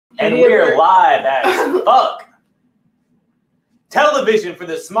And we're live as fuck. Television for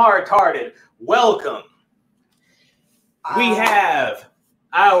the Smartarded. Welcome. We have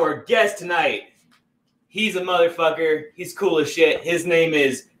our guest tonight. He's a motherfucker. He's cool as shit. His name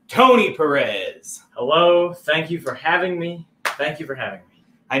is Tony Perez. Hello. Thank you for having me.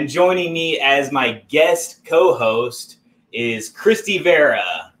 And joining me as my guest co-host is Kristy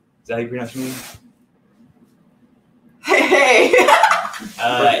Vera. Is that how you pronounce your name? Hey.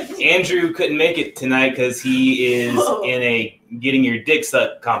 Andrew couldn't make it tonight because he is in a getting your dick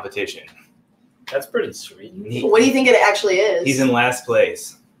sucked competition. That's pretty sweet. What do you think it actually is? He's in last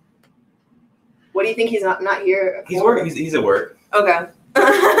place. What do you think he's not here? He's working. He's at work. Okay.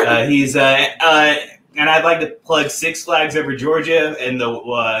 And I'd like to plug Six Flags Over Georgia and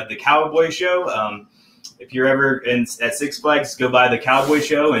the Cowboy Show. If you're ever at Six Flags, go by the Cowboy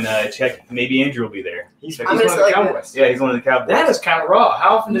Show and check. Maybe Andrew will be there. He's one of the Cowboys. Yeah, he's one of the Cowboys. That is kind of raw.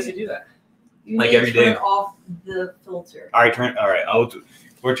 How often does he do that? Like every day. Turn off the filter. All right.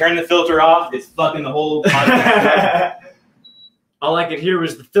 We're turning the filter off. It's fucking the whole podcast. All I could hear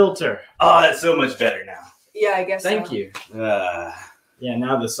was the filter. Oh, that's so much better now. Yeah, I guess. Thank you. Yeah,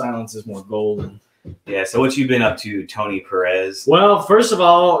 now the silence is more golden. Yeah. So what you been up to, Tony Perez? Well, first of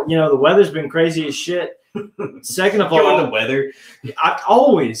all, the weather's been crazy as shit. Second of all, the weather.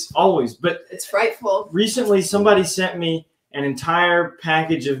 Always, but it's frightful. Recently, somebody sent me an entire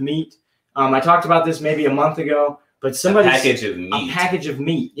package of meat. I talked about this maybe a month ago, but somebody a package of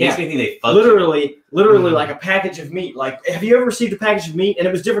meat. Yeah, makes me think they fucked literally, like a package of meat. Like, have you ever received a package of meat? And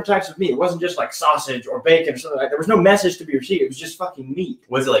it was different types of meat. It wasn't just like sausage or bacon or something like that. There was no message to be received. It was just fucking meat.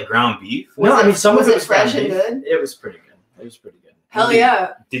 Was it like ground beef? Some of it was fresh and good. It was pretty good. Hell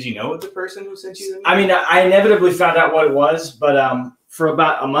yeah. Did you know the person who sent you the meat? I mean, I inevitably found out what it was, but for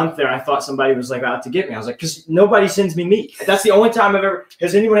about a month there, I thought somebody was like out to get me. I was like, because nobody sends me meat. That's the only time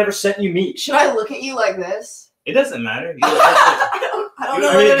has anyone ever sent you meat? Should I look at you like this? It doesn't matter. I don't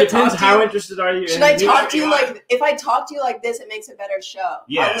know. I mean, it depends how interested are you. Should I talk to you like, if I talk to you like this, it makes a better show.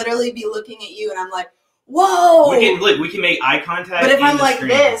 Yeah. I'll literally be looking at you and I'm like, whoa. We can make eye contact. But if I'm like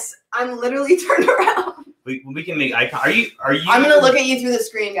this, I'm literally turned around. We can make eye contact. Are you? I'm gonna look at you through the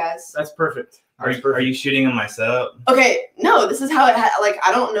screen, guys. That's perfect. Are you shitting on my setup? Okay, no. This is how it.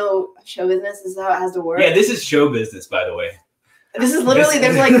 I don't know show business. This is how it has to work. Yeah, this is show business, by the way. This is literally.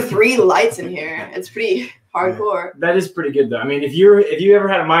 There's like 3 lights in here. It's pretty hardcore. That is pretty good though. I mean, if you ever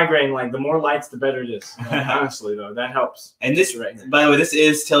had a migraine, like the more lights, the better it is. Honestly though, that helps. And this, by the way, this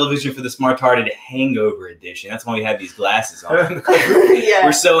is television for the Smartarded Hangover Edition. That's why we have these glasses on. Yeah.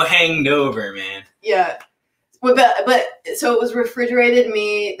 We're so hanged over, man. Yeah. But so it was refrigerated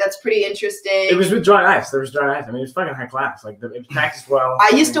meat. That's pretty interesting. It was with dry ice. There was dry ice. I mean, it was fucking high class. Like, it was packed as well.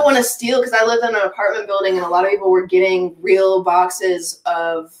 I used to want to steal because I lived in an apartment building and a lot of people were getting real boxes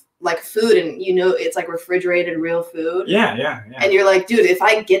of like food, and it's like refrigerated real food. Yeah. And you're like, dude, if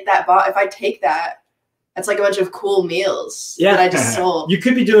I get that if I take that, that's like a bunch of cool meals that I just sold. You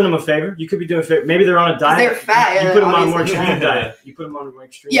could be doing them a favor. Maybe they're on a diet. They're fat. You put them on a more extreme diet.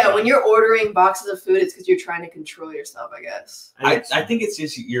 Yeah, when you're ordering boxes of food, it's because you're trying to control yourself, I guess. I think it's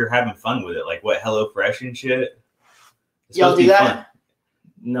just you're having fun with it. Like what, HelloFresh and shit? Y'all do that? Fun.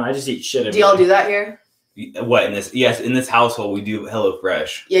 No, I just eat shit. Do y'all do that here? What, in this? Yes, in this household, we do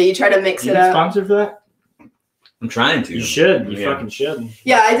HelloFresh. Yeah, you try to mix it up. Sponsored for that? I'm trying to. You should. You fucking should.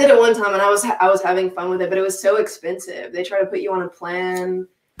 Yeah, I did it one time, and I was having fun with it, but it was so expensive. They try to put you on a plan.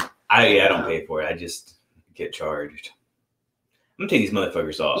 I don't pay for it. I just get charged. I'm gonna take these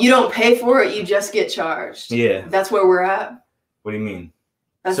motherfuckers off. You don't pay for it. You just get charged. Yeah. That's where we're at. What do you mean?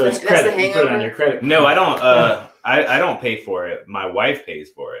 That's so the it's credit. hangover. You put it on your credit. No, I don't. I don't pay for it. My wife pays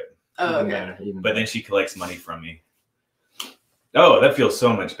for it. Oh, okay. But then she collects money from me. Oh, that feels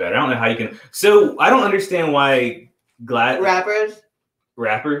so much better. I don't know how you can. So I don't understand why rappers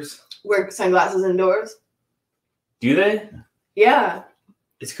wear sunglasses indoors. Do they? Yeah.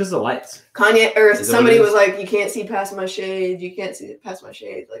 It's because of the lights. Kanye or somebody was like, "You can't see past my shade. You can't see past my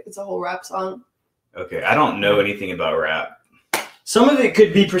shade." Like it's a whole rap song. Okay, I don't know anything about rap. Some of it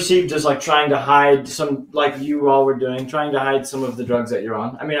could be perceived as like trying to hide some, like you all were doing, trying to hide some of the drugs that you're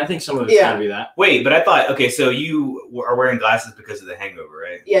on. I mean, I think some of it's going to be that. Wait, but I thought, okay, so you are wearing glasses because of The Hangover,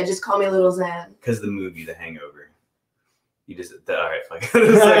 right? Yeah, just call me Little Xan. Because of the movie The Hangover. You just, all right, like,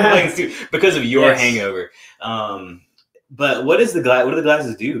 because of your hangover. But what do the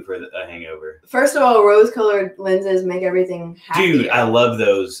glasses do for a hangover? First of all, rose-colored lenses make everything happy. Dude, I love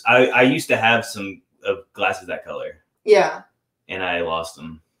those. I used to have some glasses that color. Yeah. And I lost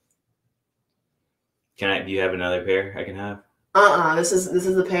them. Do you have another pair I can have? This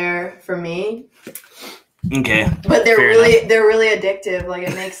is the pair for me. Okay. But they're Fair really addictive. Like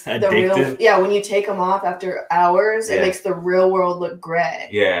it makes the real Addictive? when you take them off after hours, it makes the real world look gray.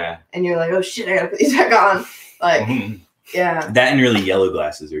 Yeah. And you're like, oh shit, I gotta put these back on. Like, yeah. That and really yellow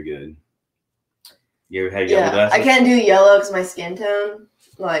glasses are good. You ever had yellow glasses? I can't do yellow because my skin tone.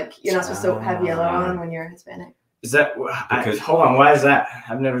 Like, you're not supposed to have yellow on when you're Hispanic. Is that? Hold on. Why is that?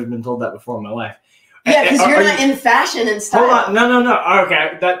 I've never been told that before in my life. Yeah, because you're not in fashion and style. Hold on. No.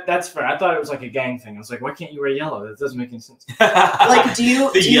 Okay, that's fair. I thought it was like a gang thing. I was like, why can't you wear yellow? That doesn't make any sense. Like, do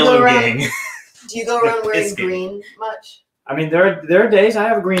you yellow gang? Do you go around wearing green much? I mean, there are days I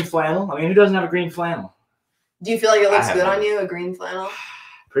have a green flannel. I mean, who doesn't have a green flannel? Do you feel like it looks good on you, a green flannel?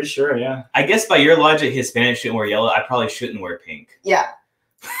 Pretty sure, yeah. I guess by your logic, Hispanics shouldn't wear yellow. I probably shouldn't wear pink. Yeah.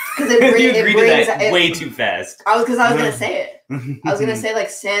 Because you agreed to that way too fast. I was gonna say it. I was gonna say like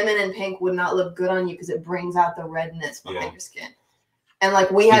salmon and pink would not look good on you because it brings out the redness behind your skin. And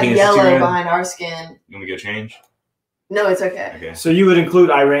like we have yellow behind our skin. You want me to go change? No, it's okay. Okay. So you would include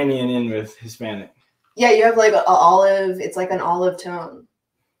Iranian in with Hispanic? Yeah, you have like an olive. It's like an olive tone.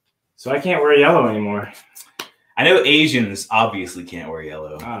 So I can't wear yellow anymore. I know Asians obviously can't wear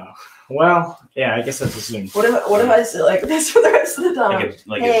yellow. Oh. Well, yeah, I guess that's assumed. What if I sit like this for the rest of the time?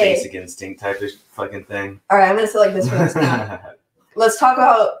 Like a Basic Instinct type of fucking thing. All right, I'm gonna sit like this for the rest of the time. Let's talk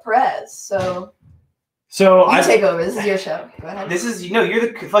about Perez. So you take over. This is your show. Go ahead. This is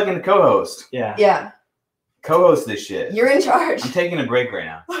you're the fucking co-host. Yeah. Yeah. Co-host this shit. You're in charge. I'm taking a break right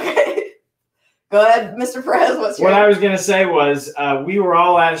now. Okay. Go ahead, Mr. Perez. What I was gonna say was we were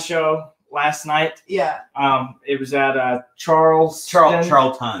all at a show last night. Yeah. It was at Charlton. Check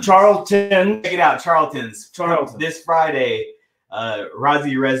it out, Charlton's. This Friday,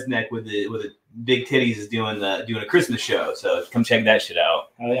 Rozzy Resnick with the big titties is doing a Christmas show. So come check that shit out.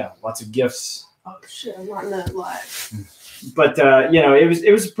 Oh yeah, lots of gifts. Oh shit, I'm not in that live. But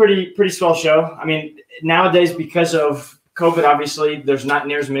it was a pretty swell show. I mean, nowadays because of COVID, obviously there's not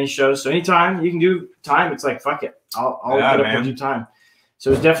near as many shows. So anytime you can do time, it's like fuck it, I'll get up and do time. So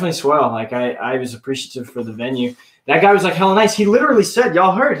it was definitely swell. Like I was appreciative for the venue. That guy was like hella nice. He literally said,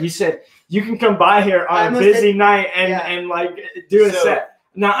 y'all heard, he said, you can come by here on a busy night and like do a set.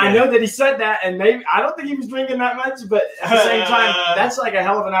 Now I know that he said that, and maybe I don't think he was drinking that much, but at the same time, that's like a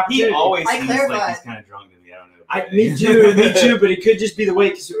hell of an opportunity. He always seems like he's kind of drunk to me. I don't know. Me too, but it could just be the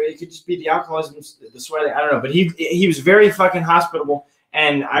weight, because it could just be the alcoholism, the sweating. I don't know, but he was very fucking hospitable.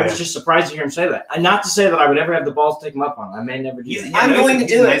 And I was just surprised to hear him say that. And not to say that I would ever have the balls to take him up on. I may never do that. I'm going to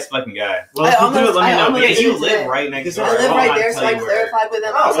do it. He's a nice fucking guy. Well, if you do it, let me know. Yeah, you live right next door. I live right there, so I clarified with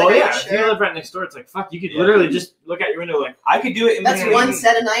him. Oh, well, yeah. If you live right next door, it's like, fuck, you could literally just look out your window like, I could do it. That's one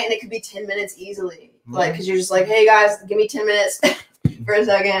set a night, and it could be 10 minutes easily. Like, because you're just like, hey, guys, give me 10 minutes for a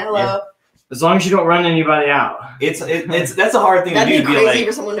second. Hello. Yeah. As long as you don't run anybody out. That's a hard thing to do. That'd be crazy like,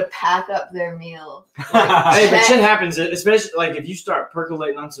 for someone to pack up their meal. Hey, but shit happens, especially like if you start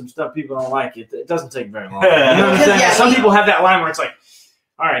percolating on some stuff people don't like, it doesn't take very long. You know what I'm saying? Yeah, some people have that line where it's like,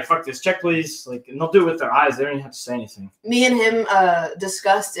 all right, fuck this, check please. Like, and they'll do it with their eyes. They don't even have to say anything. Me and him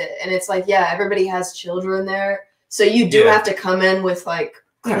discussed it, and it's like, yeah, everybody has children there, so you do have to come in with like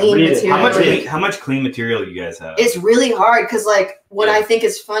clean material. How much clean material you guys have? It's really hard because like what I think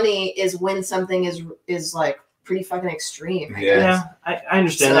is funny is when something is like pretty fucking extreme. I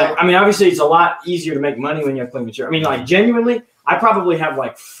understand that. I mean, obviously it's a lot easier to make money when you have clean material. I mean, like genuinely, I probably have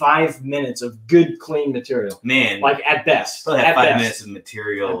like 5 minutes of good clean material. Man, like at best. I have 5 minutes of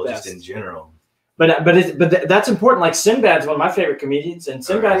material just in general. But that's important. Like Sinbad's one of my favorite comedians, and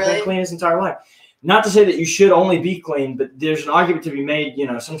Sinbad's been clean his entire life. Not to say that you should only be clean, but there's an argument to be made. You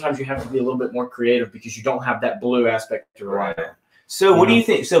know, sometimes you have to be a little bit more creative because you don't have that blue aspect to rely on. So what do you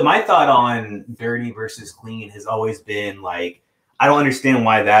think? So my thought on dirty versus clean has always been like, I don't understand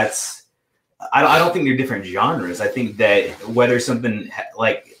why that's. I don't think they're different genres. I think that whether something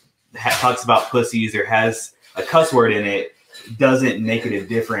talks about pussies or has a cuss word in it doesn't make it a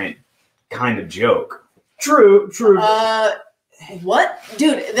different kind of joke. True. What,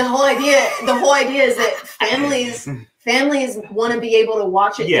 dude? The whole idea is that families want to be able to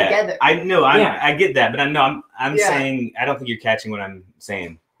watch it together. I know, I get that, but I'm saying I don't think you're catching what I'm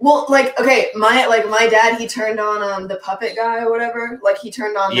saying. Well, like, okay, my dad, he turned on the puppet guy or whatever. Like, he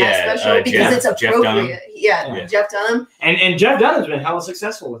turned on that special because it's appropriate. Jeff Dunham. And Jeff Dunham's been hella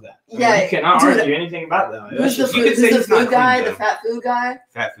successful with that. Yeah, you cannot argue anything about that. Who's the food guy? The fat food guy?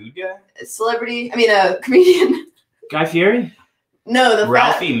 Fat food guy? A celebrity? I mean, a comedian. Guy Fieri? No, the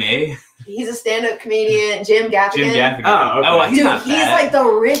Ralphie May. He's a stand-up comedian, Jim Gaffigan. Jim Gaffigan. Oh, okay. Oh, Dude, he's like the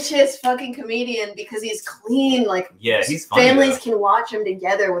richest fucking comedian because he's clean. Like, yeah, he's funny, families can watch him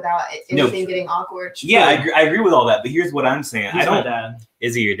together without anything getting awkward. Yeah, I agree with all that. But here's what I'm saying. He's my dad.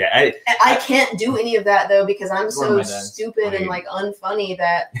 Is he your dad? I can't do any of that though because I'm so stupid and like unfunny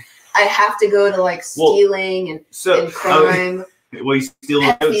that I have to go to like stealing and crime. Well, you steal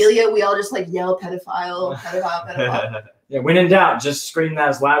pedophilia. We all just like yell pedophile, pedophile, pedophile. Yeah, when in doubt, just scream that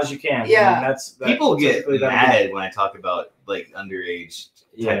as loud as you can. Yeah, I mean, people get mad when I talk about like underage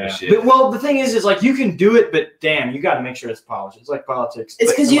type of shit. But, well, the thing is like you can do it, but damn, you got to make sure it's polished. It's like politics.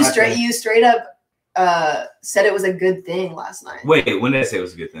 It's because you straight up said it was a good thing last night. Wait, when did I say it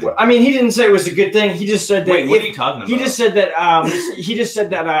was a good thing? Well, I mean, he didn't say it was a good thing. He just said that. Wait, what are you talking about? He just said that.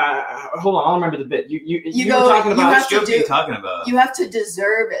 Hold on, I'll remember the bit. You were talking about. What joke are you talking about? You have to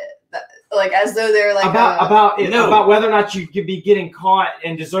deserve it. Like as though they're like about whether or not you could be getting caught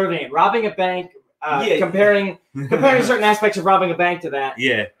and deserving it, robbing a bank, comparing certain aspects of robbing a bank to that.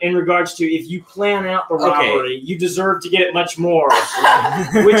 Yeah. In regards to if you plan out the robbery, you deserve to get it much more.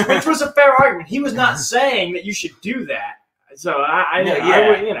 which was a fair argument. He was not saying that you should do that. So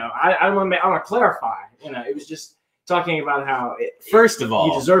I want to clarify. You know, it was just talking about how first of all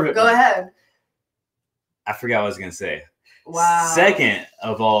you deserve it. Go ahead. I forgot what I was gonna say. Wow. Second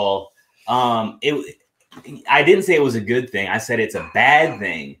of all, I didn't say it was a good thing. I said it's a bad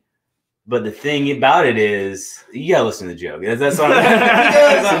thing. But the thing about it is, you gotta listen to the joke. That's what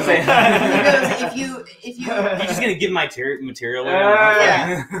I'm saying. If you're just gonna give my material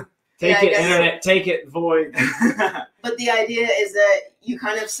away. Take it, internet. Take it, void. But the idea is that you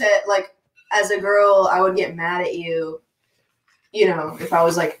kind of said, like, as a girl, I would get mad at you. You know, if I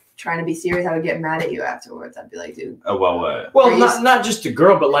was like trying to be serious, I would get mad at you afterwards. I'd be like, dude. Oh, well, what? Well, not just a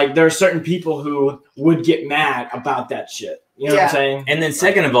girl, but like there are certain people who would get mad about that shit. You know what I'm saying? And then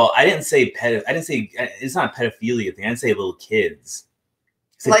second of all, I didn't say it's not a pedophilia thing. I didn't say little kids.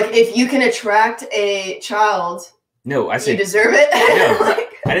 Like if you can attract a child, no, I said you deserve it. No,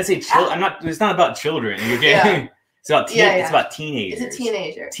 I didn't say children. It's not about children. You're getting, it's about it's about teenagers. It's a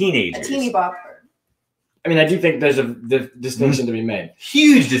teenager. Teenagers. A teeny bopper. I mean, I do think there's a distinction to be made.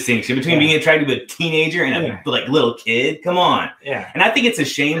 Huge distinction between being attracted to a teenager and a like little kid. Come on. Yeah. And I think it's a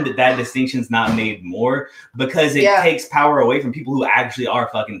shame that distinction's not made more because it takes power away from people who actually are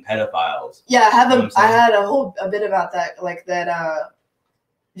fucking pedophiles. Yeah, I had a bit about that, like that.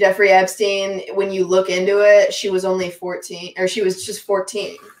 Jeffrey Epstein. When you look into it, she was only 14, or she was just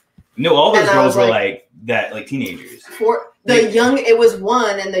 14. No, all those girls were like that, like teenagers. It was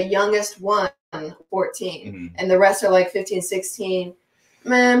one, and the youngest one. 14 and the rest are like 15, 16.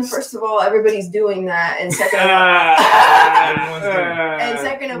 Man, first of all, everybody's doing that, and second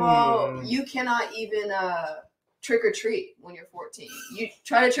of all, you cannot even trick or treat when you're 14. You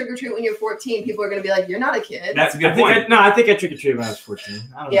try to trick or treat when you're 14, people are going to be like, you're not a kid. That's a good point. I think I trick or treated when I was 14.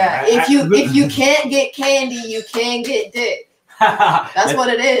 If you can't get candy, you can get dick. That's what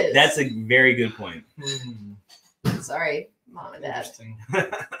it is. That's a very good point. Sorry, Mom and Dad.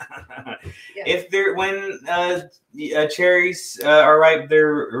 If they're when cherries are ripe,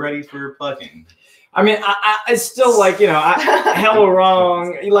 they're ready for plucking. I mean, it's still like, you know, hella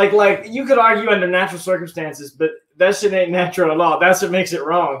wrong. Like you could argue under natural circumstances, but that shit ain't natural at all. That's what makes it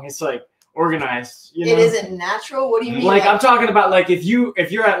wrong. It's like organized. You know? It isn't natural. What do you mean? Like I'm talking about like if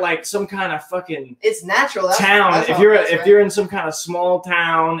you're at like some kind of fucking it's natural town. If you're in some kind of small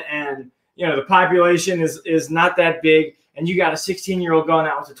town and you know the population is not that big. And you got a 16-year-old going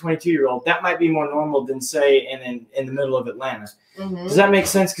out with a 22-year-old, that might be more normal than, say, in the middle of Atlanta. Mm-hmm. Does that make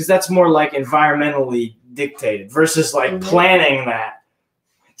sense? Because that's more like environmentally dictated versus like planning that.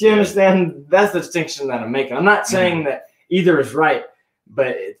 Do you understand? That's the distinction that I'm making. I'm not saying that either is right,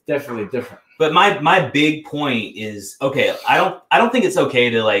 but it's definitely different. But my big point is, okay, I don't think it's okay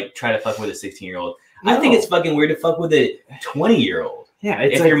to like try to fuck with a 16-year-old. No. I think it's fucking weird to fuck with a 20-year-old. Yeah,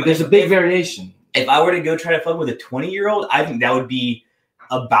 it's like, there's a big variation. If I were to go try to fuck with a 20-year-old, I think that would be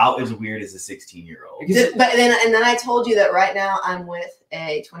about as weird as a 16-year-old. But then I told you that right now I'm with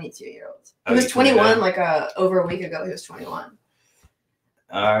a 22-year-old. He was 21 like over a week ago. He was 21.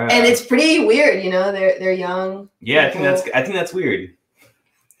 And it's pretty weird, you know. They're young. Yeah, people. I think that's weird.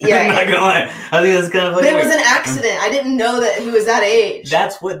 Yeah, I'm not gonna lie. I think that's kind of. But it was an accident. I didn't know that he was that age.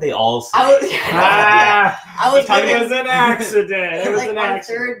 That's what they all say. I was it was an accident. It was like an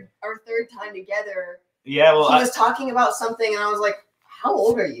accident. Our third time together. Yeah, well, he was talking about something, and I was like, "How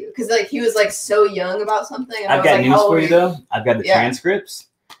old are you?" Because like he was like so young about something. And I've got news for you though. I've got the transcripts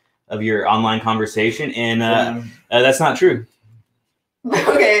of your online conversation, and that's not true.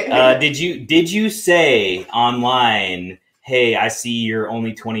 Okay. Did you say online hey, I see you're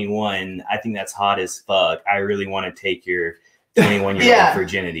only 21. I think that's hot as fuck. I really want to take your 21-year-old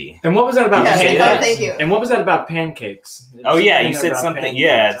virginity. And what was that about? Thank you. And what was that about pancakes? Oh yeah, you said something.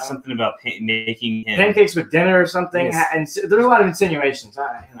 Yeah, something about making pancakes with dinner or something. Yes. And there's a lot of insinuations.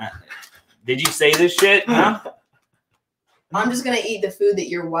 Did you say this shit? Huh? I'm just gonna eat the food that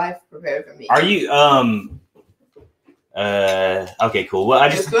your wife prepared for me. Are you okay, cool. Well,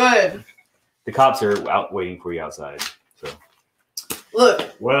 it's good. The cops are out waiting for you outside. So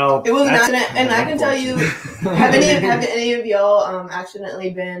look, well, it was an accident, and I can tell you, have any of y'all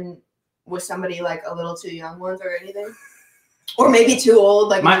accidentally been with somebody like a little too young once or anything, or maybe too old?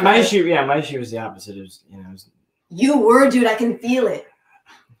 Like my issue was the opposite. It was you were, dude. I can feel it.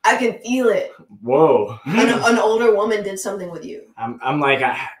 I can feel it. Whoa! An older woman did something with you. I'm like,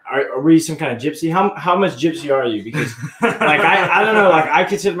 are we some kind of gypsy? How much gypsy are you? Because like I don't know. Like I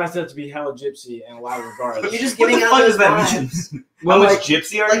consider myself to be hella gypsy in a lot of regards. You're just giving out those vibes. Well, how much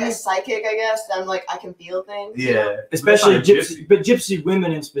gypsy are you? Like a psychic, I guess. I'm like, I can feel things. Yeah, especially gypsy. But gypsy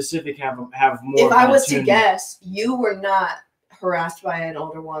women in specific have more. If I was to guess, you were not harassed by an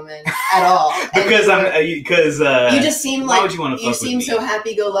older woman at all. because you just seem like would you want to you seem so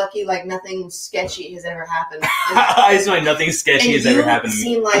happy-go-lucky, like nothing sketchy has ever happened. I just like nothing sketchy has ever happened to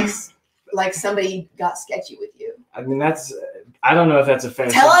me. You seem like somebody got sketchy with you. I mean, that's I don't know if that's a fair.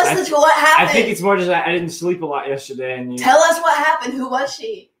 Tell us what happened. I think it's more just I didn't sleep a lot yesterday, and tell us what happened. Who was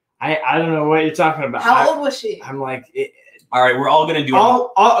she? I don't know what you're talking about. How old was she? I'm like. All right, we're all gonna do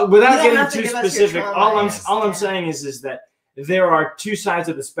all without getting too specific. All I'm saying is that there are two sides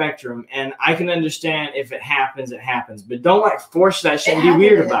of the spectrum, and I can understand if it happens, it happens. But don't like force that shit and be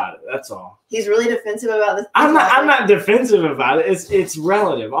weird about it. That's all. He's really defensive about this. I'm not defensive about it. It's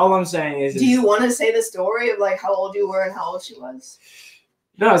relative. All I'm saying is. Do you want to say the story of like how old you were and how old she was?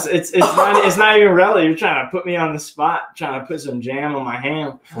 No, it's not even relative. You're trying to put me on the spot, trying to put some jam on my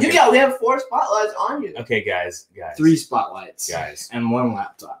ham. We have 4 spotlights on you. Okay, guys. 3 spotlights. Guys. And 1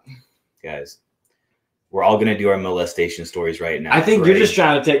 laptop. Guys. We're all gonna do our molestation stories right now. I think you're just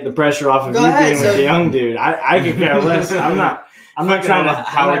trying to take the pressure off of you being with the young dude. I could care less. I'm not trying to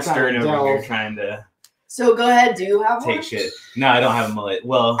Howard Stern over here trying to. So go ahead. Do you have take shit? No, I don't have a mullet.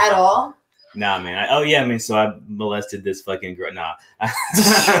 Well, at all. Nah, man. So I molested this fucking girl. Nah.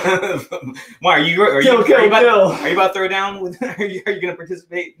 Why are you about to throw down with? Are you gonna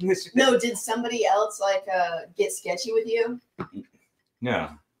participate in this shit? No. Did somebody else like get sketchy with you?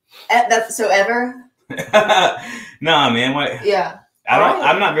 No. That's so ever. Nah, man. What? Yeah.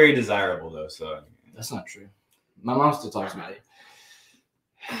 I'm not very desirable though, so that's not true. My mom still talks about it.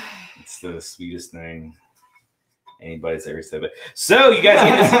 It's the sweetest thing anybody's ever said. But so you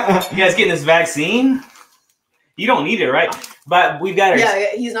guys getting this vaccine? You don't need it, right? But we've got. Yeah,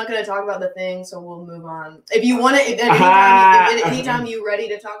 he's not going to talk about the thing, so we'll move on. If you want to, anytime you're ready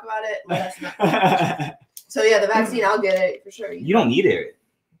to talk about it, let us know. So yeah, the vaccine, I'll get it for sure. You don't need it.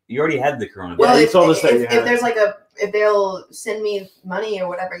 You already had the coronavirus. Well, if there's like if they'll send me money or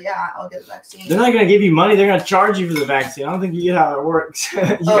whatever, yeah, I'll get the vaccine. They're not going to give you money. They're going to charge you for the vaccine. I don't think you get how it works. You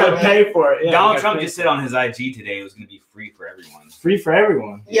got to pay for it. Yeah, Donald Trump just said on his IG today it was going to be free for everyone. Free for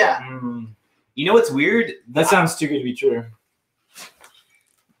everyone? Yeah. You know what's weird? That sounds too good to be true.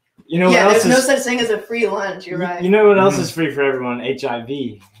 You know what else there's no such thing as a free lunch. You're right. You know what else is free for everyone? HIV.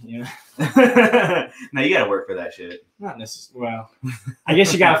 You know? No, you got to work for that shit. Not necessarily. Well, I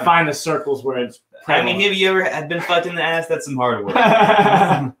guess you got to find the circles where it's prevalent. I mean, have you ever been fucked in the ass? That's some hard work.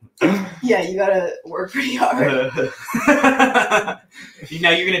 Yeah, you got to work pretty hard. Now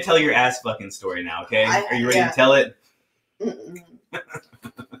you're going to tell your ass fucking story now, okay? Are you ready to tell it?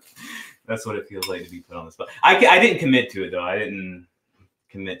 That's what it feels like to be put on the spot. I didn't commit to it, though. I didn't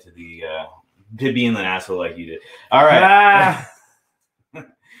commit to to being an asshole like you did. All right.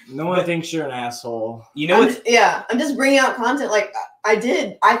 No one thinks you're an asshole. You know what? I'm just bringing out content. Like I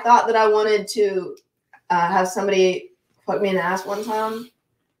thought that I wanted to have somebody fuck me in the ass one time,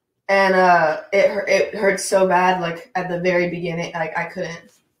 and it hurt so bad. Like at the very beginning, like I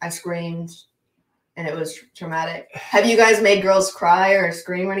couldn't. I screamed, and it was traumatic. Have you guys made girls cry or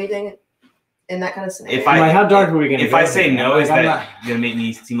scream or anything in that kind of scenario? How dark are we going to If I say no, is that going to make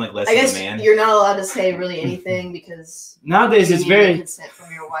me seem like less of a man? I guess you're not allowed to say really anything because nowadays it's very consent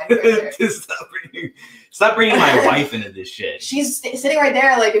from your wife. Right there. Stop bringing my wife into this shit. She's sitting right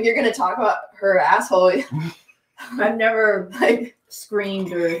there. Like if you're going to talk about her asshole, I've never like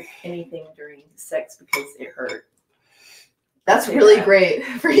screamed or anything during sex because it hurt. That's really great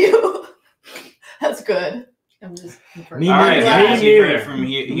for you. That's good. I'm just all right, you heard it from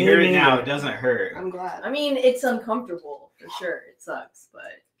you. You heard it now. It doesn't hurt. I'm glad. I mean, it's uncomfortable for sure. It sucks, but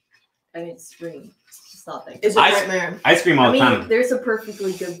I didn't scream. just thought that. It's a nightmare. I scream all the time. There's a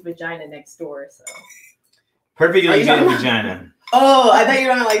perfectly good vagina next door, so. Perfectly good vagina. Oh, I thought you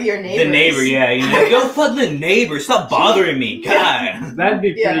were on like your neighbor. The neighbor, yeah. You know, go fuck the neighbor. Stop bothering me. God. That'd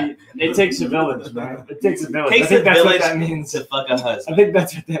be pretty. It takes a village, man. It takes a village. Takes I think a that's village what that means. to fuck a husband. I think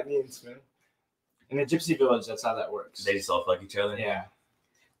that's what that means, man. In a gypsy village, that's how that works. They just all fuck each other? Yeah.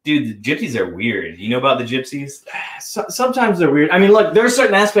 Dude, the gypsies are weird. You know about the gypsies? Sometimes they're weird. I mean, look, there are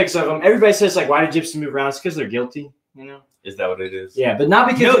certain aspects of them. Everybody says, like, why do gypsies move around? It's because they're guilty, you know? Is that what it is? Yeah, but not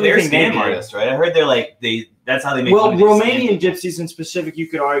because they're anything scam artists, right? I heard they're like, that's how they make money. Well, money. Romanian gypsies in specific, you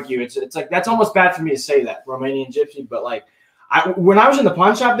could argue. It's like, that's almost bad for me to say that, Romanian gypsy, but like, when I was in the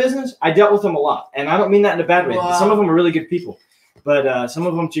pawnshop business, I dealt with them a lot. And I don't mean that in a bad way. Wow. Some of them are really good people. But some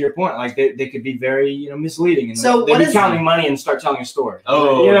of them, to your point, like they could be very, you know, misleading. And so they'd be counting money and start telling a story.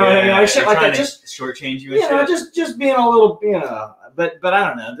 Oh, you know, yeah. what I mean? Like shit like that. Just shortchange you. And know, shit. just being a little, you know. But I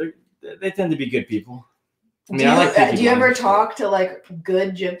don't know. They tend to be good people. I mean, do you ever talk to like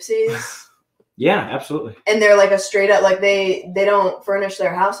good gypsies? Yeah, absolutely. And they're like a straight up, like they don't furnish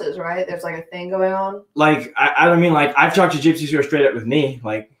their houses, right? There's like a thing going on. Like I don't mean like I've talked to gypsies who are straight up with me.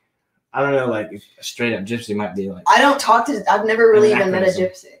 Like I don't know, like a straight up gypsy might be like. I don't talk to. I've never really even met a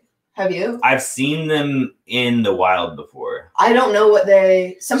gypsy. Have you? I've seen them in the wild before. I don't know what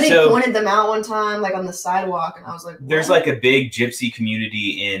somebody pointed them out one time, like on the sidewalk, and I was like, what? There's like a big gypsy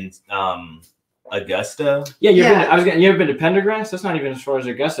community in Augusta. Yeah, you ever been to Pendergrass? That's not even as far as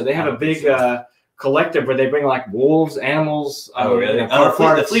Augusta. They have a big collective where they bring like wolves, animals. Oh, really? You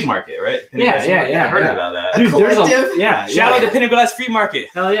know, the flea market, right? Yeah. I heard about that. Dude, Shout out to Pendergrass Flea Market.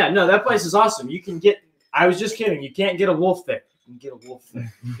 Hell yeah. No, that place is awesome. You can get, I was just kidding. You can't get a wolf there. You can get a wolf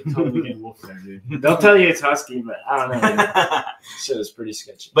there. You can totally get a wolf there, dude. They'll tell you it's husky, but I don't know. Shit is pretty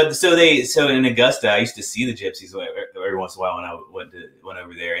sketchy. But so in Augusta, I used to see the gypsies every once in a while when I went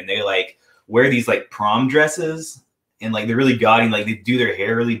over there, and they like wear these like prom dresses. And like they're really gaudy, like they do their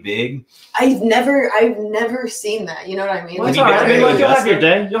hair really big. I've never seen that. You know what I mean? Well, it's all right. I mean, like, you'll have your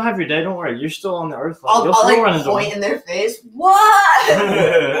day. You'll have your day. Don't worry. You're still on the earth. I'll like point in their face. What?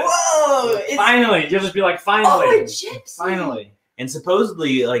 Whoa! Finally, you'll just be like, finally. Oh, a gypsy. Finally. And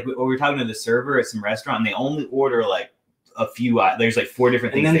supposedly, like we were talking to the server at some restaurant, and they only order like a few. There's like 4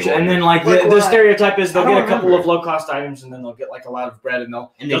 different things. And then like the stereotype is they'll get a couple of low cost items, and then they'll get like a lot of bread, and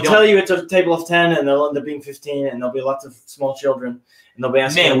they'll tell you it's a table of 10, and they'll end up being 15, and there'll be lots of small children, and they'll be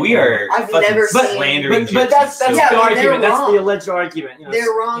asking. Man, we are. I've never slandering. But that's the argument. That's the alleged argument. You know,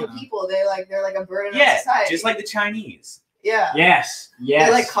 they're wrong people. They're like a burden on society. Just like the Chinese. Yeah. Yes. They're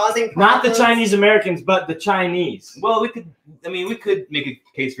like causing problems. Not the Chinese Americans, but the Chinese. Well, we could make a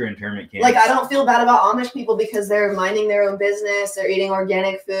case for internment camps. Like, I don't feel bad about Amish people because they're minding their own business. They're eating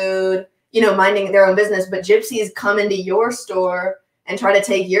organic food, you know, minding their own business. But gypsies come into your store and try to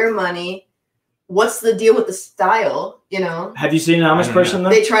take your money. What's the deal with the style, you know? Have you seen an Amish person, though?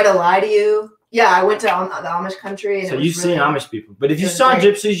 They try to lie to you. Yeah, I went to the Amish country. So you've seen Amish people. But if you saw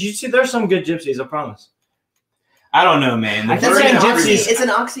gypsies, you see there's some good gypsies, I promise. I don't know, man. It's an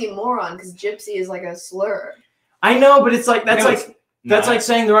oxymoron because gypsy is like a slur. I know, but it's like that's like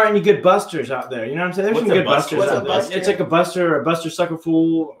saying there aren't any good busters out there. You know what I'm saying? There's some good busters out there. It's like a buster or a buster sucker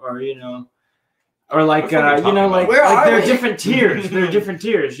fool, or you know, or like there are different tiers. There are different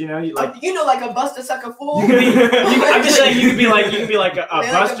tiers. You know, like a buster sucker fool. I'm just saying you could be like a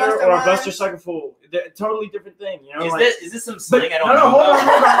buster or a buster sucker fool. They're totally different thing. You know, is this some slang I don't know?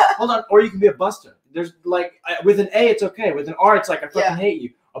 Hold on. Or you can be a buster. There's like with an A, it's okay. With an R, it's like I fucking hate you.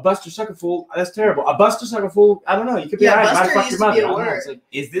 A buster sucker fool, that's terrible. A buster sucker fool, I don't know. You could be alright. Buster used to be a word.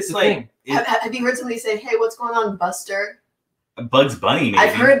 Is this like? Have you heard somebody say, "Hey, what's going on, Buster"? Bugs Bunny, maybe.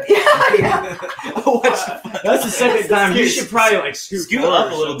 I've heard. Yeah. That's the second time. You should probably like scoot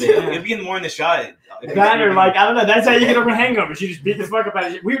up a little bit. It'd be more in the shot. That or like I don't know. That's how you get over hangovers. You just beat the fuck up out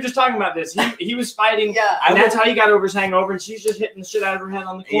of it. We were just talking about this. He was fighting, and that's how he got over his hangover. And she's just hitting the shit out of her head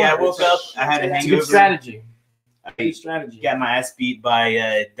on the corner. Yeah, I woke up. I had a hangover. Good strategy. Got my ass beat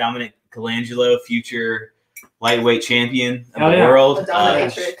by Dominic Colangelo, future lightweight champion of the world. The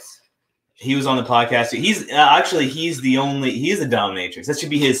dominatrix. He was on the podcast. He's a dominatrix. That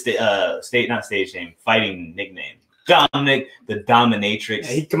should be his not stage name, fighting nickname. Dominic the Dominatrix.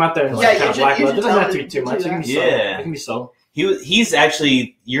 Yeah, he'd come out there and kind of black love. It doesn't have to be too much. It can be so. He's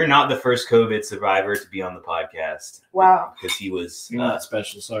actually, you're not the first COVID survivor to be on the podcast. Wow. Because he was not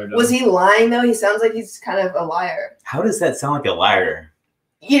special. Sorry. Was he lying though? He sounds like he's kind of a liar. How does that sound like a liar?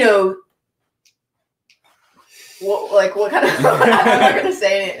 You know, what kind of? I'm not gonna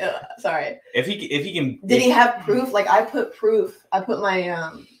say it. Sorry. If he can. Did he have proof? Like I put proof. I put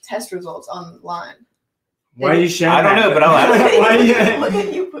my test results online. Why are you sharing? I don't know, but I Look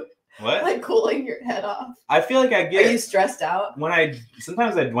at you. What? Like cooling your head off. I feel like I get. Are you stressed out? When I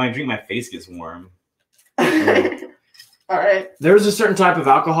drink, my face gets warm. All right. There was a certain type of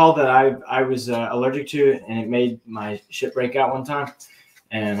alcohol that I was allergic to, and it made my shit break out one time,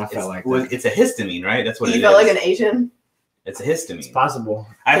 and I felt it's a histamine, right? That's what it is. You felt like an Asian. It's a histamine. It's possible.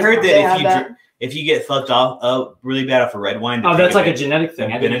 I heard that if you get fucked off really bad off a red wine. Oh, that's like a genetic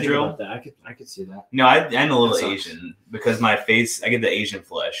thing. I didn't think Benadryl. about that. I could see that. No, I'm a little Asian because my face. I get the Asian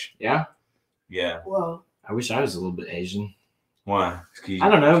flush. Yeah. Yeah. Whoa. I wish I was a little bit Asian. Why? I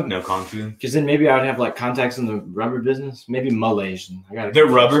don't know. No kung fu. Because then maybe I would have like contacts in the rubber business. Maybe Malaysian. The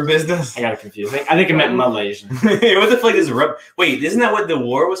rubber business. I got it confused. I think it meant Malaysian. What the fuck is rubber? Wait, isn't that what the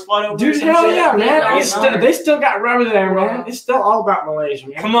war was fought over? Dude, hell yeah, man! They still got rubber there, man. It's still all about Malaysia.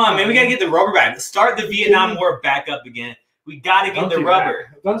 Man. Come on, man. We gotta get the rubber back. Start the Vietnam War back up again. We gotta get the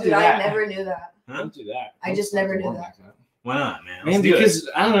rubber. Don't do that. I never knew that. Huh? Don't do that. I just never knew that. Why not, man? Man, because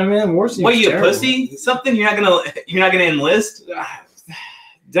I don't know, man. War seems what, you terrible. a pussy? Something you're not gonna enlist?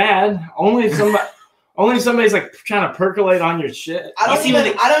 Dad, only if somebody's like trying to percolate on your shit. I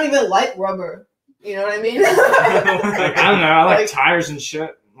don't even like rubber. You know what I mean? Like, I don't know. I like tires and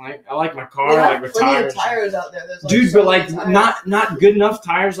shit. Like I like my car. There like with tires. Of tires out there. There's Dude, but like not good enough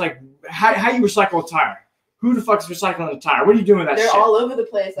tires. Like how you recycle a tire? Who the fuck's recycling a tire? What are you doing with that shit? They're all over the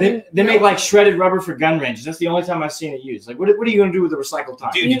place. They make like shredded rubber for gun ranges. That's the only time I've seen it used. Like, what are you going to do with a recycled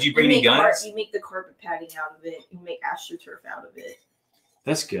tire? Dude, did you bring any guns? You make the carpet padding out of it. You make AstroTurf out of it.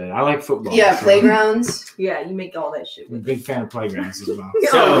 That's good. I like football. Yeah, playgrounds. Yeah, you make all that shit. I'm a big fan of playgrounds as well.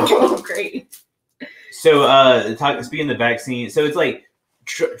 So great. So, speaking of the vaccine, so it's like,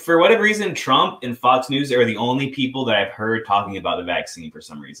 for whatever reason, Trump and Fox News are the only people that I've heard talking about the vaccine for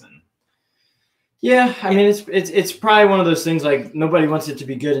some reason. Yeah, I mean, it's probably one of those things like nobody wants it to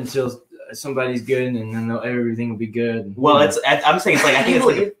be good until somebody's good, and then everything will be good. Well, I'm saying it's like I think it's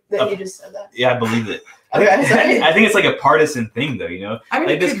like that you just said that. Yeah, I believe it. Okay. I think it's like a partisan thing, though. You know, I mean,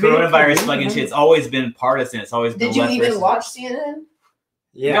 like this coronavirus fucking shit. It's always been partisan. It's always been. Did you even watch CNN?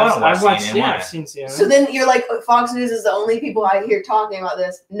 Yeah, no, I've watched CNN. Yeah, I've seen CNN. So then you're like, Fox News is the only people I hear talking about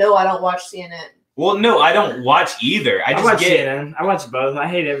this. No, I don't watch CNN. Well, no, I don't watch either. I watch CNN. I watch both. I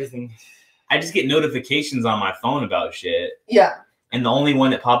hate everything. I just get notifications on my phone about shit. Yeah. And the only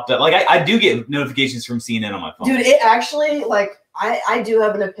one that popped up, like I do get notifications from CNN on my phone. Dude, it actually, like, I do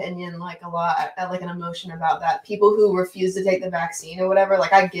have an opinion, like a lot, like an emotion about that. People who refuse to take the vaccine or whatever,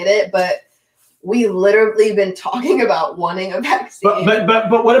 like I get it, but we literally been talking about wanting a vaccine. But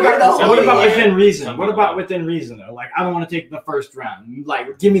what about within reason? What about within reason though? Like I don't want to take the first round.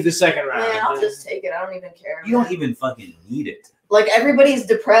 Like give me the second round. Man, I'll just take it. I don't even care. You don't even fucking need it. Like everybody's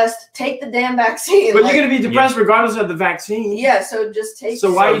depressed. Take the damn vaccine. But you're gonna be depressed regardless of the vaccine. Yeah, so just take.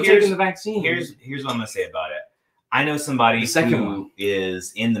 So why are you taking the vaccine? Here's what I'm gonna say about it. I know somebody who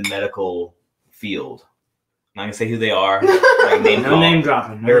is in the medical field. I'm not gonna say who they are. Like no name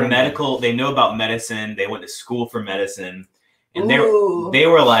dropping. They're medical. They know about medicine. They went to school for medicine, and they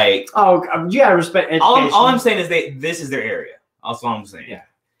were like, "Oh, you gotta respect education." All I'm saying is this is their area. That's all I'm saying. Yeah,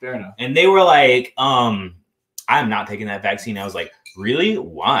 fair enough. And they were like, I'm not taking that vaccine. I was like, really?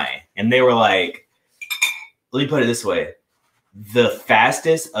 Why? And they were like, let me put it this way. The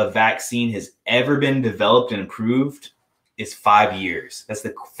fastest a vaccine has ever been developed and approved is 5 years. That's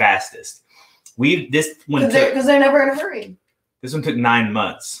the fastest. Because they're never in a hurry. This one took 9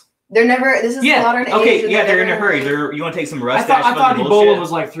 months. They're never. This is modern age. Okay, yeah, they're in a hurry. You want to take some rust? I thought Ebola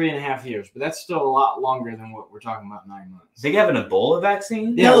was like 3.5 years, but that's still a lot longer than what we're talking about. 9 months. They have an Ebola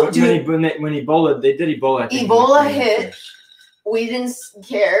vaccine? Yeah, no, when Ebola, they did Ebola. Ebola hit. We didn't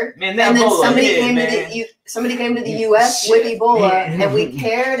care. Man, and then somebody came to the U.S. with Ebola, and we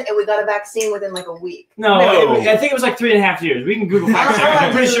cared, and we got a vaccine within like a week. No, I think it was like 3.5 years. We can Google fact check.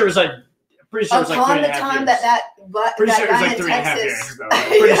 I'm pretty sure it was like. Upon the time that guy in Texas.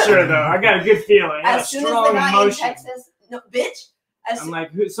 Pretty sure though. I got a good feeling. As soon as the guy in Texas, no, bitch. I'm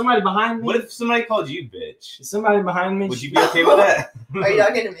like, somebody behind me. What if somebody called you bitch? Is somebody behind me? Would you be okay with that? Are you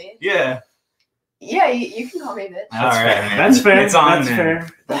talking to me? Yeah. Yeah, you can call me bitch. All right, that's fair. It's on. That's fair.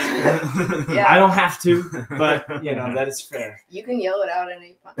 Yeah. I don't have to, but that is fair. You can yell it out at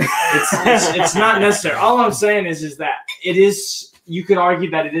any point. It's not necessary. All I'm saying is that it is. You could argue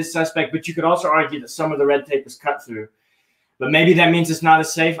that it is suspect, but you could also argue that some of the red tape is cut through. But maybe that means it's not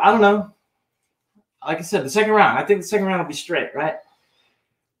as safe. I don't know. Like I said, the second round. I think the second round will be straight, right?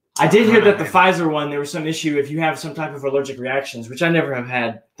 I did hear that the Pfizer one, there was some issue if you have some type of allergic reactions, which I never have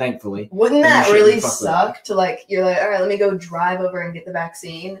had, thankfully. Wouldn't that really suck to you're like, all right, let me go drive over and get the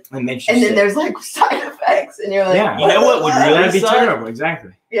vaccine. And then there's like side effects and you're like, yeah. You know what would really be suck? Terrible,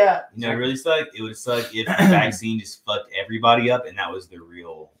 exactly. Yeah. You know what really suck? It would suck if the vaccine just fucked everybody up and that was the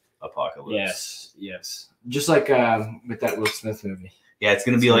real apocalypse. Yes. Just like with that Will Smith movie. Yeah, it's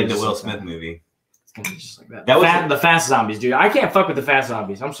gonna be like the Will Smith movie. It's gonna be just like that. The fast zombies, dude. I can't fuck with the fast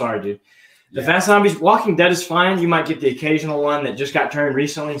zombies. I'm sorry, dude. The fast zombies. Walking Dead is fine. You might get the occasional one that just got turned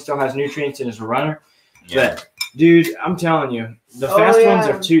recently and still has nutrients and is a runner. Yeah. But dude, I'm telling you, the fast ones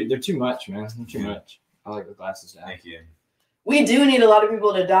are too much, man. They're too much. I like the glasses down. Thank you. We do need a lot of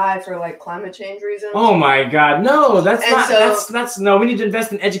people to die for like climate change reasons. Oh my God, no! That's no. We need to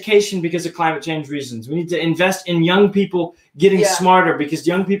invest in education because of climate change reasons. We need to invest in young people getting smarter because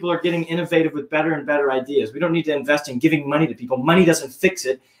young people are getting innovative with better and better ideas. We don't need to invest in giving money to people. Money doesn't fix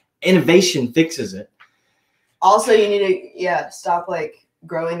it. Innovation fixes it. Also, you need to stop like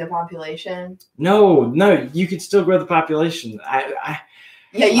growing the population. No, you can still grow the population.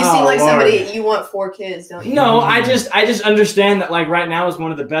 Yeah, you seem like somebody, you want 4 kids, don't you? No, I just understand that like right now is one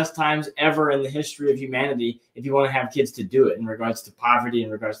of the best times ever in the history of humanity if you want to have kids to do it in regards to poverty,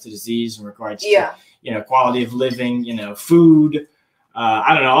 in regards to disease, in regards to, quality of living, food,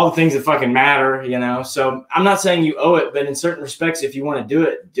 I don't know, all the things that fucking matter, So I'm not saying you owe it, but in certain respects, if you want to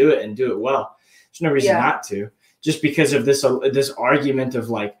do it and do it well. There's no reason not to. Just because of this argument of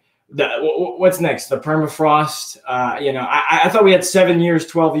like, what's next? The permafrost. I thought we had 7 years,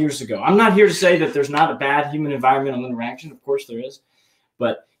 12 years ago. I'm not here to say that there's not a bad human environmental interaction. Of course there is,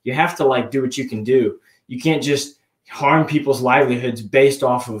 but you have to like do what you can do. You can't just harm people's livelihoods based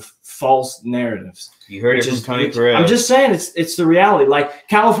off of false narratives. You heard it from Tony Perez. I'm just saying it's the reality. Like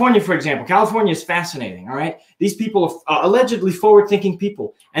California, for example. California is fascinating. All right, these people are allegedly forward-thinking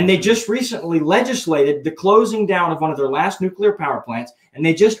people, and they just recently legislated the closing down of one of their last nuclear power plants, and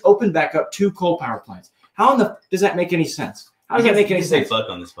they just opened back up 2 coal power plants. How in the does that make any sense? How does that make any sense? Fuck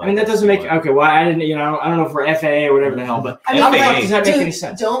on this podcast. I mean, that doesn't make okay. Well, I didn't. I don't know if we're FAA or whatever the hell, but I mean, how does that make any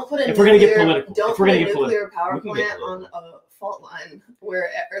sense? Don't put a if we're gonna get political. Don't put a nuclear power plant on a fault line where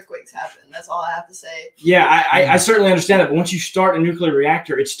earthquakes happen. That's all I have to say. Yeah, I certainly understand that. But once you start a nuclear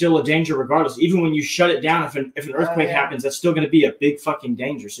reactor, it's still a danger regardless. Even when you shut it down, if an earthquake happens, that's still going to be a big fucking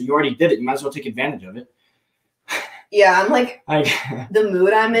danger. So you already did it. You might as well take advantage of it. Yeah, I'm like the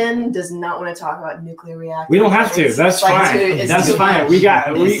mood I'm in does not want to talk about nuclear reactors. We don't have to. That's fine. That's fine. We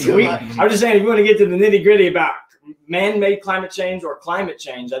I'm just saying, if you want to get to the nitty gritty about man-made climate change or climate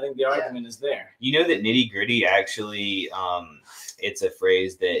change, I think the argument is there. You know that nitty gritty actually, it's a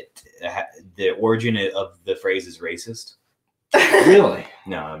phrase that the origin of the phrase is racist. Really?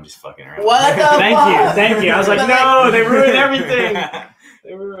 No, I'm just fucking around. What the fuck? Thank you. I was like, no, they ruined everything.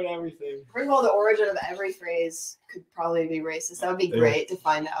 They ruined everything. First of all, the origin of every phrase could probably be racist. That would be great to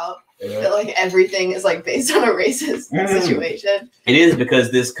find out. That like everything is like based on a racist situation. It is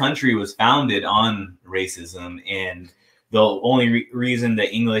because this country was founded on racism, and the only reason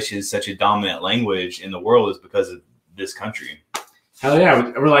that English is such a dominant language in the world is because of this country. Hell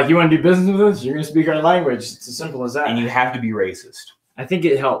yeah. We're like, you want to do business with us? You're going to speak our language. It's as simple as that. And you have to be racist. I think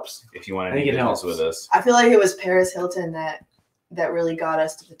it helps. If you want to do business with us. I feel like it was Paris Hilton that really got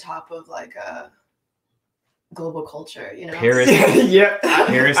us to the top of like global culture, Paris.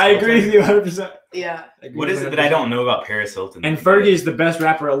 Paris. I agree with you 100%. Yeah. What is it that I don't know about Paris Hilton? And Fergie is the best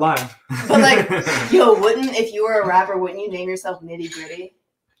rapper alive. But like, if you were a rapper, wouldn't you name yourself Nitty Gritty?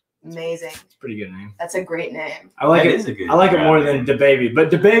 Amazing. It's a pretty good name. That's a great name. I like it. I like it more than DaBaby, but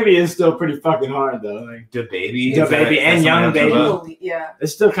DaBaby is still pretty fucking hard though. Like DaBaby and Young Baby. Yeah.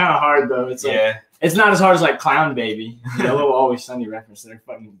 It's still kind of hard though. It's it's not as hard as like Clown Baby. A little Always Sunny reference there.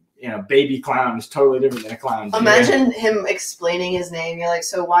 Fucking baby clown is totally different than a clown. Imagine him explaining his name. You're like,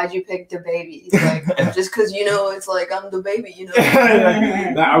 so why'd you pick DaBaby? He's like, just because it's like I'm the baby,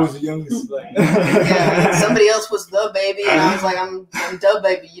 I was the youngest. Somebody else was the baby, and I was like, I'm the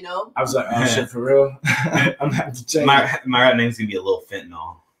baby, I was like, oh shit, for real. I'm gonna have to change. My right name's gonna be a little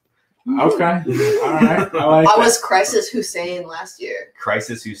fentanyl. Okay, all right. I was Crisis Hussein last year.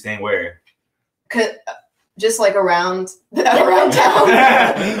 Crisis Hussein, where? Just like around town.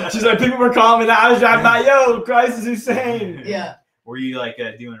 She's like, people were calling me that. I was driving by, yo, Crisis Hussein. Yeah. Were you like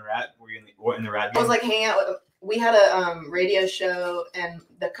doing rap? Were you in the rap game? I was like hanging out with. We had a radio show, and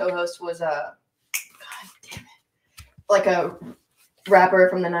the co-host was God damn it, like a rapper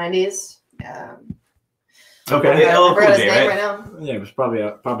from the '90s. Okay. I forgot his name right now. Yeah, it was probably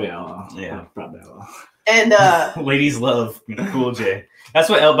LL. Yeah, probably LL. And ladies love Cool J. That's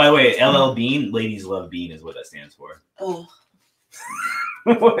what by the way, LL Bean, ladies love Bean is what that stands for. Oh.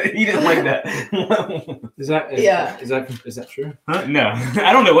 He didn't like that. Is that true? Huh? No,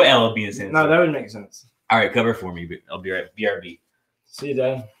 I don't know what LL Bean stands for. No, that would make sense. All right, cover for me. I'll be right. BRB. See you,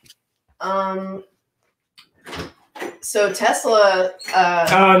 Dad. So Tesla.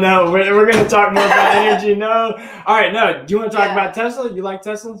 Oh no, we're gonna talk more about energy. No. All right, no. Do you want to talk about Tesla? You like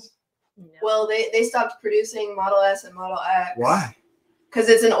Teslas? No. Well, they stopped producing Model S and Model X. Why? Because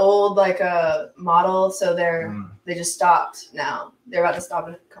it's an old model, so they just stopped now. They're about to stop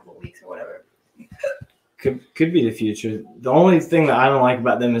in a couple of weeks or whatever. Could be the future. The only thing that I don't like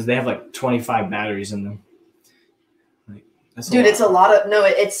about them is they have like 25 batteries in them. Like, dude, it's a lot of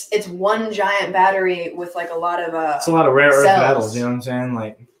it's one giant battery with like a lot of it's a lot of rare earth cells. metals. You know what I'm saying?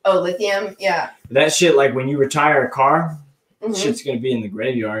 Like lithium, yeah. That shit, like when you retire a car, shit's gonna be in the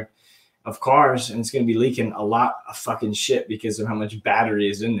graveyard of cars, and it's gonna be leaking a lot of fucking shit because of how much battery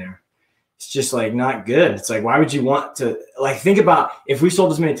is in there. It's just like not good. It's like, why would you want to like think about if we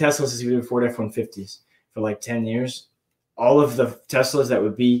sold as many Teslas as we did Ford F-150s for like 10 years, all of the Teslas that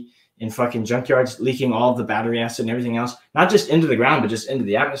would be in fucking junkyards leaking all of the battery acid and everything else, not just into the ground, but just into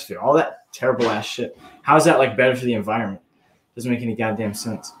the atmosphere, all that terrible ass shit. How is that like better for the environment? Doesn't make any goddamn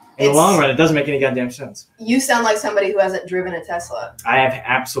sense. In the long run, it doesn't make any goddamn sense. You sound like somebody who hasn't driven a Tesla. I have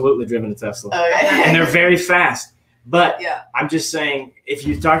absolutely driven a Tesla. Okay. And they're very fast. But yeah. I'm just saying, if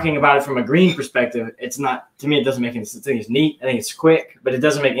you're talking about it from a green perspective, it's not, to me, it doesn't make any sense. I think it's neat. I think it's quick, but it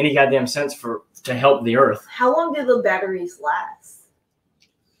doesn't make any goddamn sense to help the earth. How long do the batteries last?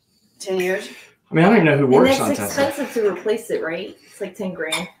 10 years. I mean, I don't even know who works on Tesla. It's expensive to replace it, right? It's like 10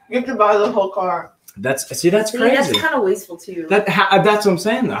 grand. You have to buy the whole car. That's crazy. That's kind of wasteful too. That's what I'm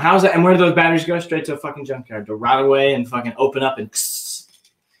saying though. How's that? And where do those batteries go? Straight to a fucking junkyard. They'll ride away and fucking open up and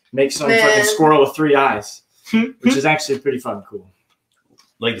make some fucking squirrel with 3 eyes, which is actually pretty fucking cool.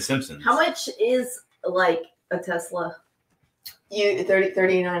 Like The Simpsons. How much is like a Tesla?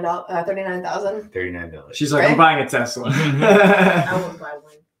 $39,000. $39. She's like, I'm buying a Tesla. I wouldn't buy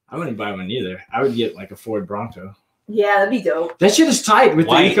one. I wouldn't buy one either. I would get like a Ford Bronco. Yeah, that'd be dope. That shit is tight with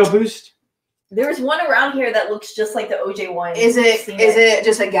the EcoBoost. There's one around here that looks just like the OJ one. Is it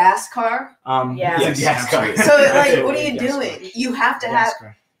just a gas car? Yeah. It's a gas car. So like, what are you doing? You have to have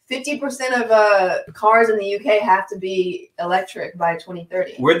 50% of cars in the UK have to be electric by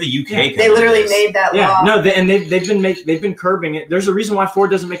 2030. Where'd the UK? They literally made that law. No, they've been curbing it. There's a reason why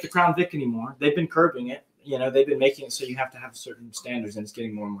Ford doesn't make the Crown Vic anymore. They've been curbing it. You know, they've been making it so you have to have certain standards, and it's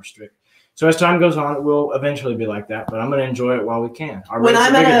getting more and more strict. So as time goes on, it will eventually be like that. But I'm going to enjoy it while we can. When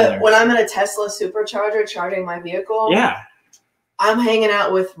I'm in a Tesla supercharger charging my vehicle, I'm hanging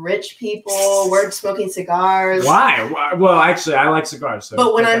out with rich people. We're smoking cigars. Why? Well, actually, I like cigars. So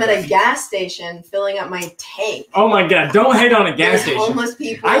but when I'm at a gas station filling up my tank. Oh my god! Don't hate on a gas station. Homeless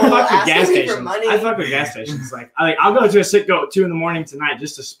people. I fuck with gas stations. I fuck with gas stations. Like I'll go to a Citgo at 2 a.m. tonight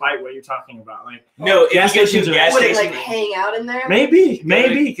just to spite what you're talking about. Like gas stations are like hang out in there. Maybe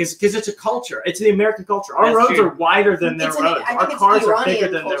because it's a culture. It's the American culture. Our roads are wider than their roads. Our cars are bigger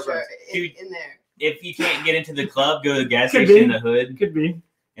than their roads. In there. If you can't get into the club, go to the gas station in the hood. Could be.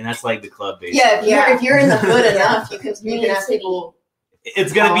 And that's like the club, basically. Yeah, if you're in the hood enough, you can ask people.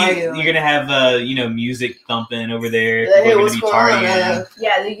 It's gonna be. You're gonna have music thumping over there. Hey, what's going on?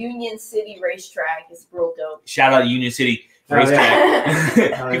 Yeah, the Union City racetrack is real dope. Shout out Union City racetrack.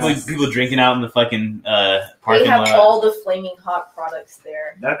 People drinking out in the fucking parking lot. They have all the flaming hot products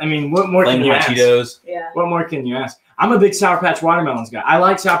there. What more can you ask? Cheetos. Yeah. What more can you ask? I'm a big Sour Patch Watermelons guy. I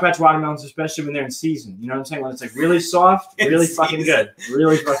like Sour Patch Watermelons, especially when they're in season. You know what I'm saying? When it's like really soft, really fucking good.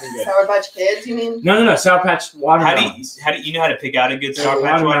 Really fucking good. Sour Patch Kids, you mean? No. Sour Patch Watermelons. How do you know how to pick out a good Sour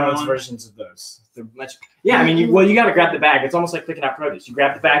Patch Watermelons versions of those? They're much. Yeah, I mean, you got to grab the bag. It's almost like picking out produce. You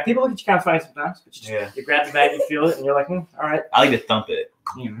grab the bag. People look at you kind of funny sometimes, but you grab the bag, you feel it, and you're like, all right. I like to thump it.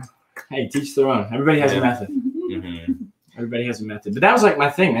 You know, hey, teach their own. Everybody has a method. Mm-hmm. Everybody has a method. But that was like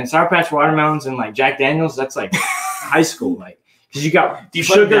my thing, man. Sour Patch Watermelons and like Jack Daniels. That's like high school, like. Because you got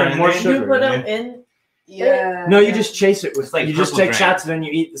sugar and more sugar. You put them in? Yeah. No, you just chase it with like you just take shots and then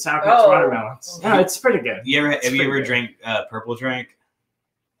you eat the Sour Patch watermelons. No, it's pretty good. Have you ever drank purple drink?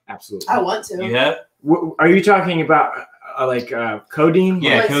 Absolutely. I want to. You have? Are you talking about codeine?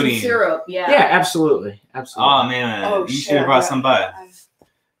 Yeah, like codeine. Some syrup, yeah. Yeah, absolutely. Oh man, you should have brought some by.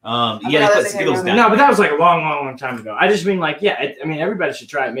 Get those down. No, but that was like a long time ago. I just mean like, everybody should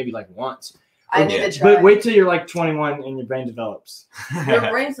try it maybe like once. I need to try. But wait till you're like 21 and your brain develops. Your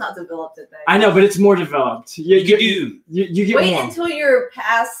brain's not developed at that. I know, but it's more developed. You get wait more. until you're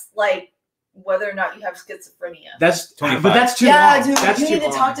past like whether or not you have schizophrenia. That's 25. But that's too long. Yeah, dude, that's you need too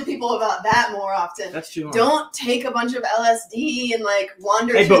to talk to people about that more often. That's too long. Don't take a bunch of LSD and like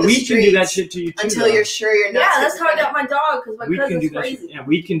wander through the we streets can do that shit to you too, until you're sure you're not. Yeah, that's how I got my dog because my cousin's crazy. Yeah,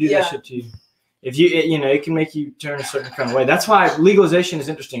 weed can do that shit to you. If it can make you turn a certain kind of way. That's why legalization is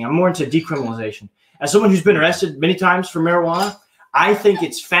interesting. I'm more into decriminalization. As someone who's been arrested many times for marijuana, I think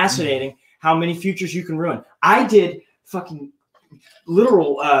it's fascinating how many futures you can ruin. I did fucking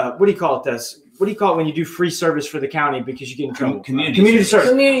literal, what do you call it? what do you call it when you do free service for the county because you get in trouble? Community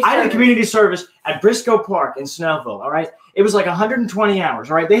service. I did community service at Briscoe Park in Snellville. All right, it was like 120 hours.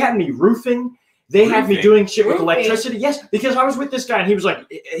 All right, they had me roofing. They had me doing shit with electricity. Yes, because I was with this guy and he was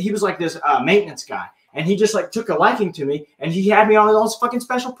like this maintenance guy. And he just like took a liking to me, and he had me on all those fucking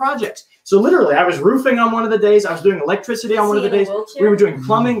special projects. So literally, I was roofing on one of the days. I was doing electricity on one of the days. We were doing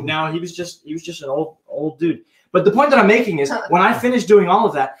plumbing. No, he was just an old dude. But the point that I'm making is, when I finished doing all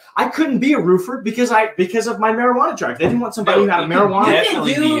of that, I couldn't be a roofer because of my marijuana charge. They didn't want somebody who had a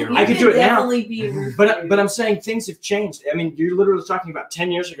marijuana. I could do it now. But I'm saying things have changed. I mean, you're literally talking about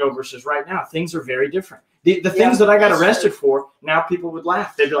 10 years ago versus right now. Things are very different. The things that I got arrested for, now people would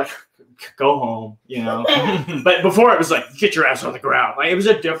laugh. They'd be like, go home, you know. But before it was like, get your ass on the ground. Like, it was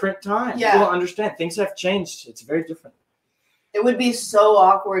a different time. Yeah. People don't understand. Things have changed. It's very different. It would be so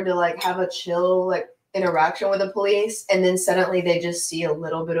awkward to like have a chill like interaction with the police, and then suddenly they just see a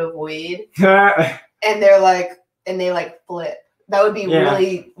little bit of weed, and they're like, and they like flip. That would be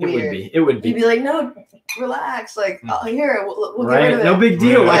really weird. It would be. You'd be like, no, relax. Like, here, we'll get rid of it. No big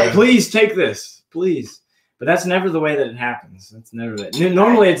deal. Like, please take this, please. But that's never the way that it happens. That's never that.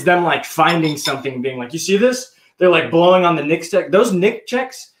 Normally, it's them like finding something and being like, you see this? They're like blowing on the NIC check. Those NIC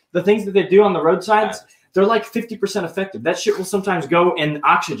checks, the things that they do on the roadsides, they're like 50% effective. That shit will sometimes go in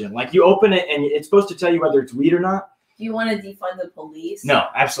oxygen. Like you open it and it's supposed to tell you whether it's weed or not. Do you want to defund the police? No,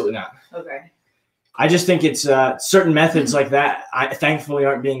 absolutely not. Okay. I just think it's certain methods like that, thankfully,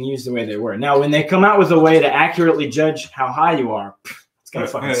 aren't being used the way they were. Now, when they come out with a way to accurately judge how high you are, gonna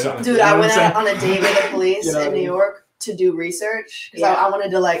fucking suck. Dude, I went out on a date with the police in New York to do research because I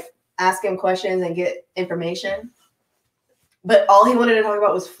wanted to like ask him questions and get information. But all he wanted to talk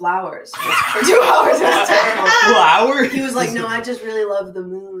about was flowers for 2 hours. It was terrible. Flowers? He was like, no, I just really love the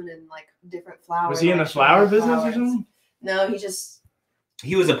moon and like different flowers. Was he in the flower business or something? No,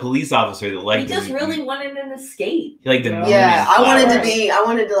 he was a police officer that liked. He just really wanted an escape. He liked the moon. Yeah, I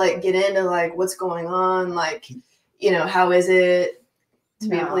wanted to like get into like what's going on, like, you know, how is it to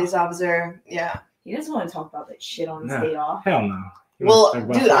be a police officer? Yeah. He doesn't want to talk about that shit on his day off. Hell no. Well,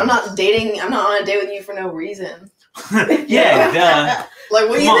 dude, I'm not on a date with you for no reason. Yeah, duh. Like,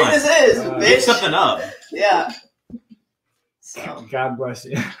 what do you think this is? Make something up. Yeah. So. God bless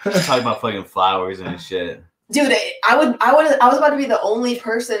you. Talk about fucking flowers and shit. Dude, I was about to be the only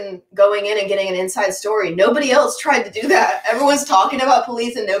person going in and getting an inside story. Nobody else tried to do that. Everyone's talking about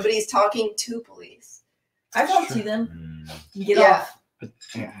police and nobody's talking to police. I talk to them. Get off.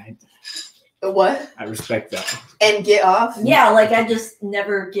 What? I respect that. And get off? Yeah, like I just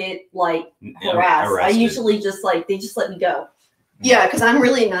never get like harassed. I usually just like they just let me go. Yeah, because I'm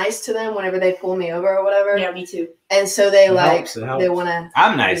really nice to them whenever they pull me over or whatever. Yeah, me too. And so they they want to.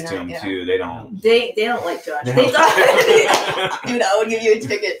 I'm nice to them too. They don't. They don't like Josh. Dude, I would give you a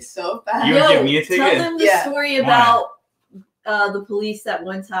ticket so fast. You would give me a ticket? Tell them the story about the police that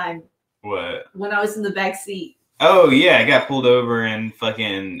one time. What? When I was in the back seat. Oh yeah, I got pulled over and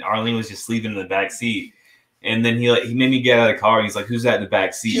fucking Arlene was just sleeping in the back seat. And then he made me get out of the car and he's like, who's that in the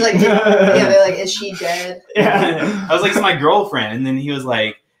back seat? She's like, they're like, is she dead? Yeah. I was like, it's my girlfriend. And then he was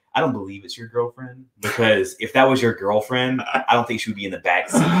like, I don't believe it's your girlfriend. Because if that was your girlfriend, I don't think she would be in the back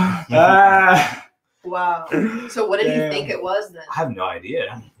seat. Wow. So what did you think it was then? I have no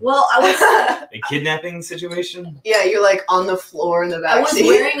idea. Well, I was a kidnapping situation? Yeah, you're like on the floor in the back seat. I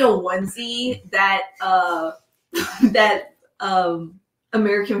was wearing a onesie that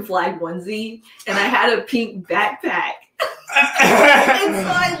American flag onesie, and I had a pink backpack. And so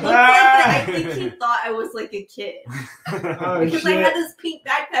I looked like that. I think he thought I was like a kid. Because I had this pink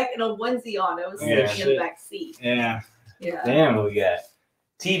backpack and a onesie on. I was sitting in the back seat. Yeah. Damn, what we got?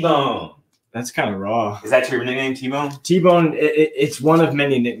 T-Bone. That's kind of raw. Is that your nickname, T-Bone? T-Bone, it's one of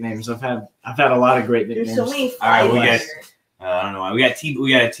many nicknames. I've had a lot of great nicknames. There's so many. All right, we got. I don't know. We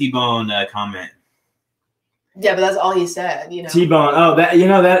got a T-Bone comment. Yeah, but that's all he said, you know. T-Bone. Oh,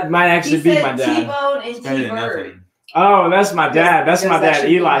 that might actually be my dad. T-Bone and T-Bird. Oh, that's my dad. That's my dad,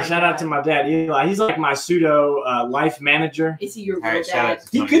 Eli. Shout out to my dad, Eli. He's like my pseudo life manager. Is he your real dad?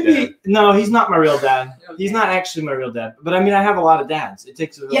 He could be. No, he's not my real dad. Okay. He's not actually my real dad. But I mean, I have a lot of dads. It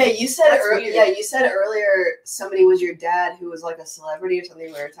takes a real you said earlier somebody was your dad who was like a celebrity or something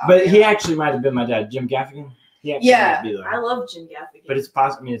we were talking But he actually might have been my dad, Jim Gaffigan. He actually might be there. I love Jim Gaffigan. But it's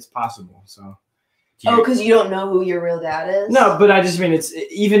possible. I mean, it's possible. So. Oh, because you don't know who your real dad is? No, but I just mean it's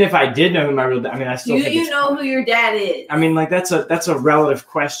even if I did know who my real dad. I mean, I still. Do you know who your dad is? I mean, like that's a relative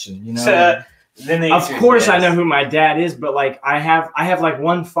question, you know. Of course, I know who my dad is, but like I have like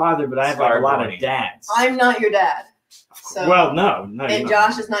one father, but I have like a lot of dads. I'm not your dad. So, well, no. And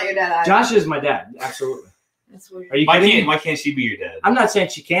Josh is not your dad either. Josh is my dad, absolutely. That's weird. Are you kidding? Why can't she be your dad? I'm not saying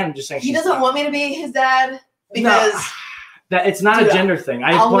she can. I'm just saying he doesn't want me to be his dad because that it's not a gender thing.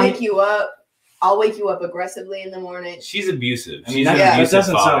 I'll wake you up. I'll wake you up aggressively in the morning. She's abusive. I mean,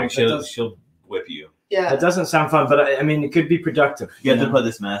 She'll whip you. Yeah. That doesn't sound fun, but I mean, it could be productive. You have to put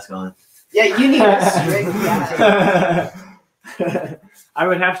this mask on. Yeah, you need a strict dad. I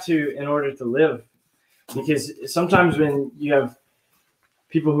would have to in order to live, because sometimes when you have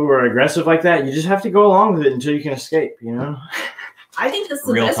people who are aggressive like that, you just have to go along with it until you can escape. You know. I think that's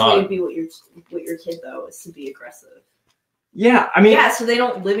the best way to be with your kid, though, is to be aggressive. Yeah, I mean, so they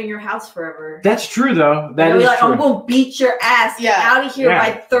don't live in your house forever. That's true, though. That is like, true. I'm gonna beat your ass. Get out of here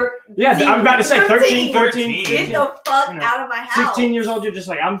by 13. Yeah, I'm about to say 13, 14. Get the fuck out of my house. 16 years old, you're just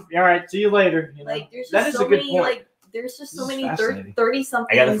like, I'm all right. See you later. You know? Like, there's that just is so a good many point. like. There's just so many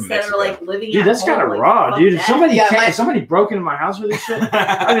 30-somethings that are like living. Dude, that's kind of raw, dude. If somebody broke into my house with this shit,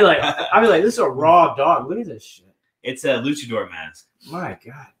 I'd be like, this is a raw dog. Look at this shit. It's a luchador mask. My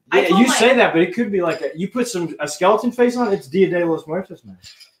God. Yeah, you say that, but it could be like you put a skeleton face on. It's Dia de los Muertos, man.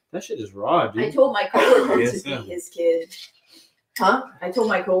 That shit is raw, dude. I told my coworker to beat his kid. Huh? I told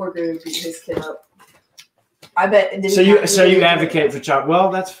my coworker to beat his kid up. I bet. So you advocate for child?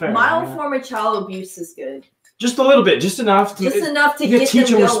 Well, that's fair. Mild form of child abuse is good. Just a little bit, just enough to get teach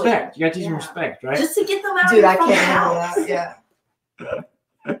them them respect. You got to teach them respect, right? Just to get them out. Dude, I can't handle that. Yeah.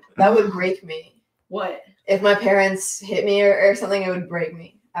 That would break me. What? If my parents hit me or something, it would break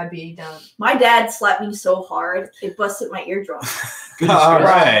me. I'd be done. My dad slapped me so hard it busted my eardrum.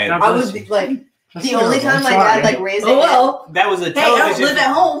 Right. I was like, the only time my dad like raised it. Well, that was a television. Hey, I don't live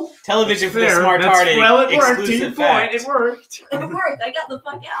at home. Television for the Smartarded. Well, it worked. Exclusive Point. It worked. It worked. I got the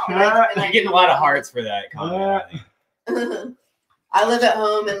fuck out. You're getting a lot of hearts for that comment. I live at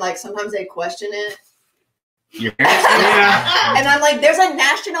home, and like sometimes they question it. Your and I'm like, there's a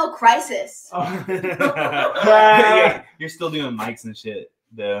national crisis. You're still doing mics and shit,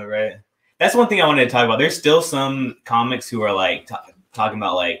 though, right? That's one thing I wanted to talk about. There's still some comics who are like talking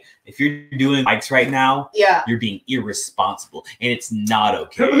about like, if you're doing mics right now, you're being irresponsible, and it's not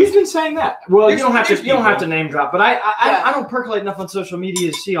okay. Who's been saying that? Well, you don't have to name drop, but I don't percolate enough on social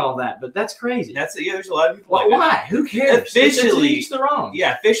media to see all that. But that's crazy. There's a lot of people. Why? Who cares? Officially, it's the wrong.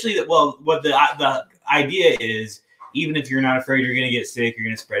 Yeah, officially. Well, what the idea is, even if you're not afraid you're going to get sick, you're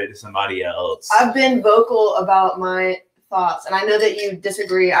going to spread it to somebody else. I've been vocal about my thoughts, and I know that you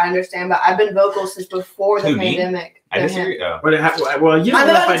disagree. I understand, but I've been vocal since before the pandemic. I disagree. Oh. Well, you don't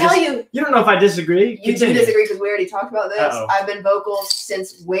know if I tell you. You don't know if I disagree. You do disagree because we already talked about this. I've been vocal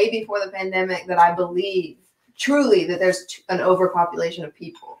since way before the pandemic that I believe truly that there's an overpopulation of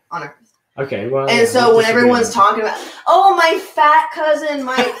people on Earth. Okay, well, and so when everyone's talking about, oh, my fat cousin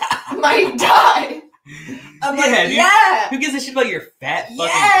might die. I'm like, who gives a shit about your fat fucking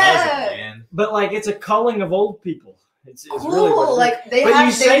cousin, man? But like, it's a culling of old people. It's cool. Really what like they but have,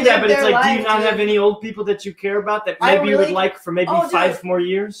 you say that, but it's like, do you not dude. have any old people that you care about that maybe you would like for maybe 5 more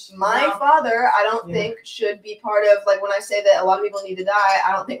years? My father, I don't think should be part of, like when I say that a lot of people need to die,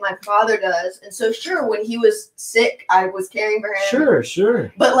 I don't think my father does. And so sure, when he was sick, I was caring for him.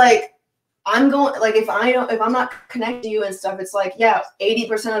 Sure. But like, I'm going, like, if I'm not connected to you and stuff, it's like,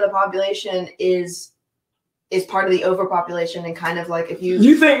 80% of the population is part of the overpopulation, and kind of like if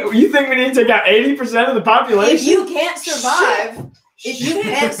you think we need to take out 80% of the population? If you can't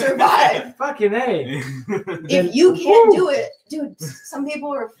survive, fucking A. If you can't do it, dude, some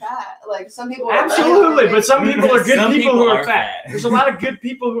people are fat. Like some people are absolutely, but some people are good people who are fat. There's a lot of good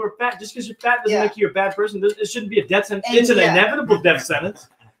people who are fat. Just because you're fat doesn't make you a bad person. It shouldn't be a death sentence. It's an inevitable death sentence.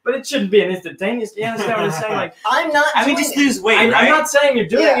 But it shouldn't be an instantaneous. You understand what I'm saying? Like, I'm not. I mean, just lose weight. Right? I'm not saying you're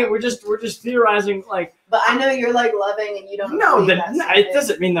doing it. We're just theorizing. Like, but I know you're like loving, and you don't. No, it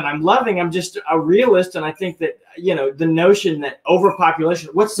doesn't mean that I'm loving. I'm just a realist, and I think that the notion that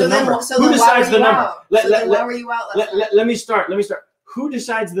overpopulation. What's the number? Who decides the number? Why were you out? Let me start. Who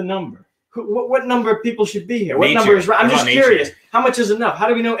decides the number? What number of people should be here? What number is right? I'm just curious. How much is enough? How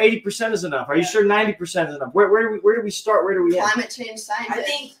do we know 80% is enough? Are you sure 90% is enough? Where do we start? Where do we end? Climate change scientists. I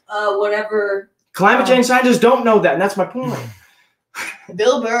think whatever. Climate change scientists don't know that, and that's my point.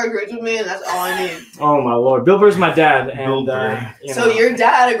 Bill Burr agrees with me, and that's all I need. Oh my lord, Bill Burr's my dad, and so your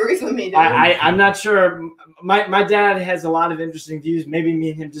dad agrees with me, dude. I'm not sure. My dad has a lot of interesting views. Maybe me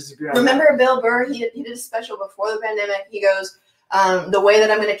and him disagree on Remember Bill Burr? He did a special before the pandemic. He goes, the way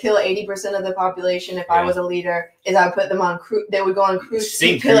that I'm going to kill 80% of the population if I was a leader is I would put them on they would go on cruise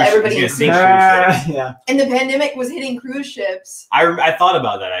ships, kill everybody. And the pandemic was hitting cruise ships. I thought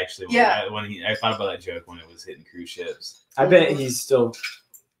about that actually. I thought about that joke when it was hitting cruise ships. I bet he still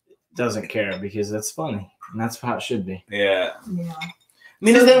doesn't care because that's funny and that's how it should be. Yeah. I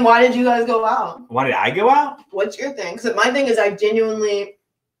mean, so then why did you guys go out? Why did I go out? What's your thing? Because my thing is I genuinely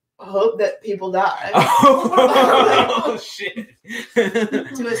hope that people die. Oh, shit.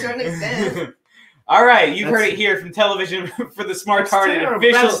 To a certain extent. All right, you've heard it here from television for the Smartarded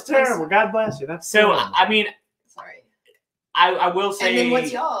official. That's terrible. God bless you. That's so. terrible. I mean, sorry. I will say. And then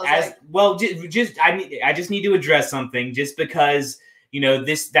what's y'all's? Well, I just need to address something, just because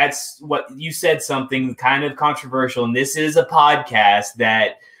that's what you said, something kind of controversial, and this is a podcast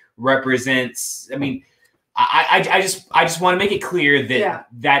that represents. I mean, I just want to make it clear that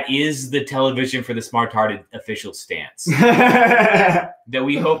that is the television for the Smartarded official stance. That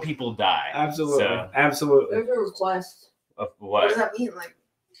we hope people die. Absolutely. So, absolutely. There's a request. Of What does that mean? Like,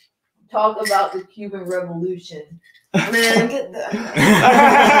 talk about the Cuban Revolution. Man, get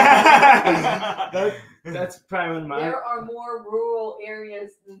That's probably one of mine. There are more rural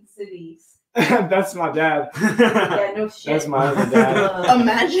areas than cities. That's my dad. Yeah, no shit. That's my other dad.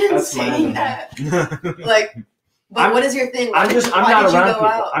 Imagine That's saying that. Like, but what is your thing? I'm not around people.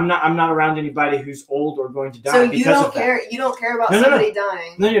 Out? I'm not around anybody who's old or going to die. So you don't care. You don't care about somebody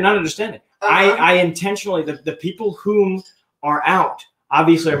dying. No, you're not understanding. I intentionally the people whom are out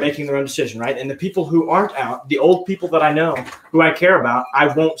obviously are making their own decision, right? And the people who aren't out, the old people that I know who I care about, I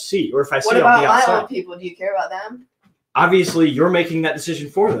won't see. Or if I see, what I'll about be my outside. old people? Do you care about them? Obviously, you're making that decision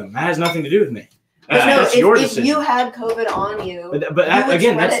for them. That has nothing to do with me. That's your if decision. you had COVID on you, but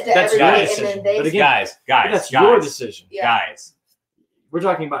again, that's your decision. But again, guys, that's your decision. Yeah. Guys, we're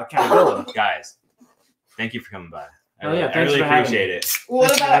talking about accountability. guys, thank you for coming by. I Thanks really for having appreciate me. it.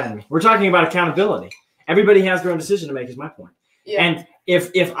 What about? We're talking about accountability. Everybody has their own decision to make. Is my point. Yeah. And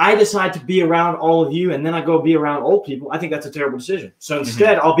if I decide to be around all of you and then I go be around old people, I think that's a terrible decision. So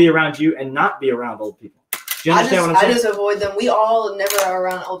instead, I'll be around you and not be around old people. Do you understand what I'm saying? I just avoid them. We all never are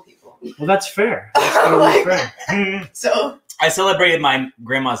around old people. Well, that's fair. That's totally fair. So I celebrated my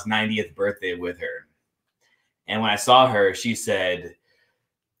grandma's 90th birthday with her. And when I saw her, she said,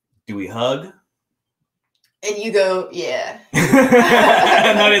 "Do we hug?" And you go, "Yeah."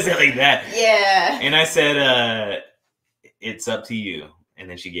 Not exactly that. Yeah. And I said, "It's up to you." And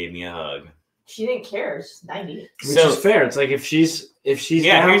then she gave me a hug. She didn't care. She's 90. Which is fair. It's like if she's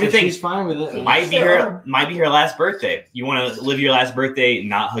down, here's the thing. she's fine with it. Might be her last birthday. You want to live your last birthday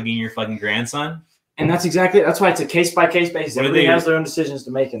not hugging your fucking grandson? And that's why it's a case by case basis. Everybody has their own decisions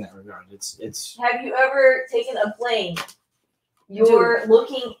to make in that regard. It's. Have you ever taken a plane? You're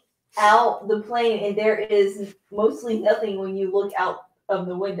looking out the plane, and there is mostly nothing when you look out of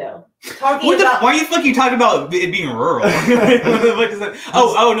the window. Why are you fucking talking about it being rural? What the fuck is that?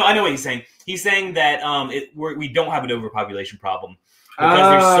 Oh no, I know what he's saying. He's saying that we don't have an overpopulation problem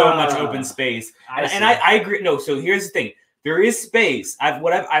because there's so much open space. I agree. No, so here's the thing. There is space.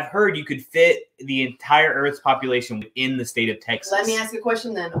 I've heard you could fit the entire Earth's population within the state of Texas. Let me ask you a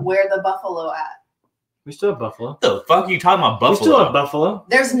question then. Where the buffalo at? We still have buffalo. What the fuck are you talking about, buffalo? We still have buffalo.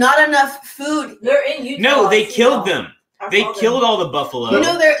 There's not enough food. They're in Utah. No, they killed them. They killed all the buffalo.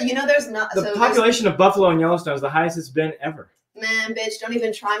 There's not. The population of buffalo in Yellowstone is the highest it's been ever. Man, bitch, don't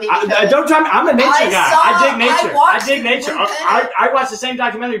even try me. Don't try me. I'm a nature guy. I dig nature. I dig nature. I watched the same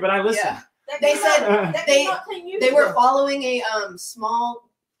documentary, but I listened. Yeah. They said they were following a small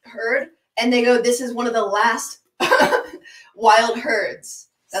herd, and they go, "This is one of the last wild herds."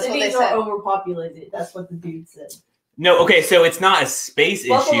 That's what they said. Cities are overpopulated. That's what the dude said. No, okay, so it's not a space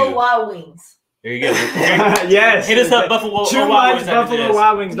Buffalo issue. Wild Wings. There you go. Yes. Hit us up, Buffalo Too Wild much Wings. Buffalo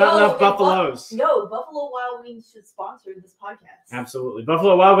Wild Wings, not enough buffaloes. Buffalo Wild Wings should sponsor this podcast. Absolutely.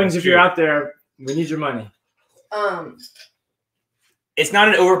 Buffalo Wild Wings, if you're out there, we need your money. It's not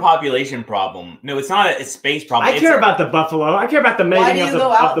an overpopulation problem. No, it's not a space problem. I care about the buffalo. I care about the mating of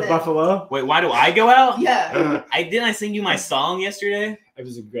the buffalo. Wait, why do I go out? Yeah. Didn't I sing you my song yesterday? It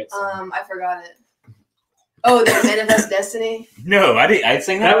was a great song. I forgot it. Oh, the Manifest Destiny? No, I didn't. I'd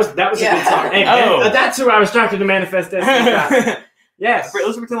sing that. That was a good song. Hey, that's who I was talking to. Manifest Destiny. Yes.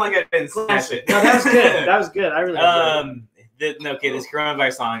 Let's pretend like I didn't slash it. No, that was good. That was good. I really enjoyed it. This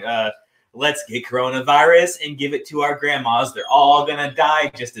coronavirus song. Let's get coronavirus and give it to our grandmas. They're all gonna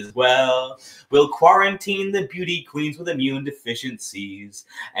die just as well. We'll quarantine the beauty queens with immune deficiencies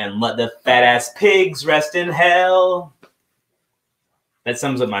and let the fat ass pigs rest in hell. That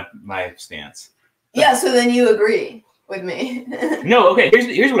sums up my stance. Yeah, so then you agree with me. No, okay,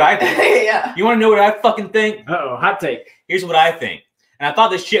 here's what I think. Yeah. You want to know what I fucking think? Uh-oh, hot take. Here's what I think. And I thought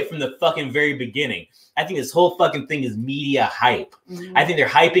this shit from the fucking very beginning. I think this whole fucking thing is media hype. Mm-hmm. I think they're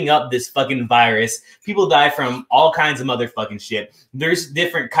hyping up this fucking virus. People die from all kinds of motherfucking shit. There's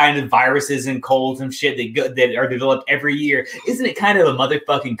different kind of viruses and colds and shit that are developed every year. Isn't it kind of a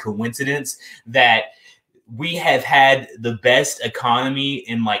motherfucking coincidence that we have had the best economy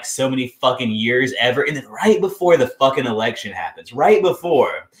in like so many fucking years ever. And then right before the fucking election happens, right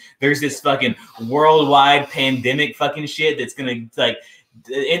before, there's this fucking worldwide pandemic fucking shit that's gonna like,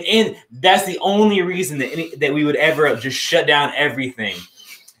 and that's the only reason that we would ever just shut down everything.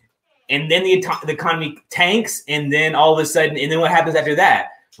 And then the economy tanks, and then all of a sudden, and then what happens after that?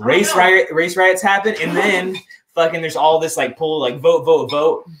 Race riots happen, and then fucking there's all this like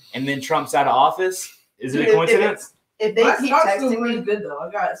vote, and then Trump's out of office. Is it a coincidence? If they keep texting me, really good though. I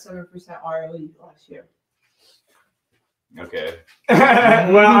got 7% ROE last year. Okay.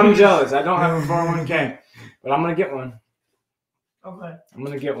 Well, I'm jealous. I don't have a 401k, but I'm gonna get one. Okay. I'm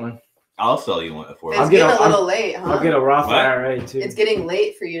gonna get one. I'll sell you one for. It's getting a little late, huh? I'll get a Roth IRA too. It's getting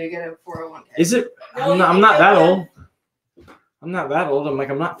late for you to get a 401k. Is it? I'm not that old. I'm not that old.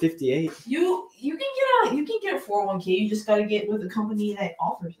 I'm not 58. You can get a 401k. You just gotta get with a company that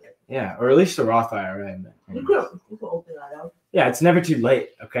offers it. Yeah, or at least a Roth IRA. You could open that up. Yeah, it's never too late.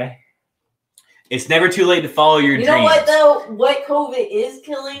 Okay. It's never too late to follow your dreams. You know what though? What COVID is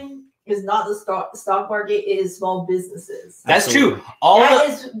killing is not the stock market. It is small businesses. That's Absolutely.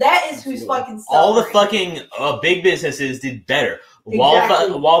 true. That is who's fucking suffering. All the fucking big businesses did better.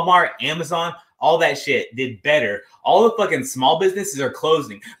 Exactly. Walmart, Amazon, all that shit did better. All the fucking small businesses are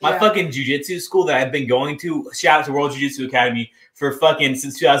closing. My fucking jiu-jitsu school that I've been going to, shout out to World Jiu-Jitsu Academy, for fucking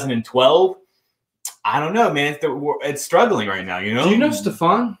since 2012. I don't know, man. It's struggling right now, you know? Do you know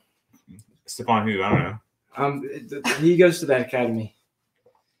Stefan? Stefan who? I don't know. He goes to that academy.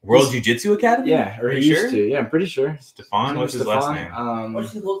 World Jiu-Jitsu Academy? Yeah, or he used to. Yeah, I'm pretty sure. Stefan? What's his last name? What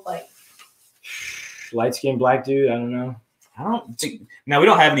does he look like? Light-skinned black dude. I don't know. I don't think. No, we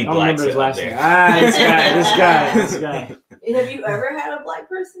don't have any blacks his last there. Name. This guy. Have you ever had a black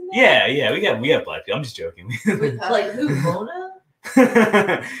person there? Yeah, we have black people. I'm just joking. Like who, Mona?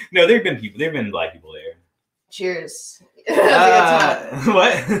 No, there've been black people there. Cheers. That's a good time.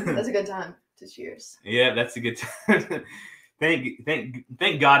 What? That's a good time to cheers. Yeah, that's a good time.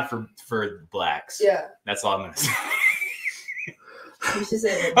 Thank God for blacks. Yeah. That's all I'm gonna say. You should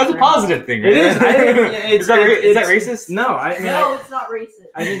say That's a positive thing, right? It is. Is that racist? No, it's not racist.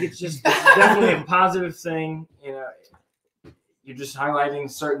 I think it's definitely a positive thing. You know, you're just highlighting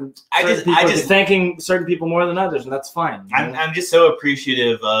certain people, just thanking certain people more than others, and that's fine. I'm just so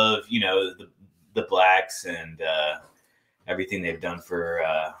appreciative of the blacks and everything they've done for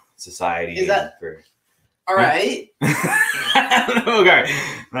society. Is that all right? Okay.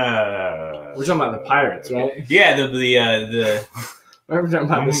 We're talking about the pirates, right? Yeah, the We're talking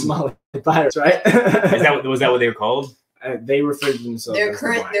about the Somali pirates, right? Was that what they were called? They referred to themselves.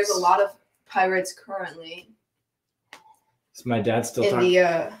 There's a lot of pirates currently. Is my dad still talking?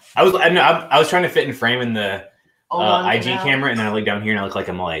 I was trying to fit in frame in the IG camera, and then I look down here and I look like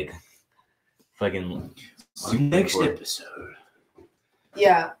I'm like fucking. Next episode.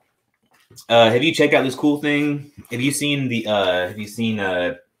 Yeah. Have you checked out this cool thing? Have you seen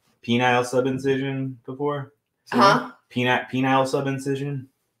penile subincision before? Huh? Penile subincision.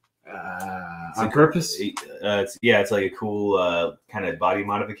 On purpose? It's like a cool kind of body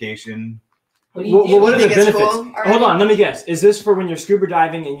modification. What are the benefits? Cool? Hold on, let me guess. Is this for when you're scuba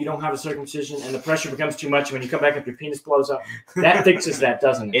diving and you don't have a circumcision and the pressure becomes too much and when you come back up your penis blows up? That fixes that,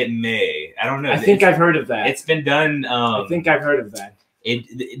 doesn't it? It may. I don't know. I think I've heard of that. It's been done. I think I've heard of that.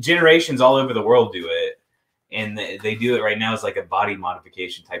 Generations all over the world do it, and they do it right now as like a body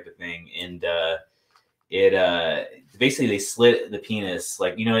modification type of thing. And it basically they slit the penis,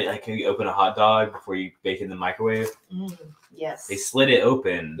 like like you open a hot dog before you bake it in the microwave. Yes. They slit it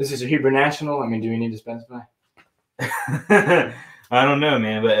open. This is a Hebrew national. I mean, do we need to specify? I don't know,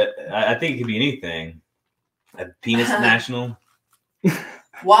 man, but I think it could be anything. A penis national.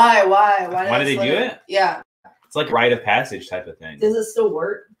 Why? Why do they do it? Yeah. It's like rite of passage type of thing. Does it still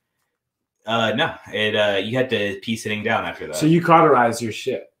work? No. You had to pee sitting down after that. So you cauterize your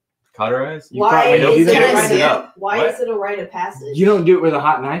shit. Cauterize? Why is it a rite of passage? You don't do it with a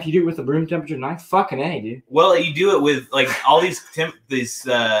hot knife. You do it with a room temperature knife. Fucking A, dude. Well, you do it with like all these fucking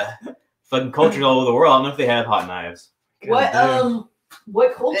cultures all over the world. I don't know if they have hot knives.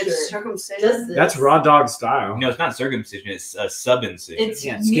 What culture? It's circumcision. That's raw dog style. No, it's not circumcision. It's a subincision. It's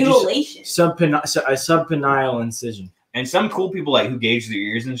mutilation. A subpenile incision. And some cool people who gauge their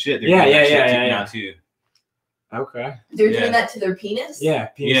ears and shit. Yeah. Too. Okay. They're doing that to their penis? Yeah.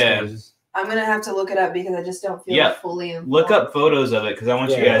 Penis. I'm gonna have to look it up because I just don't feel fully informed. Look up photos of it because I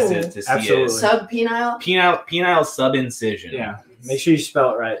want you guys to see it. Subpenile? Penile subincision. Yeah. Make sure you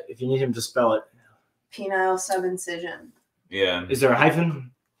spell it right. If you need him to spell it. Penile subincision. Yeah. Is there a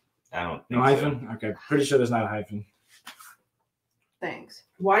hyphen? I don't think no hyphen? Okay. Pretty sure there's not a hyphen. Thanks.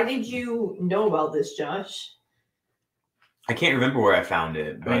 Why did you know about this, Josh? I can't remember where I found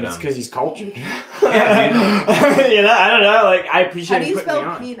it, but it's because he's cultured. Yeah, you know, I don't know. Like, I appreciate. How do you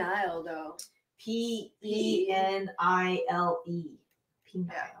putting me spell on. penile though? Penile.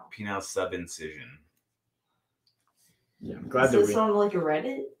 Penile. penile subincision. Yeah, I'm glad Is that this we. on like a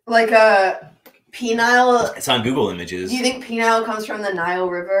Reddit? Like penile. It's on Google Images. Do you think penile comes from the Nile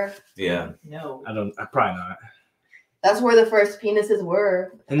River? Yeah. No. I probably not. That's where the first penises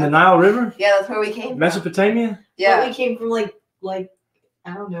were. In the Nile River, Yeah, that's where we came from. Mesopotamia. Yeah. But we came from like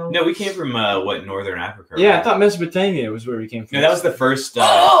I don't know. No, we came from Northern Africa. Yeah, I right? thought Mesopotamia was where we came from. No, that was the first.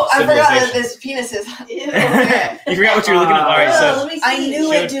 I forgot that civilization. this penis is. You forgot what you were looking at. All right, so let me see. I knew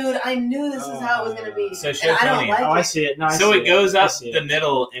Show- it, dude. I knew this is how it was gonna be. So show and I don't Tony. like Oh, I it. see it. No, I so see it goes up I see the it.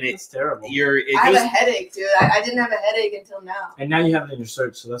 middle, and It's terrible. it I have goes. a headache, dude. I didn't have a headache until now. And now you have it in your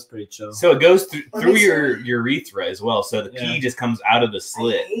search, so that's pretty chill. So it goes through Let me your see. urethra as well. So the Yeah. pee just comes out of the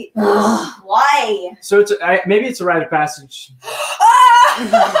slit. I hate Why? So it's maybe it's a rite of passage.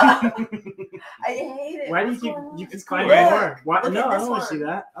 I hate it. Why do What's you going on? keep It's finding cool. more? Why, Look no, at I this don't want to see one.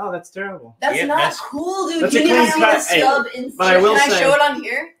 that. Oh, that's terrible. That's Yeah, not that's- cool, dude. That's You a need clean to see cut. this Hey, sub. but I will Can I say- show it on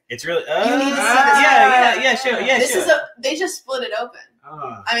here? It's really. You need to see this. Yeah. Sure. Yeah, This sure. is they just split it open.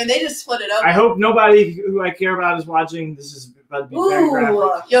 Ah. I mean, they just split it open. I hope nobody who I care about is watching. This is about to be very graphic.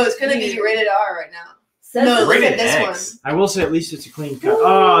 Ooh. Yo, it's gonna be rated R right now. Says No, it- look Rated at this X. I will say at least it's a clean cut.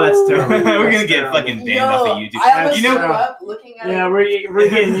 Oh, that's terrible. We're gonna That's get terrible. fucking banned Yo, off of YouTube. I almost You know- threw up looking at Yeah, it. we're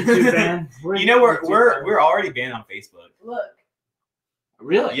getting YouTube banned. You know we're already banned on Facebook. Look.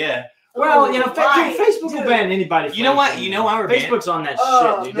 really. Yeah. Well, you know, Why? Facebook will Dude. ban anybody. You know what? You know why we're banned? Facebook's on that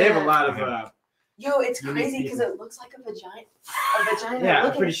Oh, shit, dude. They have a man. lot of. Yo, it's Unique crazy because people. it looks like a vagina. A vagina. Yeah,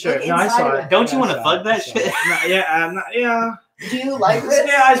 look I'm pretty at, sure. look No, I inside saw of it. Don't you I wanna saw fuck it. that I saw it. shit? No, yeah, I'm not, yeah. Do you like this?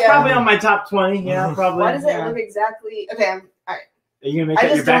 Yeah, it's probably on my top 20. Yeah, probably. Why does it yeah. look exactly? Okay, all right. Are you gonna make I that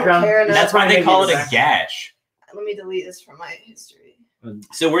your just don't background? care enough. That's why probably they make call it your a background. gash. Let me delete this from my history.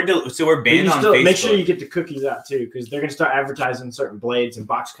 So we're But banned you on still, Facebook. make sure you get the cookies out too, because they're gonna start advertising certain blades and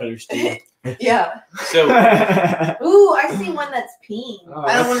box cutters too. Yeah, So Ooh, I see one that's peeing. Oh,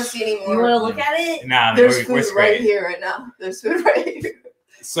 I don't want to that's- see any You more. want to look at it? nah, There's we're food right straight. here right now. There's food right here.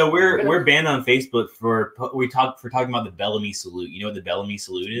 So we're banned on Facebook for talking about the Bellamy salute. You know what the Bellamy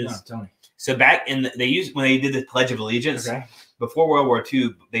salute is? No, tell me. So back in when they did the Pledge of Allegiance Okay. before World War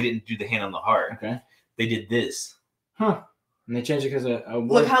II, they didn't do the hand on the heart. Okay. They did this. Huh. And they changed it because a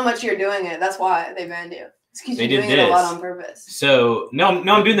Look how much you're doing it. That's why they banned you. It's because They you're did doing it a lot this. on purpose. So no,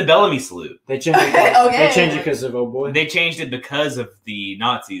 I'm doing the Bellamy salute. they changed it. Okay. They changed it because of oh boy. They changed it because of the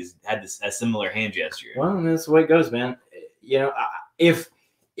Nazis had a similar hand gesture. Well, that's the way it goes, man. You know, if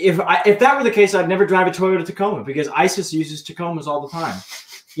that were the case, I'd never drive a Toyota Tacoma because ISIS uses Tacomas all the time.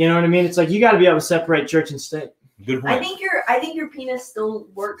 You know what I mean? It's like you got to be able to separate church and state. Good point. I think your penis still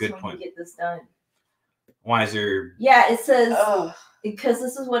works Good when point. you get this done. Why is there? Yeah, it says Oh, because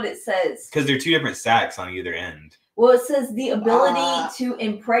this is what it says. Because there are two different sacks on either end. Well, it says the ability Ah. to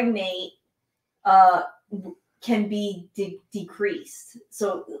impregnate can be decreased.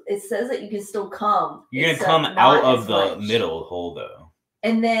 So it says that you can still come. You're gonna It's, come not out as of the much. middle hole though.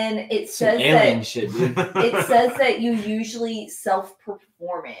 And then it Some says alien that shit, dude. it says that you usually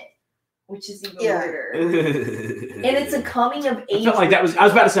self-perform it, which is even Yeah. weirder. And it's a coming of age. I felt like that was. I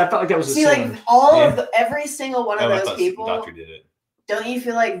was about to say. I felt like that was a see, sin. like all Yeah. of every single one of I those thought people. the doctor did it. Don't you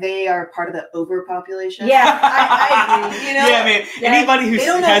feel like they are part of the overpopulation? Yeah, I agree. You know, Yeah, man. Yeah, Anybody who they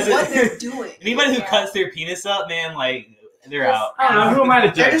don't know has what it, they're doing. anybody who Yeah. cuts their penis up, man, like they're out. I don't know. Who am I to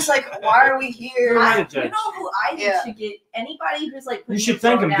They're judge? just like, why are we here? Right. You judge. know who I think Yeah. should get anybody who's like You putting should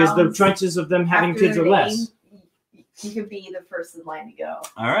thank them because the pronouns chances of them having after kids their are less. name, you could be the first in line to go.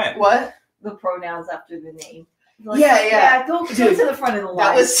 All right. What? The pronouns after the name. Yeah. Go Dude, to the front of the line.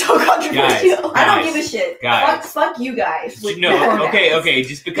 That was so controversial. I don't Guys, give a shit. guys. Fuck you guys. with the No, pronouns. okay.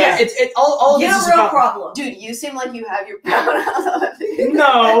 Just because Yeah, it's all Get this a is real about. problem. Dude, you seem like you have your pronouns.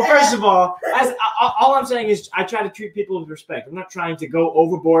 No, first of all, all I'm saying is I try to treat people with respect. I'm not trying to go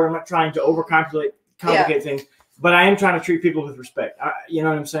overboard. I'm not trying to overcomplicate things, but I am trying to treat people with respect. You know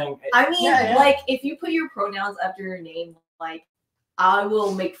what I'm saying? I mean, Yeah. like, if you put your pronouns after your name, like, I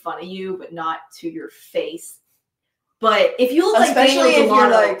will make fun of you, but not to your face. But if you look like Especially Daniel if you're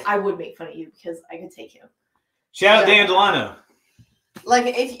Delano, like- I would make fun of you because I could take him. shout out Yeah. Dan Delano. Like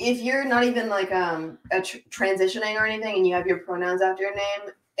if you're not even like transitioning or anything, and you have your pronouns after your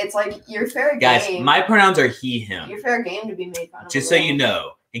name, it's like you're fair Guys, game. my pronouns are he, him. You're fair game to be made fun of. Just a so little. you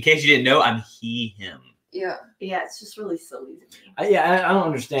know. In case you didn't know, I'm he, him. Yeah. Yeah, it's just really silly to me. I don't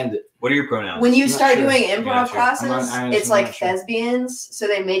understand it. What are your pronouns? When you I'm not start sure. doing You're improv not sure. classes, I'm not- it's I'm like not sure. thespians, so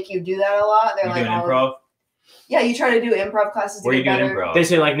they make you do that a lot. They're you like, doing oh, improv? Yeah, you try to do improv classes. Where you doing better. improv? They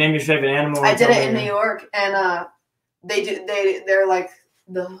say like name your favorite animal. I did it in New York, and they're like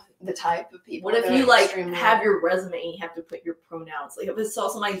the type of people. What if you like have your resume and you have to put your pronouns? Like if I saw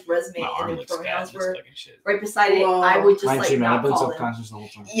somebody's resume and the pronouns were right beside it, I would just like not call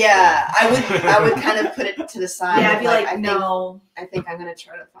them. Yeah, I would kind of put it to the side. Yeah, I'd be like, no. I think I'm gonna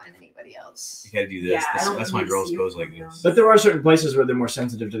try to find anybody else. You gotta do this. Yeah, That's why girls pose like this. But there are certain places where they're more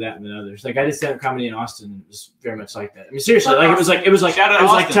sensitive to that than others. Like I did stand-up comedy in Austin. It was very much like that. I mean, seriously, like it was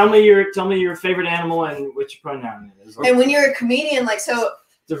like tell me your favorite animal and which pronoun it is. And when you're a comedian, like so.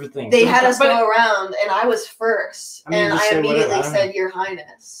 Different things. They had us go around, and I was first, and I immediately said, "Your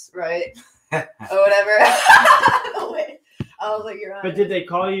Highness," right, or whatever. No way. I was like, "Your Highness." But did they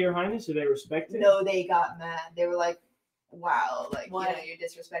call you Your Highness? Did they respect it? No, they got mad. They were like, "Wow, like you're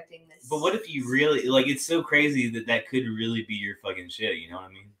disrespecting this." But what if you really like? It's so crazy that could really be your fucking shit. You know what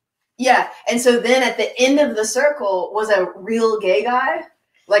I mean? Yeah, and so then at the end of the circle was a real gay guy.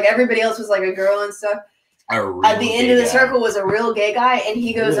 Like everybody else was like a girl and stuff. At the end of the circle was a real gay guy, and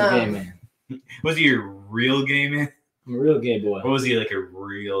he goes, gay man. Was he a real gay man? I'm a real gay boy. Or was he like a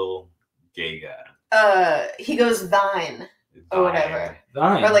real gay guy? He goes, thine. Or whatever.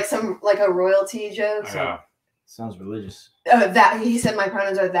 Thine. Or like a royalty joke. Sounds religious. That he said my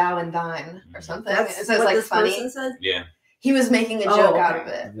pronouns are thou and thine or something. That's so it's what like this funny. person said? Yeah. He was making a joke out of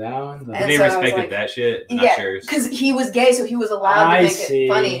it. Thou and thine. They respected that shit. Not sure. Because he was gay, so he was allowed to make it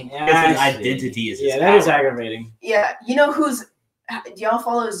funny. Because his identity is his that is aggravating. Yeah. You know who's... Do y'all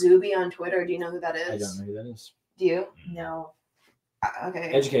follow Zuby on Twitter? Do you know who that is? I don't know who that is. Do you? No.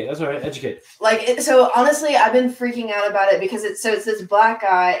 Okay. Educate. That's all right. Educate. So honestly, I've been freaking out about it because it's this black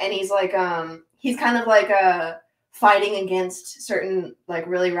guy, and he's like, he's kind of like fighting against certain like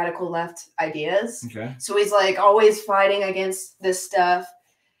really radical left ideas. Okay. So he's like always fighting against this stuff,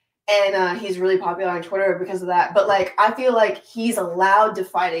 and he's really popular on Twitter because of that. But like, I feel like he's allowed to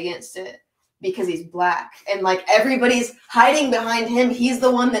fight against it because he's black, and like everybody's hiding behind him. He's the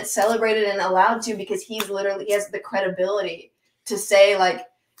one that's celebrated and allowed to because he has the credibility to say like,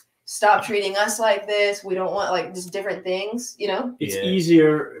 stop treating us like this. We don't want like just different things, you know? It's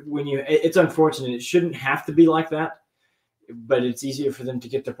easier when it's unfortunate. It shouldn't have to be like that, but it's easier for them to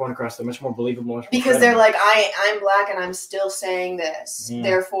get their point across. They're much more believable. Much more because they're like, I'm black and I'm still saying this. Yeah,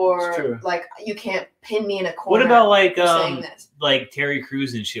 therefore, like you can't pin me in a corner. What about like Terry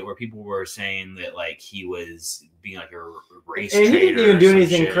Crews and shit, where people were saying that like he was being like a race traitor? He didn't even do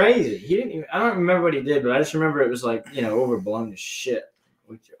anything crazy. He didn't even, I don't remember what he did, but I just remember it was like, overblown as shit.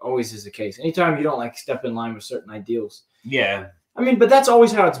 Which always is the case. Anytime you don't like step in line with certain ideals. Yeah. I mean, but that's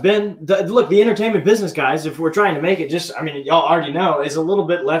always how it's been. Look, the entertainment business guys, if we're trying to make it y'all already know, is a little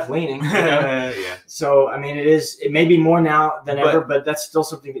bit left leaning. Yeah. So, I mean, it may be more now than ever, but that's still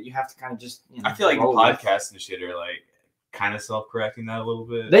something that you have to kind of just, I feel like the podcasts and shit are like kind of self-correcting that a little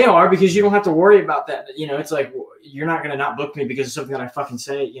bit. They are, because you don't have to worry about that. It's like, you're not going to not book me because of something that I fucking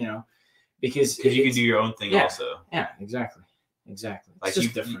say, because you can do your own thing also. Yeah, exactly. Exactly. Like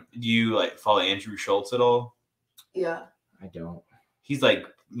different. Do you like follow Andrew Schultz at all? Yeah. I don't. He's like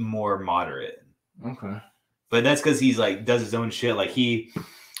more moderate. Okay. But that's because he's like does his own shit. Like he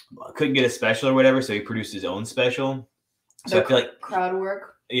couldn't get a special or whatever, so he produced his own special. So I feel like crowd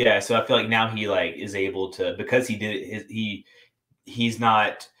work. Yeah, so I feel like now he like is able to, because he did it. He's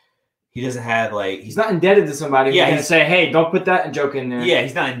not. He doesn't have like he's not indebted to somebody. Yeah, he's say, hey, don't put that joke in there. Yeah,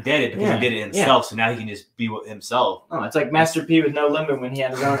 he's not indebted because he did it himself. So now he can just be with himself. Oh, it's like Master P with No Limit when he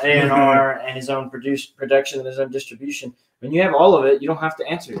had his own A&R and his own production and his own distribution. When you have all of it, you don't have to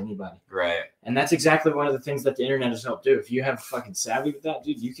answer to anybody. Right. And that's exactly one of the things that the internet has helped do. If you have fucking savvy with that,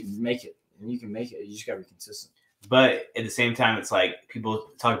 dude, you can make it. And you can make it. You just gotta be consistent. But at the same time, it's like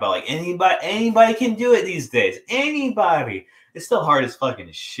people talk about like anybody can do it these days. Anybody. It's still hard as fucking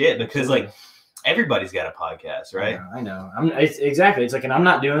shit because like everybody's got a podcast, right? Yeah, I know. Exactly. It's like, and I'm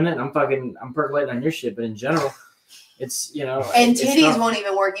not doing it. I'm percolating on your shit. But in general, it's And titties won't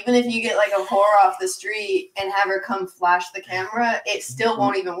even work. Even if you get like a whore off the street and have her come flash the camera, it still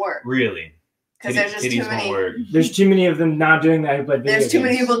won't even work. Really? Because there's just too many. There's too many of them not doing that who play video games. There's too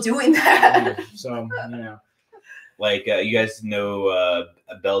many people doing that. So Like you guys know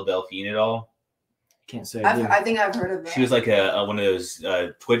Belle Delphine at all? Can't say. I think I've heard of that. She was like one of those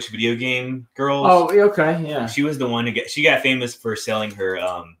Twitch video game girls. Oh, okay, yeah. She was the one she got famous for selling her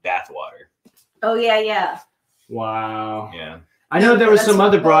bathwater. Oh yeah. Wow. Yeah. I know there was some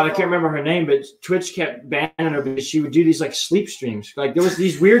other broad, I can't remember her name, but Twitch kept banning her because she would do these like sleep streams. Like there was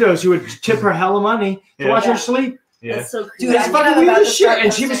these weirdos who would tip her hella money to watch her sleep. Yeah. That's so creepy. Dude, that's fucking weird as shit.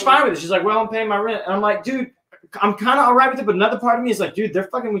 And she was fine with it. She's like, well, I'm paying my rent. And I'm like, dude, I'm kind of all right with it, but another part of me is like, dude, they're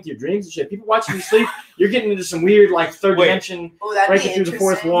fucking with your dreams and shit. People watching you sleep, you're getting into some weird like third dimension, breaking through the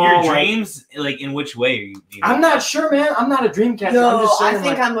fourth wall. Your dreams, like in which way are you? I'm not sure, man. I'm not a dream catcher. Yo, I'm just saying, I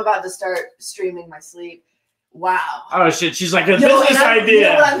think I'm about to start streaming my sleep. Wow. Oh shit, she's like a business idea. You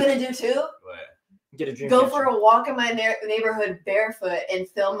know what I'm gonna do too? What? Get a dream Go catcher. for a walk in my neighborhood barefoot and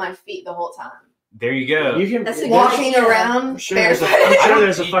film my feet the whole time. There you go. You can That's a Walking idea. around I'm sure barefoot.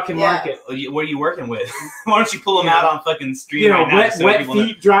 there's a fucking market. What are you working with? Why don't you pull them out on fucking stream You know, right now? wet, so wet people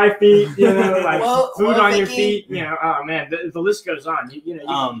feet, dry feet, you know, like Whoa, food whoa, on your Vicky. feet. You know, oh man, the list goes on.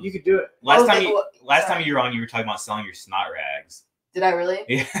 You could do it. Last Sorry. time you were on, you were talking about selling your snot rags. Did I really?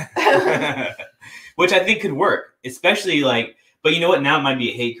 Yeah. Which I think could work, especially like. But you know what? Now it might be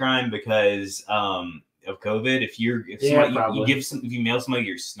a hate crime because of COVID. If you mail somebody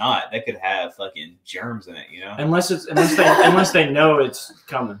your snot, that could have fucking germs in it. You know. Unless they know it's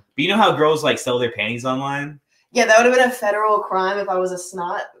coming. But you know how girls like sell their panties online? Yeah, that would have been a federal crime if I was a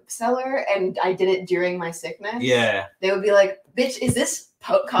snot seller and I did it during my sickness. Yeah. They would be like, bitch, is this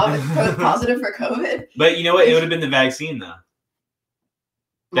positive for COVID? But you know what? It would have been the vaccine though.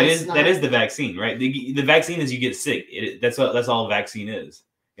 My That snot. is the vaccine, right? The vaccine is you get sick. That's all a vaccine is.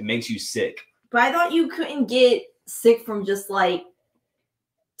 It makes you sick. But I thought you couldn't get sick from just like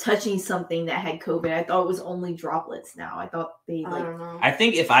touching something that had COVID. I thought it was only droplets now. I thought they I like. don't know. I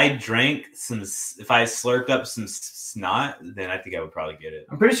think if I slurped up some snot, then I think I would probably get it.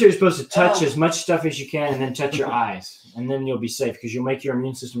 I'm pretty sure you're supposed to touch Oh. as much stuff as you can and then touch your eyes, and then you'll be safe because you'll make your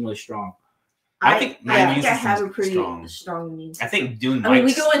immune system really strong. I think my immune I have a system's pretty strong. immune I system. think doing. I mean,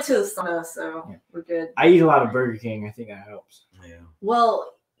 we mics- go into the sauna, so Yeah. we're good. I eat a lot of Burger King. I think that helps. Yeah.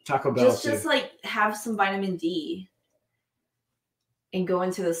 Well, Taco Bell just like have some vitamin D and go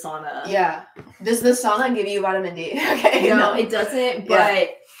into the sauna. Yeah. Does the sauna give you vitamin D? Okay. No, it doesn't, but Yeah.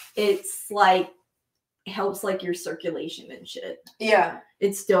 it's like helps like your circulation and shit. Yeah.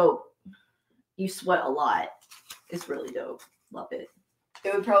 It's dope. You sweat a lot. It's really dope. Love it.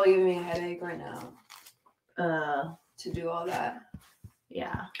 It would probably give me a headache right now To do all that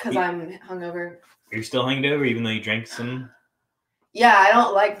yeah. because I'm hungover. Are you still hungover even though you drank some? Yeah, I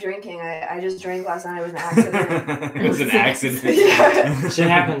don't like drinking. I just drank last night. It was an accident. It was an accident. Yeah. Shit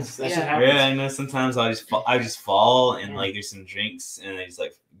happens. That Yeah. shit happens. Yeah, I know. Sometimes I just fall and like there's some drinks and they just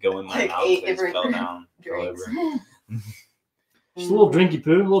like go in my Like mouth. 8 And I just different fell down. Fell drinks. over. Just a little drinky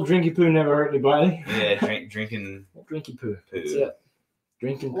poo. A little drinky poo never hurt anybody. Yeah, drinking Drinky poo. That's poo. it.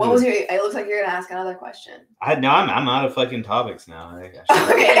 Drinking poo. What was your? It looks like you're gonna ask another question. I'm out of fucking topics now. I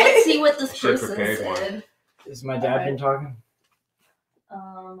should- Okay, let's see what this Should've person prepared more. said. Is my dad been talking?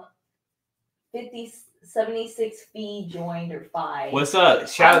 76 fee joined or 5. What's up?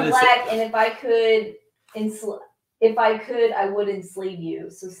 Shout out I'm to black, and if I could, I would enslave you.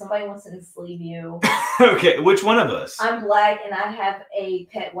 So somebody wants to enslave you. Okay, which one of us? I'm black, and I have a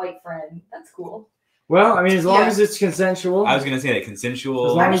pet white friend. That's cool. Well, I mean, as long Yeah. as it's consensual. I was gonna say that consensual.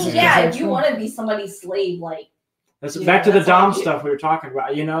 As long I as mean, it's yeah, if you consensual. want to be somebody's slave, like That's you back know, to the that's all Dom you- stuff we were talking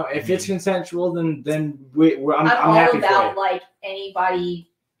about. You know, if it's consensual, then I'm I'm all happy about for like anybody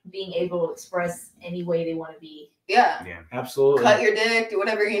being able to express any way they want to be. Yeah. you. Absolutely. Cut your dick. Do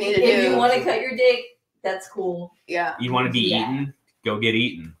whatever you need to If do. you want to cut your dick, that's cool. Yeah. You want to be Yeah. eaten? Go get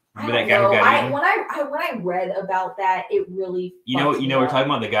eaten. I Remember don't that guy who know. got eaten? When I read about that, it really You know, fucked me we're up. talking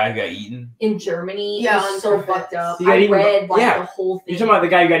about the guy who got eaten. In Germany. Yeah, It was on so purpose. fucked up. He got I eaten read by- like yeah. the whole thing. You're talking about the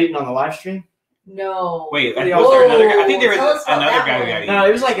guy who got eaten on the live stream? No. Wait, Whoa. was there another guy? I think there Tell was us about another that guy who one. got eaten. No,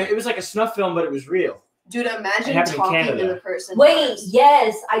 it was like a snuff film, but it was real. Dude, It imagine happened in talking to Canada. the person. Wait, first.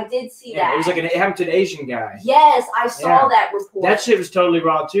 yes, I did see Yeah, that. it was like it happened to an Asian guy. Yes, I saw Yeah. that report. That shit was totally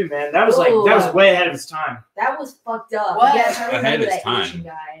raw too, man. That was Ooh. way ahead of its time. That was fucked up. What? Yes, I Ahead of remember its that time. Asian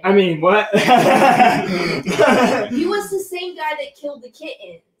guy. I mean, what? He was the same guy that killed the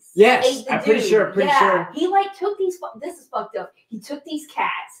kittens. Yes, Ate the I'm pretty dude. sure, pretty sure. He like took these. This is fucked up. He took these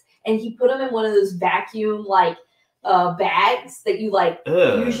cats and he put them in one of those vacuum like bags that you like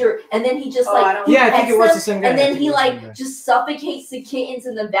Ugh. use your, and then he just Oh, I like don't- he Yeah, I think pets it was them, the same guy. and I then think he it was the same like guy. just suffocates the kittens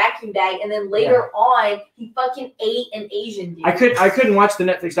in the vacuum bag, and then later on he fucking ate an Asian dude. I couldn't watch the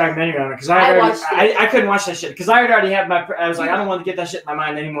Netflix documentary on it because I I watched it. couldn't watch that shit because I already had my. I was like, I don't want to get that shit in my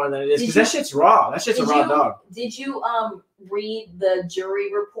mind any more than it is Did because you- that shit's raw. That shit's a raw dog. Did you read the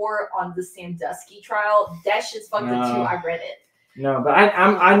jury report on the Sandusky trial? That shit's fucked up too. No. I read it. No, but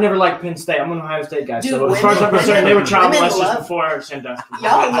I never liked Penn State. I'm an Ohio State guy, Dude, so as far as I'm women- concerned, they were child women molesters love- before Sandusky.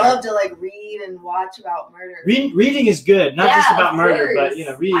 Y'all love to like read and watch about murder. Reading is good, not just Yeah, about of murder, course. but you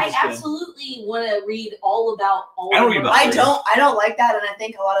know, reading I is good. absolutely want to read all about all. I don't of read them. about I don't like that, and I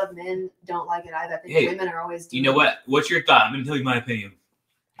think a lot of men don't like it either. I think Hey, women are always. You know what? What's your thought? I'm gonna tell you my opinion.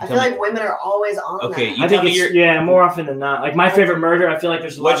 I feel like women are always on Okay, that. I think it's, more often than not. Like my favorite murder, I feel like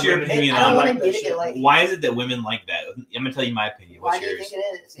there's a lot What's of your women opinion I don't on want to get it like. why is it that women like that? I'm gonna tell you my opinion. What's Why do you yours? think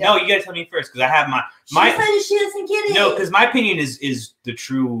it is? No, you gotta tell me first because I have my she doesn't get it. No, because my opinion is the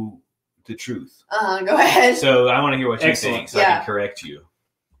truth. Go ahead. So I want to hear what you Excellent. think, so I can correct you.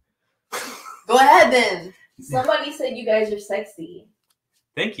 Go ahead then. Somebody said you guys are sexy.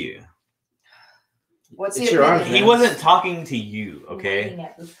 Thank you. What's It's the your opinion? argument. He wasn't talking to you, okay? Looking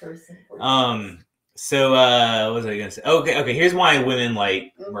at this person. So what was I gonna say? Okay. Here's why women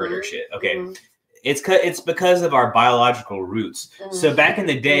like murder shit. Okay, it's because of our biological roots. So back in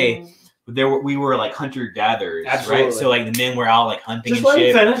the day, we were like hunter gatherers, right? So like the men were out like hunting Just and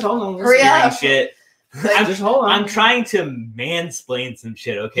shit, finish. Hold on. Hurry up. shit. Just hold on. I'm trying to mansplain some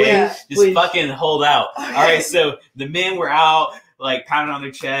shit, okay? Please. Fucking hold out. Okay. All right, so the men were out like pounding on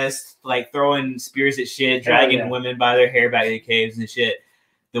their chest, like throwing spears at shit, dragging women by their hair back to the caves and shit.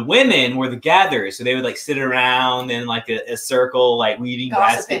 The women were the gatherers, so they would like sit around in like a circle, like weaving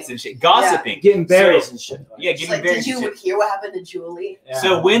baskets and shit, gossiping, getting berries and shit. Yeah, getting Like, berries. did you hear what happened to Julie? Yeah.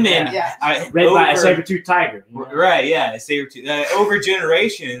 So women, Raised by a saber-toothed tiger. right? Yeah, saber-tooth. Over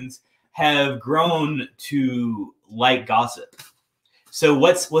generations have grown to like gossip. So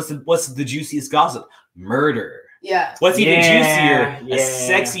what's the juiciest gossip? Murder. Yeah. What's even juicier? Yeah. A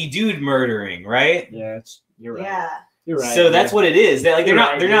sexy dude murdering, right? Yeah, you're right. Yeah. You're right. So that's what it is. They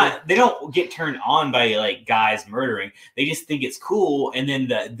They don't get turned on by like guys murdering. They just think it's cool, and then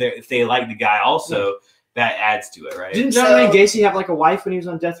if they like the guy also, that adds to it, right? Didn't John Wayne Gacy have like a wife when he was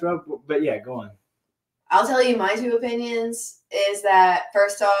on death row? But yeah, go on. I'll tell you my two opinions is that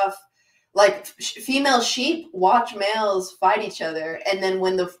first off, like female sheep watch males fight each other, and then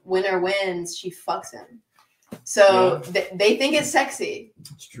when the winner wins, she fucks him. So they think it's sexy.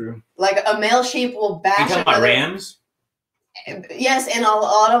 It's true. Like a male sheep will bash You talking about rams? Yes, and a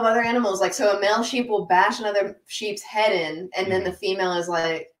lot of other animals. Like so, a male sheep will bash another sheep's head in, and then the female is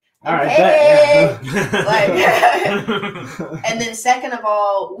like, All right, hey! Like, and then second of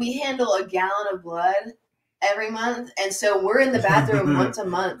all, we handle a gallon of blood every month, and so we're in the bathroom once a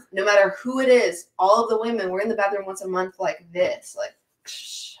month. No matter who it is, all of the women, we're in the bathroom once a month like this, like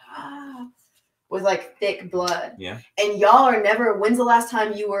with like thick blood. Yeah. And y'all are never. When's the last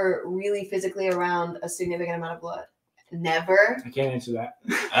time you were really physically around a significant amount of blood? Never. I can't answer that.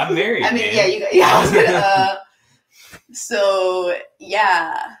 I'm married. I mean, man. yeah, I was gonna. So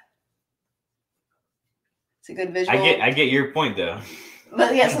yeah, it's a good visual. I get your point though.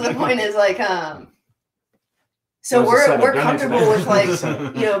 But yeah, so the point is like, so we're comfortable with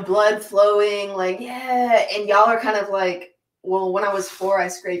like, blood flowing, like and y'all are kind of like, well, when I was 4, I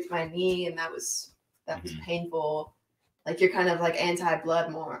scraped my knee, and that was painful. Like you're kind of like anti-blood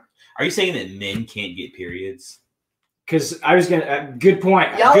more. Are you saying that men can't get periods? Because I was gonna. Good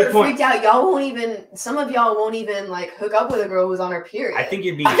point. Y'all good are point. freaked out. Y'all won't even. Some of y'all won't even like hook up with a girl who's on her period. I think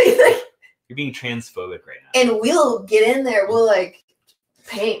you're being you're being transphobic right now. And we'll get in there. We'll like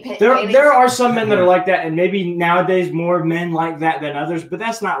paint. There are some men that are like that, and maybe nowadays more men like that than others. But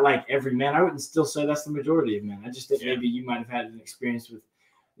that's not like every man. I wouldn't still say that's the majority of men. I just think maybe you might have had an experience with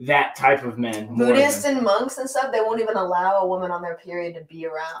that type of men. Buddhists and monks and stuff. They won't even allow a woman on their period to be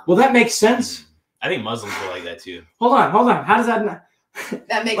around. Well, that makes sense. I think Muslims are like that too. Hold on. How does that not?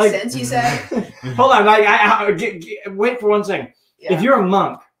 That makes sense, you said? Hold on. Wait for 1 second. Yeah. If you're a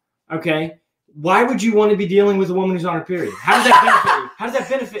monk, okay, why would you want to be dealing with a woman who's on her period? How does that benefit you? How does that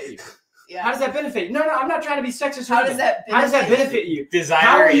benefit you? Yeah. How does that benefit you? No, I'm not trying to be sexist. How does that benefit you? Desire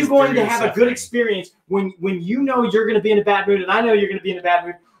How are you going to have suffering. a good experience when you know you're going to be in a bad mood and I know you're going to be in a bad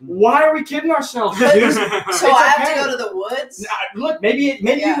mood? Why are we kidding ourselves? So I have to go to the woods? Look, maybe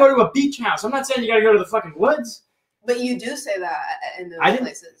you go to a beach house. I'm not saying you got to go to the fucking woods. But you do say that in those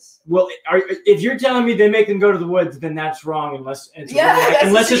places. Well, if you're telling me they make them go to the woods, then that's wrong unless it's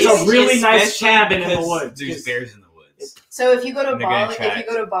it's a really nice cabin in the woods. There's bears in the woods. So if you go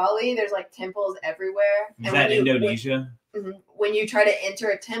to Bali, there's like temples everywhere. Is that Indonesia? When you try to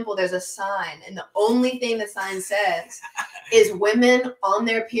enter a temple, there's a sign, and the only thing the sign says is women on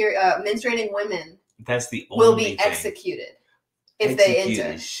their period, menstruating women. That's the only will be thing. Executed if they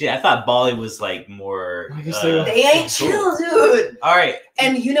enter. Shit, I thought Bali was like more. They ain't chill, dude. All right,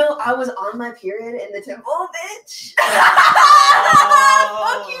 and I was on my period in the temple, bitch.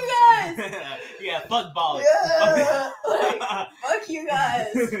 Fuck you guys. Yeah, fuck Bali. Yeah. Fuck you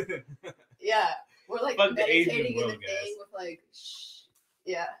guys. Yeah. We're like meditating in the thing with like,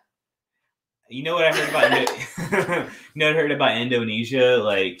 yeah. You know what I heard about? I heard about Indonesia,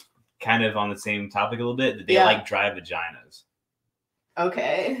 like kind of on the same topic a little bit. That they like dry vaginas.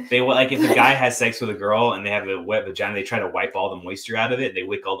 Okay. They like if a guy has sex with a girl and they have a wet vagina, they try to wipe all the moisture out of it. They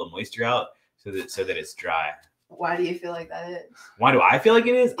wick all the moisture out so that it's dry. Why do you feel like that is? Why do I feel like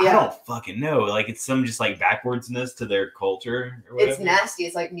it is? Yeah. I don't fucking know. Like it's some just like backwardsness to their culture or whatever. It's nasty.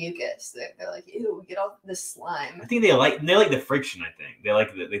 It's like mucus. They're like, ew, get off this slime. I think they like the friction. I think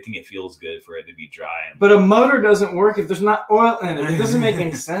they think it feels good for it to be dry. But a motor doesn't work if there's not oil in it. It doesn't make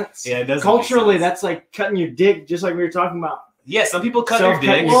any sense. Yeah, it doesn't. Culturally, that's like cutting your dick, just like we were talking about. Yeah, some people cut their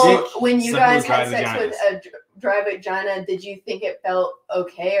Self-cut dick. your Well, dick. when you Some guys people had dry sex with a dry vagina, did you think it felt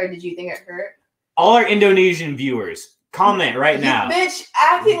okay or did you think it hurt? All our Indonesian viewers, comment right now. Bitch,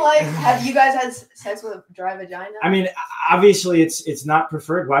 acting like, have you guys had sex with a dry vagina? I mean, obviously, it's not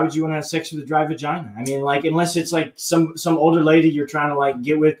preferred. Why would you want to have sex with a dry vagina? I mean, like, unless it's like some older lady you're trying to like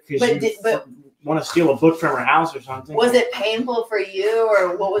get with because you want to steal a book from her house or something. Was it painful for you,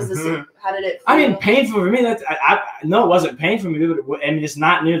 or what was this? How did it feel? I mean, painful for me. No, it wasn't painful for me. But I mean, it's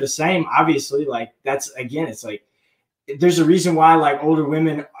not near the same. Obviously, like that's again, it's like there's a reason why like older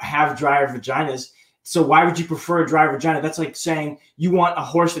women have drier vaginas. So why would you prefer a dry vagina? That's like saying you want a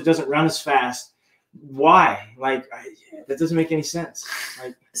horse that doesn't run as fast. Why? Like that doesn't make any sense.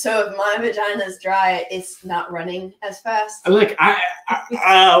 Like, so if my vagina is dry, it's not running as fast. look,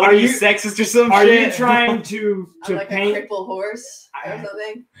 are you sexist or some are shit? you trying to I'm like paint? a crippled horse or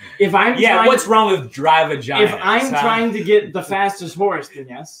something. If I'm what's wrong with dry vagina? If I'm trying to get the fastest horse, then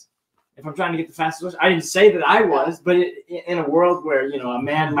yes. If I'm trying to get the fastest horse, I didn't say that I was, but in a world where a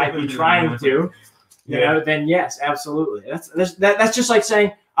man might be trying to, then yes, absolutely. That's just like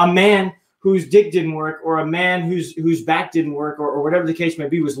saying a man whose dick didn't work, or a man whose back didn't work, or whatever the case may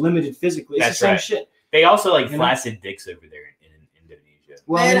be, was limited physically. It's the same shit. They also like flaccid dicks over there in Indonesia.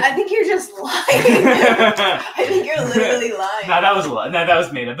 Well, man, I think you're just lying. I think you're literally lying. No, that was a lie. No, that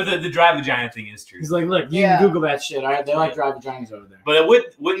was made up. But the dry vagina thing is true. He's like, look, you can Google that shit. All right, they like dry vaginas over there. But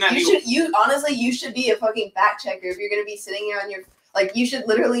wouldn't that honestly, you should be a fucking fact checker if you're gonna be sitting here on your you should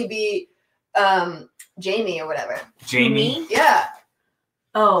literally be Jamie or whatever. Jamie? Yeah.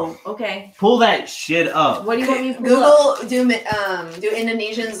 Oh, okay. Pull that shit up. What do you want me to Google do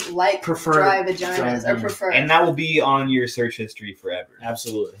Indonesians like prefer dry vaginas or prefer? And that will be on your search history forever.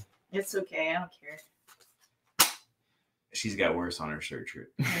 Absolutely. It's okay. I don't care. She's got worse on her search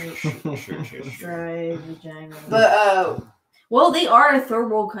history. Dry vagina. But well, they are a third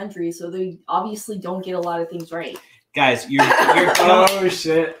world country, so they obviously don't get a lot of things right. Guys, you're oh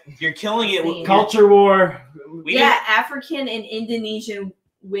shit! You're killing it with culture war. African and Indonesian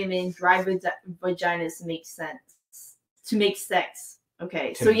women dry vaginas make sense to make sex.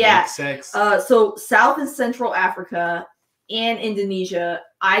 Okay, sex. So South and Central Africa and Indonesia,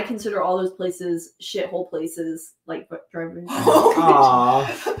 I consider all those places shithole places, like dry vaginas.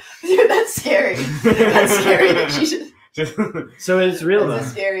 Aww. Dude, that's scary. That's scary. So it's real though.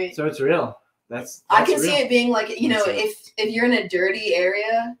 Scary. So it's real. That's I can real. see it being like, if you're in a dirty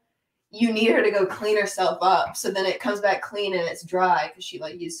area, you need her to go clean herself up. So then it comes back clean and it's dry because she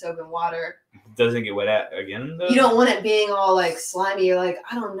used soap and water. Doesn't get wet again though? You don't want it being all slimy. You're like,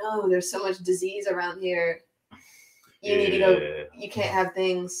 I don't know. There's so much disease around here. You need to go. You can't have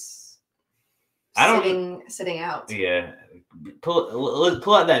things sitting out. Yeah.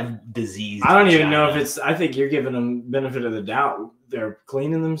 Pull out that disease. I don't even know if it's. I think you're giving them benefit of the doubt. They're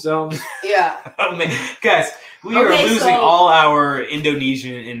cleaning themselves. Yeah. Oh man, guys, we are losing all our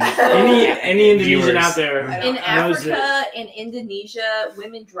Indonesian and any Indonesian out there. In Africa and Indonesia,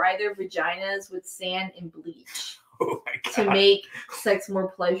 women dry their vaginas with sand and bleach to make sex more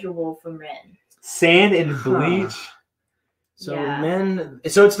pleasurable for men. Sand and bleach. So men.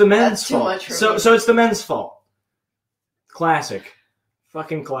 So it's the men's fault. So it's the men's fault. Classic,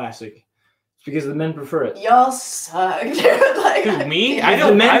 fucking classic. It's because the men prefer it. Y'all suck. Dude, me? I know.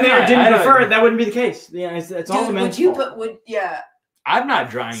 The men there didn't prefer it. That wouldn't be the case. Yeah, it's all the men's fault. I'm not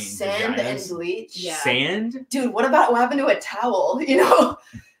drying sand vaginas. And bleach. Yeah. Sand? Dude, what happened to a towel? Oh,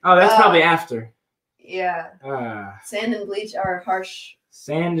 that's probably after. Yeah. Sand and bleach are harsh.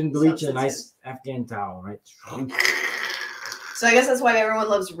 Sand and bleach, a nice Afghan towel, right? So I guess that's why everyone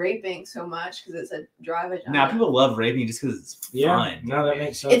loves raping so much, because it's a dry vagina. Now people love raping just because it's fun. No, that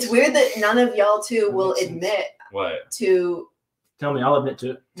makes sense. It's weird that none of y'all two will admit to. Tell me, I'll admit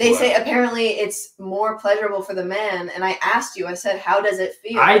to it. They say apparently it's more pleasurable for I asked you. I said, "How does it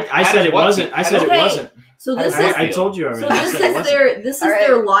feel?" I said it wasn't. I said it wasn't. So this I told you already. So this is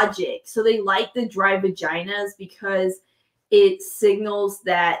their logic. So they like the dry vaginas because it signals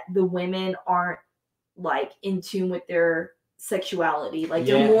that the women aren't in tune with their sexuality. Like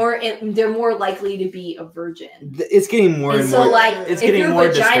they're more likely to be a virgin. It's getting more and so more. Like it's if getting your more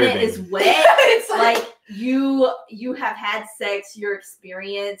vagina disturbing. is wet, It's like you have had sex, you're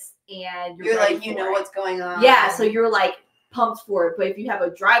experienced, and You're ready like, you for know it. what's going on. Yeah, so you're like pumped for it. But if you have a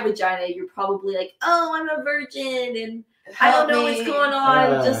dry vagina, you're probably like, oh, I'm a virgin and I don't know what's going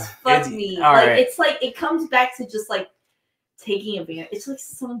on. Just fuck me. All like right. it's like it comes back to just like taking advantage. It's like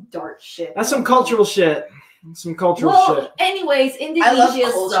some dark shit. That's some cultural shit. Some cultural Well, shit. anyways, I love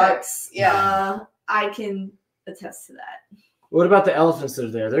Indonesia culture. sucks. Yeah. I can attest to that. What about the elephants that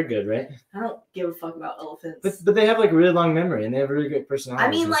are there? They're good, right? I don't give a fuck about elephants. But they have like really long memory and they have really great personality. I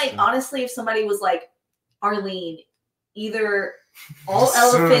mean, like, honestly, if somebody was like, Arlene, either all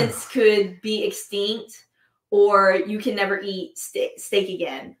elephants could be extinct or you can never eat steak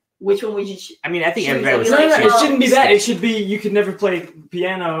again. Which one would you choose? I mean, I think Choose everybody it. would No, say it shouldn't be that. It should be you could never play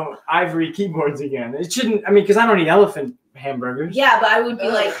piano, ivory, keyboards again. It shouldn't. I mean, because I don't eat elephant hamburgers. Yeah, but I would be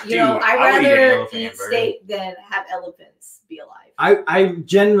like, you know, Dude, I'd I would eat an rather elephant eat hamburger. steak than have elephants be alive. I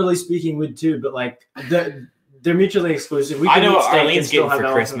generally speaking would too, but like they're mutually exclusive. We I can know eat what steak and Arlene's still getting have for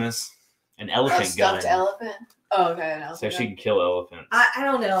elephant. Christmas. An A elephant stuffed gun. elephant. Oh, okay. An So elephant. she can kill elephants. I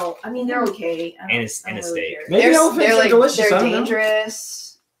don't know. I mean, they're okay. I don't- And I don't a really steak. care. Maybe elephants they're are like delicious. I they're don't know. dangerous.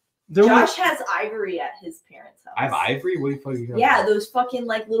 They're Josh has ivory at his parents' house. I have ivory? What the fuck are you talking Yeah, about? those fucking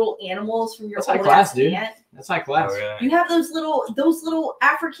like little animals from your That's high old class, ass dude. aunt. That's high class. Oh, really? You have those little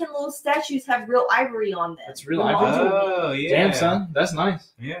African little statues have real ivory on them. That's real Your ivory? mom told me. Oh, yeah. Damn, son, that's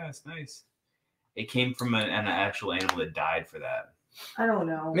nice. Yeah, it's nice. It came from an actual animal that died for that. I don't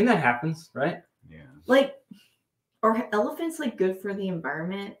know. I mean, that happens, right? Yeah. Like, are elephants like good for the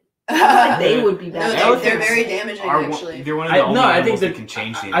environment? Like they would be No, bad. they're Elephants very damaging, actually. They're one of the only I think animals they're that can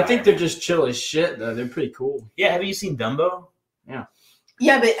change the I think they're environment. just chill as shit, though. They're pretty cool. Yeah, have you seen Dumbo?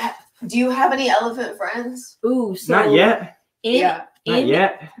 Yeah, but do you have any elephant friends? Ooh, so Not yet. In, Yeah. Not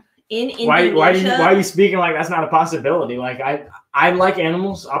yet. In Why Indonesia, are you speaking like that's not a possibility? Like I like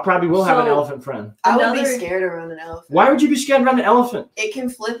animals. I probably will have an So- elephant friend. I would be Another- scared around an elephant. Why would you be scared around an elephant? It can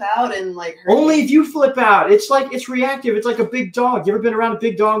flip out and like hurt Only you. if you flip out. It's reactive. It's like a big dog. You ever been around a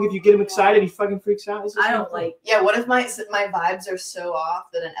big dog? If you get him excited, he fucking freaks out. It's the I same don't thing. like. Yeah, what if my vibes are so off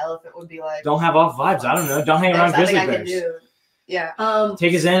that an elephant would be like, Don't have off vibes. I don't know. Don't hang around there's grizzly nothing I can bears. do. Yeah.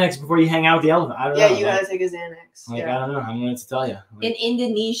 Take a Xanax before you hang out with the elephant. I don't Yeah, know. you gotta take a Xanax. Like, Yeah. I don't know. I don't know what to tell you. In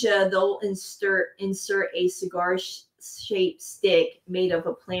Indonesia, they'll insert a cigar-shaped stick made of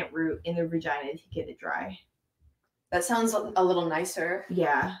a plant root in their vagina to get it dry. That sounds a little nicer.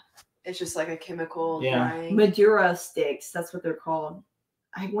 Yeah, It's just like a chemical Yeah. drying. Madura sticks. That's what they're called.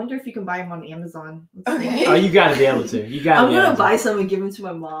 I wonder if you can buy them on Amazon. Let's see. Okay. Oh, you got to be able to. You got. I'm gonna buy some and give them to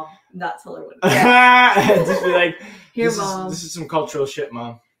my mom. Not tell her what. Just be like, Here, this mom. This is some cultural shit,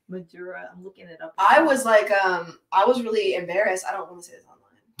 mom. Madura. I'm looking it up. I was like, I was really embarrassed. I don't want to say this online.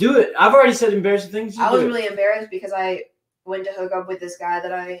 Do it. I've already said embarrassing things. You I do was it. really embarrassed because I went to hook up with this guy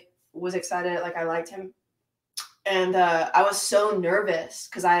that I was excited, like I liked him. And I was so nervous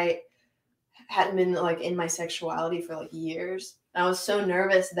because I hadn't been like in my sexuality for like years. And I was so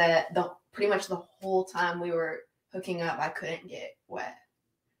nervous that pretty much the whole time we were hooking up, I couldn't get wet.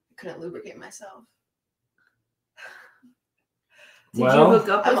 I couldn't lubricate myself. Did Well- you hook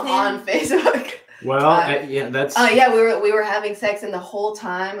up I'm with him? on Facebook. Well, yeah, that's. Yeah, we were having sex, and the whole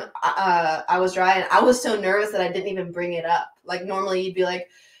time I was dry, and I was so nervous that I didn't even bring it up. Like normally you'd be like,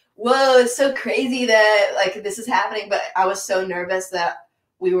 "Whoa, it's so crazy that like this is happening," but I was so nervous that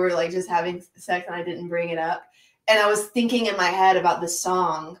we were like just having sex, and I didn't bring it up. And I was thinking in my head about the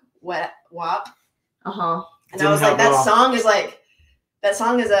song "Wet Wop," Uh-huh. and Didn't I was help like, at all. that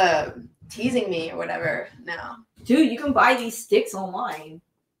song is teasing me or whatever. Now, Dude, you can buy these sticks online.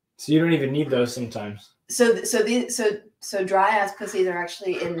 So you don't even need those sometimes. so dry ass pussies are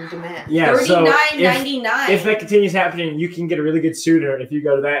actually in demand. Yeah. So $39.99. if that continues happening, you can get a really good suitor if you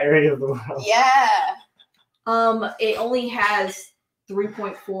go to that area of the world. Yeah. It only has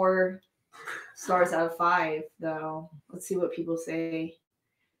 3.4 stars out of 5, though. Let's see what people say.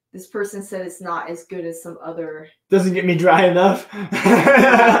 This person said it's not as good as some other. Doesn't get me dry enough.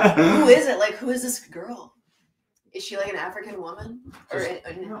 Who is it? Like, who is this girl? Is she like an African woman? Or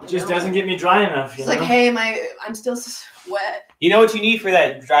Just doesn't get me dry enough. You It's know? like, hey, I'm still wet. You know what you need for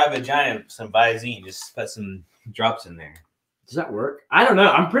that dry vagina? Some Visine. Just put some drops in there. Does that work? I don't know.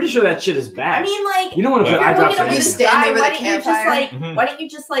 I'm pretty sure that shit is bad. I mean, like, you don't want to if put you're eye drops looking in at You this anything. stand guy, over the why don't you just campfire. like, Mhm. why don't you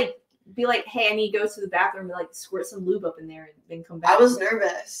just like be like, hey, I need to go to the bathroom and like squirt some lube up in there and then come back. I was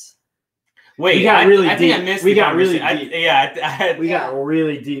nervous. Wait, We got really I think I deep. missed We the got really conversation. deep. I had. We got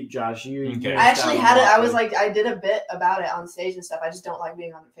really deep, Josh. You. Okay. you I actually missed had it. out I on was that. like, I did a bit about it on stage and stuff. I just don't like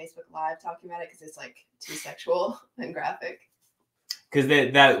being on Facebook Live talking about it because it's like too sexual and graphic. Because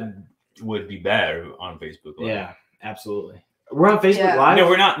that would be better on Facebook Live. Yeah, absolutely. We're on Facebook Live? No,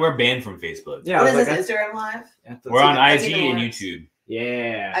 we're not. We're banned from Facebook. Yeah, what is this, Instagram Live? We're on IG and YouTube.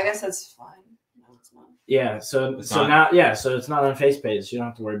 Yeah. I guess that's fine. No, it's not. Yeah, so it's not on face page. So you don't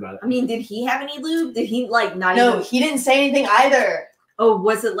have to worry about it. I mean, did he have any lube? Did he like not? No, even... he didn't say anything either. Oh,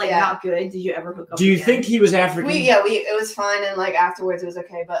 was it like not good? Did you ever hook up? Do you think he was African? It was fine, and like afterwards it was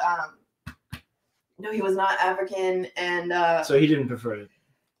okay, but no, he was not African, and so he didn't prefer it.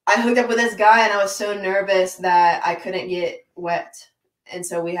 I hooked up with this guy, and I was so nervous that I couldn't get wet, and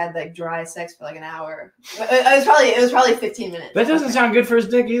so we had like dry sex for like an hour. It was probably 15 minutes. That doesn't sound good for his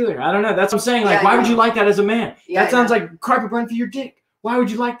dick either. I don't know. That's what I'm saying. Like, why would you like that as a man? Yeah, that sounds like carpet burn for your dick. Why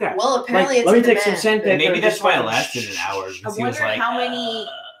would you like that? Well, apparently it's let me take some scent. Maybe that's why it lasted an hour. I wonder how many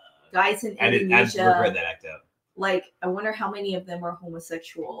guys in Indonesia. I regret that act out. Like, I wonder how many of them are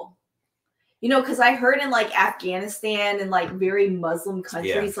homosexual. You know, because I heard in like Afghanistan and like very Muslim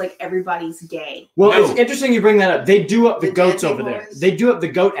countries, like everybody's gay. Well, it's interesting you bring that up. They do up the goats over there. They do up the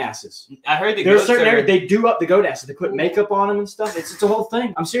goat asses. I heard the there's certain areas they do up the goat asses. They put makeup on them and stuff. It's a whole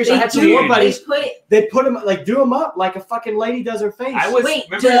thing. I'm serious. I had some more buddies. They put them like do them up like a fucking lady does her face.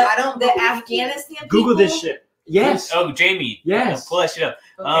 The Afghanistan people? Google this shit. Yes. Oh, Jamie. Yes. Pull that shit up.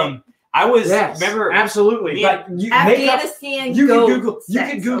 Okay. I was remember absolutely. But Afghanistan. You can Google. You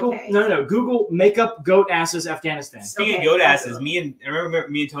can Google. Okay. No. Google makeup goat asses Afghanistan. Speaking of goat asses, I remember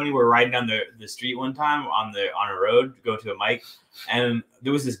me and Tony were riding down the street one time on a road to go to a mic, and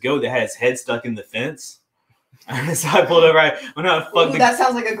there was this goat that had its head stuck in the fence. So I pulled over. That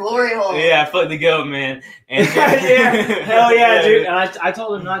sounds like a glory hole. Yeah, I fucked the goat, man. And hell yeah, dude. And I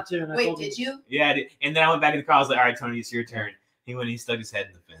told him not to. And Wait, did you? Yeah, I did. And then I went back in the car. I was like, all right, Tony, it's your turn. He stuck his head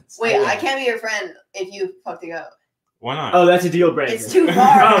in the fence. Wait, I can't be your friend if you fucked a goat. Why not? Oh, that's a deal breaker. It's too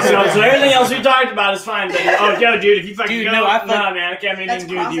far. so everything else we talked about is fine. But, dude, if you fucking go, man, I can't have anything to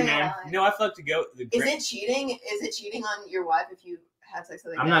do with you, man. No, I fucked a goat. Is it cheating? Is it cheating on your wife if you have sex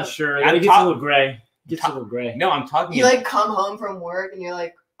with a goat? I'm not sure. It gets a little gray. No, I'm talking. You like come home from work and you're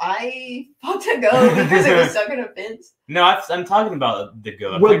like, I fucked a goat because it was stuck in a fence. No, I'm talking about the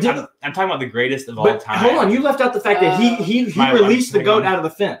goat. I'm talking about the greatest of all time. Hold on, you left out the fact that he released the goat out of the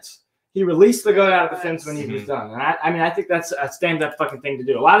fence. He released the goat out of the fence when he was done. And I think that's a stand-up fucking thing to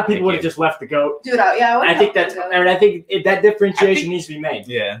do. A lot of people would have just left the goat. Dude, I think that differentiation needs to be made.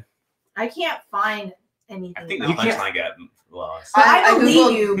 Yeah. I can't find anything. I think the punchline got lost. But I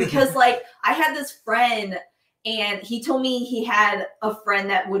believe you because like I had this friend and he told me he had a friend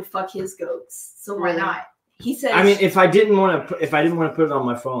that would fuck his goats. So why not? He said. I mean, if I didn't want to put it on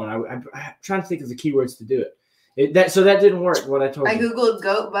my phone, I'm trying to think of the keywords to do it. So that didn't work. What I told you. I googled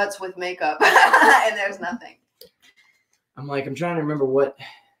goat butts with makeup, and there's nothing. I'm trying to remember what.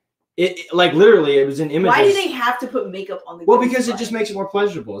 It like literally it was an image. Why do they have to put makeup on the? Well, because it just makes it more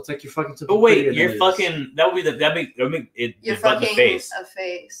pleasurable. It's like you're fucking. But wait, you're fucking. That would make it. You're fucking a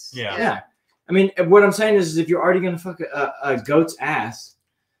face. Yeah. I mean, what I'm saying is if you're already gonna fuck a goat's ass,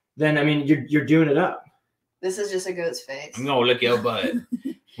 then I mean you're doing it up. This is just a goat's face. I'm gonna lick your butt.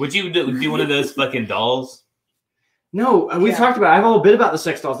 Would you do one of those fucking dolls? No, we talked about. I have a whole bit about the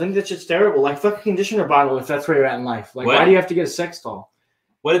sex dolls. I think that shit's terrible. Like fuck a conditioner bottle if that's where you're at in life. Like why do you have to get a sex doll?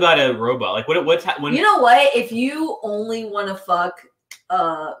 What about a robot? Like when you know what? If you only want to fuck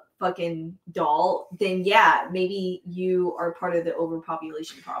a fucking doll, then yeah, maybe you are part of the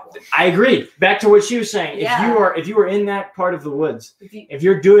overpopulation problem. I agree. Back to what she was saying. Yeah. If you are in that part of the woods, if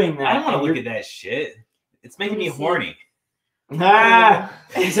you're doing that, I don't want to look at that shit. It's making me horny. He said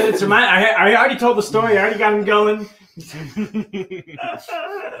it's mine. I already told the story. I already got him going.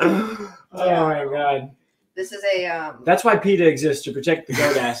 Oh my god. This is a That's why PETA exists, to protect the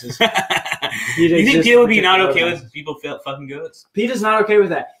goat asses. You think PETA would be not okay with people fucking goats? PETA's not okay with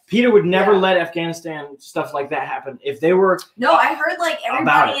that. PETA would never let Afghanistan stuff like that happen. If they were No, I heard like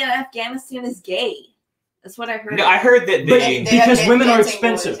everybody in Afghanistan is gay. That's what I heard. No, I heard that because women are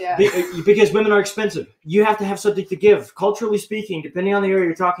expensive. Because women are expensive. You have to have something to give. Culturally speaking, depending on the area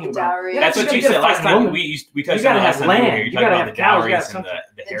you're talking about. That's what you said last time. We touched on last time. You gotta have dowries and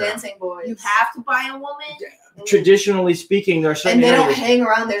the dancing boys. You have to buy a woman. Traditionally speaking, there are certain and they areas. don't hang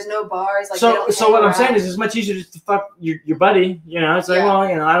around. There's no bars. Like so what I'm saying is, it's much easier just to fuck your buddy. You know, it's like, well,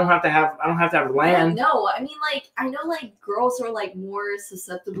 you know, I don't have to have land. No, I mean, like, I know, like, girls are like more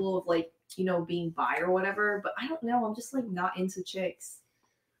susceptible of like, you know, being bi or whatever, but I don't know. I'm just like not into chicks.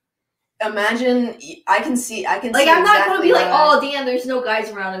 Imagine I can see like I'm not gonna be like, oh damn, there's no guys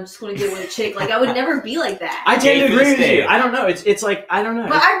around, I'm just gonna get with a chick. Like I would never be like that. I tend to agree with you. I don't know. It's like I don't know.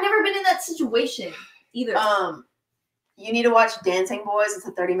 But I've never been in that situation either. You need to watch Dancing Boys. It's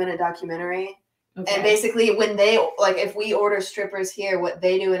a 30-minute documentary. Okay. And basically, when they like, if we order strippers here, what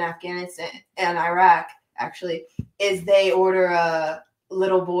they do in Afghanistan and Iraq actually is they order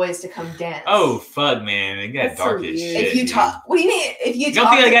little boys to come dance. Oh fuck, man! It got That's so dark as weird. shit. If you dude. talk, what do you mean? If you don't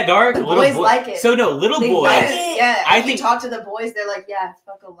talk think to I got dark? the Little boys boy- like it. So no, little They boys. like Yeah, I if think- you talk to the boys, they're like, yeah,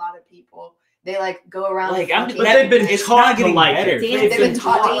 fuck a lot of people. They like go around. Like, fucking- But they've been It's taught not to getting like better. it. Damn, They've they've been been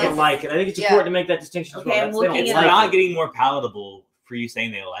taught taught to to like it. I think it's Yeah. important to make that distinction. as Okay, well. I'm That's- they don't looking It's it like not it. getting more palatable for you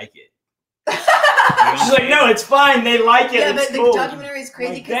saying they like it. She's like, no, it's fine. They like it. Yeah, it's but cool. the documentary is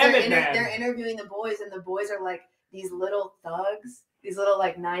crazy Like, because damn it, man. they're interviewing the boys, and the boys are like these little thugs, these little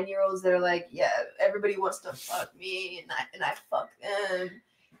like 9-year-olds that are like, yeah, everybody wants to fuck me, and I fuck them,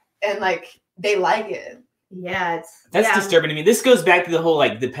 and like they like it. Yeah, That's disturbing to me. This goes back to the whole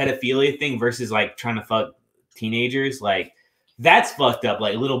like the pedophilia thing versus like trying to fuck teenagers. Like that's fucked up.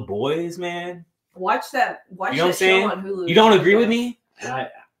 Like little boys, man. Watch that. Watch You know what I'm that show saying? on Hulu. You don't agree with me?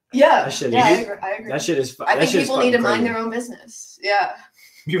 Yeah, That shit yeah, is- I agree. That shit is. I that think shit is people need to fucking mind crazy. their own business. Yeah,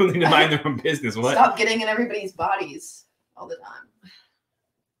 People need to mind their own business. What? stop getting in everybody's bodies all the time.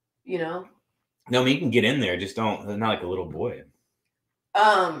 You know. No, I mean, you can get in there. Just don't. Not like a little boy.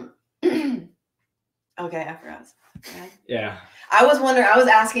 Okay, I forgot. Okay. Yeah. I was wondering, I was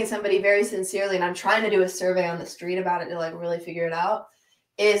asking somebody very sincerely, and I'm trying to do a survey on the street about it to like really figure it out.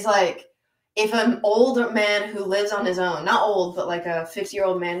 Is like, if an older man who lives on his own, not old, but like a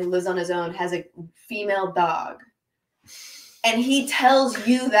 50-year-old man who lives on his own has a female dog, and he tells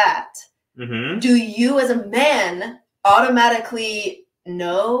you that, Mm-hmm. do you as a man automatically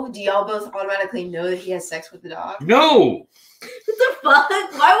know? Do y'all both automatically know that he has sex with the dog? No. What the fuck?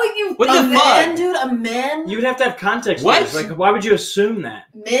 Why would you? What A the man, fuck? dude, a man. You would have to have context. What? For this. Like, why would you assume that?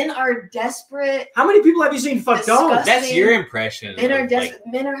 Men are desperate. How many people have you seen fuck dogs? Disgusting. That's your impression. Men are of, like,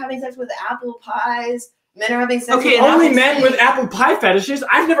 Men are having sex with apple pies. Men are having sex. Okay, with Only apples. men with apple pie fetishes.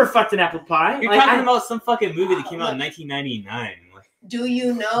 I've never fucked an apple pie. You're Like, talking I- about some fucking movie that came out in 1999. Like, Do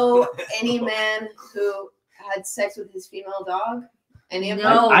you know any man who had sex with his female dog? Any of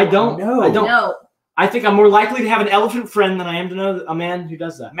them? No. I don't. No. I don't. No. I think I'm more likely to have an elephant friend than I am to know a man who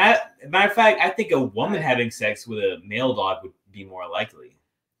does that. matter of fact, I think a woman having sex with a male dog would be more likely.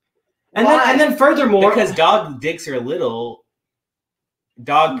 And Why? then furthermore, Because dog dicks are little,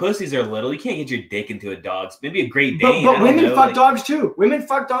 dog pussies are little. You can't get your dick into a dog's. Maybe a Great Dane. I but don't women know, fuck like- dogs too. Women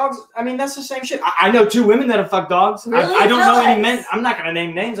fuck dogs. I mean, that's the same shit. I know 2 women that have fucked dogs. Really? I don't know Tell any us. men. I'm not gonna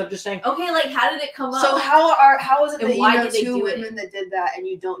name names. I'm just saying. Okay, like how did it come up? So how is it And that you why know did they 2 do it? women that did that and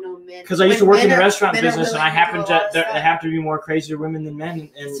you don't know men? Because I used to work in the Men are- restaurant men are business, and I willing happen do to a lot of there stuff. have to be more crazier women than men.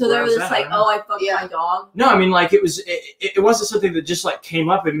 And so where they I were was just at, I like, don't know. oh, I fucked Yeah. my dog. No, I mean, like it wasn't something that just like came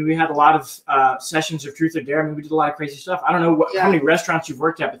up. I mean, we had a lot of sessions of Truth or Dare. I mean, we did a lot of crazy stuff. I don't know Yeah. how many restaurants you've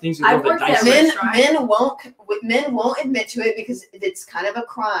worked at, but things are a I've little bit worked at dicey. restaurants. Men won't admit to it because it's kind of a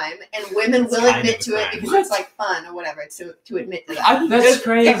crime, and women It's will kind admit of a to it crime. because What? it's like fun or whatever to admit to that. That's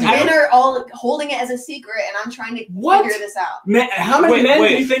crazy. If men are all holding it as a secret, and I'm trying to What? figure this out. How many Wait, men wait.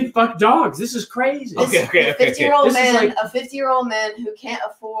 do you think fuck dogs? This is crazy. Okay, okay. A 50-year-old This is man, like- a 50-year-old man who can't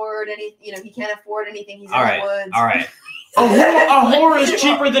afford any, he can't afford anything. He's All in right, the woods. all right. A whore is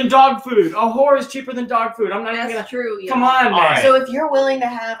cheaper than dog food. A whore is cheaper than dog food. I'm not even gonna. That's true. Yeah. Come on, man. All right. So if you're willing to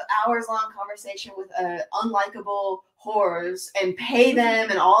have hours-long conversation with unlikable whores and pay them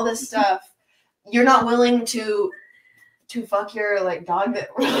and all this stuff, you're not willing to fuck your like dog that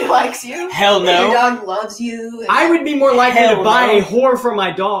really likes you. Hell That Your no. dog loves you. And I would be more likely Hell to buy no. a whore for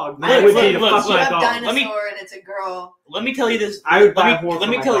my dog than I Look, would be look, to look, fuck you my have dog. dinosaur Let me- and it's a girl. Let me tell you this. I would buy a let whore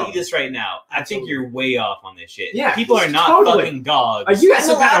me for my tell dog. you this right now. I think Absolutely. you're way off on this shit. Yeah, People are not totally. fucking dogs. Are you got I'm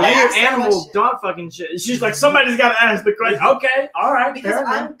some kind allowed of to weird ask that animal question. dog fucking shit? She's like, somebody's got to ask the question. Okay, all right. Because fair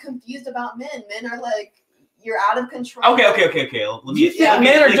enough. I'm confused about men. Men are like, you're out of control. Okay. Let You me. think let me-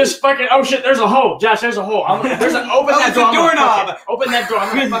 men are like- just fucking? Oh shit! There's a hole, Josh. There's a hole. There's an open Oh, that it's a door. I'm gonna doorknob. fuck it. Open that door.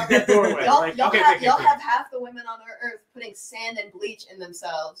 I'm gonna fuck that doorway. Y'all, Like, y'all, okay, have, okay, y'all okay. have half the women on earth putting sand and bleach in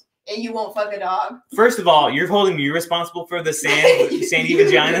themselves, and you won't fuck a dog. First of all, you're holding me responsible for the sandy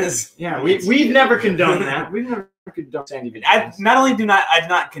vaginas. yeah, we've never condoned that. We've never condoned sandy vaginas. I do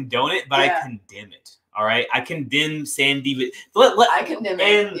not condone it, but Yeah. I condemn it. All right, I condemn sandy. I condemn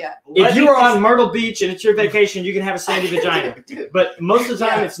it. and- Yeah. If you are on Myrtle Beach and it's your vacation, you can have a sandy I vagina. condemn- dude, But most of the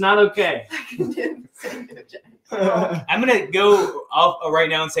time, Yeah. it's not okay. I condemn sandy vagina. I'm gonna go off right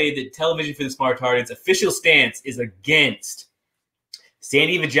now and say that Television for the Smartarded's official stance is against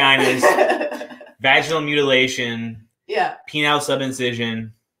sandy vaginas, vaginal mutilation, Yeah. penile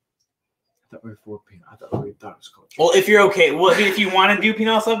subincision. I thought we were for peanut. I thought it was culture. Well, if you're okay, well, I mean, if you want to do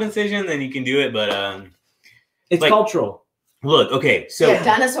penile subincision, then you can do it. But It's like- cultural. Look, okay, so yeah,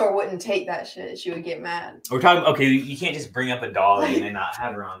 Dinosaur wouldn't take that shit. She would get mad. we're talking. Okay, you can't just bring up a dog and then not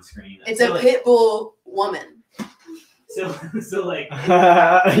have her on screen. It's so a pit bull woman. So like,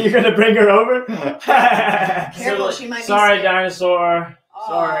 you're gonna bring her over? Careful, she might be sorry, scared. Dinosaur.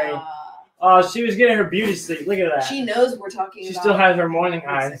 Sorry. Oh, she was getting her beauty sleep. Look at that. She knows we're talking She about. still has her morning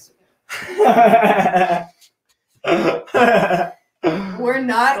eyes. We're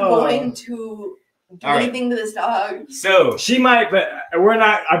not going to do All right. anything to this dog. so She might, but we're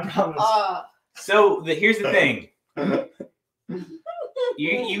not. I promise. here's the thing.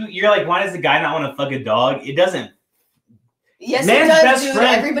 You're like, why does the guy not want to fuck a dog? It doesn't. Yes, Man's it does, best dude.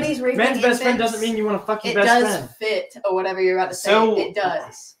 friend- Everybody's raping Man's best friend infants. doesn't mean you want to fuck your It best does friend. fit, or whatever you're about to say. So- It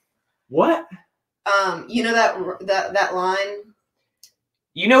does. What? You know that line.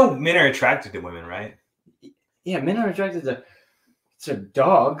 You know, men are attracted to women, right? Yeah, men are attracted to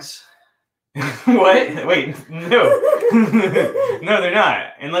dogs. What? Wait, no, no, they're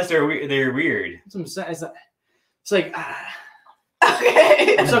not. Unless they're weird. That's what I'm saying. It's like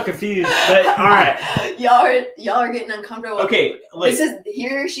Okay. I'm so confused. But all right. y'all are getting uncomfortable. Okay, like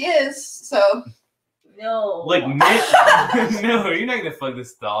Here she is. So No. like men. No, you're not gonna fuck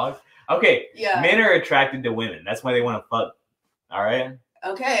this dog. Okay, yeah. men are attracted to women. That's why they want to fuck. All right,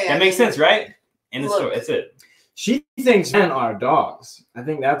 Okay. that makes sense, right? In the Look. story, that's it. She thinks men are dogs. I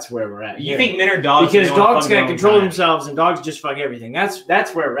think that's where we're at. You here. think men are dogs because and they wanna dogs fuck their can own control kind. themselves and dogs just fuck everything. That's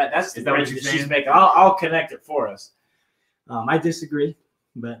where we're at. That's the Is that what bridge you're that she's saying? making. I'll connect it for us. I disagree,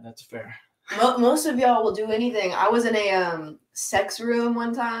 but that's fair. Most of y'all will do anything. I was in a sex room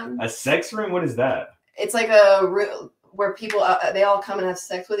one time. A sex room? What is that? It's like a room where people they all come and have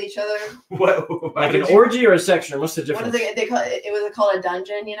sex with each other. What? Like an orgy or a sex room? What's the What difference? do they call it? It was called a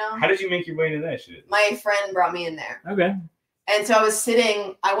dungeon. You know. How did you make your way into that shit? My friend brought me in there. Okay. And so I was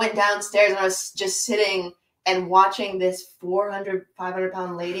sitting, I went downstairs and I was just sitting and watching this 400,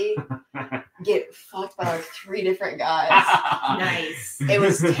 500-pound lady get fucked by like 3 different guys. Nice. It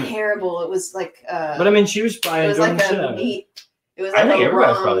was terrible. It was like, But I mean, she was probably it was enjoying like the shit out a of it. meat. It was I like think a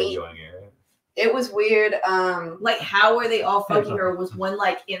everybody's raw probably meat. enjoying it. It was weird. Like, how were they all fucking her? Was one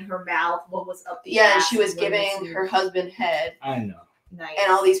like in her mouth? One was up the Yeah, and ass, she was one giving her husband head. I know. Nice.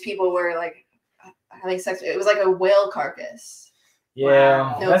 And all these people were like having sex. It was like a whale carcass. Yeah,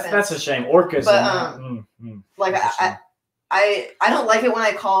 Wow. No that's a shame. Orcas. But, and Like That's a shame. I don't like it when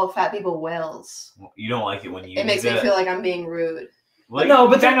I call fat people whales. You don't like it when you. It makes me use feel like I'm being rude. Like, No,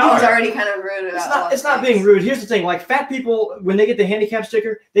 but they're I not. was already kind of rude about It's not being rude. Here's the thing: like fat people, when they get the handicap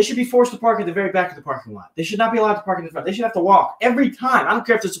sticker, they should be forced to park at the very back of the parking lot. They should not be allowed to park in the front. They should have to walk every time. I don't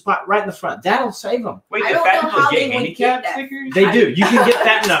care if there's a spot right in the front. That'll save them. Wait, I the don't fat know people how get they would handicap get that. stickers? They do. You can get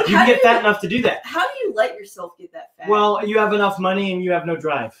that enough. You can get that enough to do that. How do you let yourself get that fat? Well, you have enough money and you have no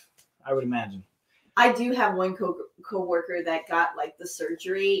drive. I would imagine. I do have one co-worker that got like the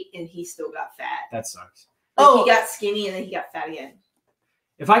surgery and he still got fat. That sucks. Like, Oh. he got skinny and then he got fat again.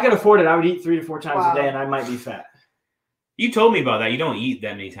 If I could afford it, I would eat 3 to 4 times Wow. a day, and I might be fat. You told me about that. You don't eat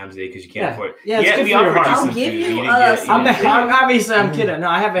that many times a day because you can't afford it. Yeah, it's good we for your offered you heart. some I'll give food. you, didn't some- get it. I'm kidding. No,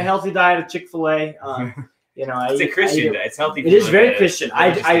 I have a healthy diet of Chick-fil-A. You know, It's a Christian I diet. It's healthy. It is from very a Christian.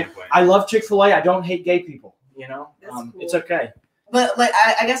 religious standpoint. I love Chick-fil-A. I don't hate gay people. You know, That's cool. It's okay. But like,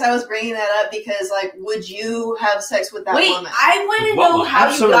 I guess I was bringing that up because like, would you have sex with that Wait, woman? I want to What? know how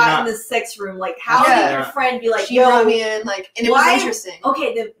you Absolutely got not. in the sex room. Like, how Yeah. did your friend be like, she yo, brought me in like, and it why- was interesting.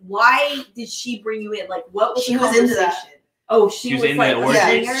 okay, then why did she bring you in? Like, what was She the was into that. conversation? Oh, she was was in like, that orgy?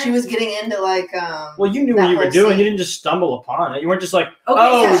 Yeah, her? she was getting into like. Well, you knew that what you were whole doing. scene. You didn't just stumble upon it. You weren't just like, Okay,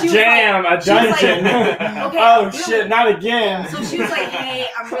 oh, yeah, she was damn, a she was like- dungeon. Okay, oh, you- shit, not again. So she was like, hey,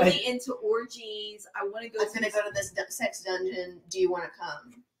 I'm really into orgies. I want to go I was gonna go to this sex dungeon. Do you want to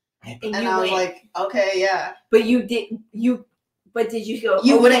come? And And you I was went. like, okay, yeah. But you did you? But did you go?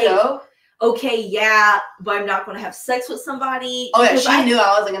 You okay, wouldn't go? Okay, yeah, but I'm not going to have sex with somebody. Oh yeah, Because she knew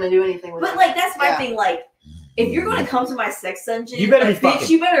I wasn't gonna do anything with But her. like, that's my Yeah. thing. Like, if you're going to come to my sex dungeon, You better like, be bitch, fucking.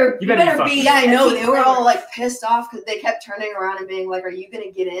 you better You better be be. fucking. Yeah, I know. They were all like. like pissed off because they kept turning around and being like, "Are you gonna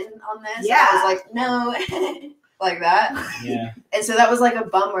get in on this?" Yeah. And I was like, "No," like that. Yeah. And so that was like a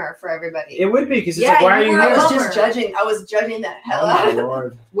bummer for everybody. It would be, because it's Yeah, like, why are you you were I here? was bummer. just judging. I was judging the hell Oh, out my of it.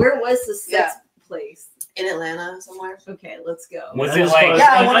 Lord. Where was the sex Yeah. place? In Atlanta somewhere. Okay, let's go. Was it Undisclosed- like? Yeah,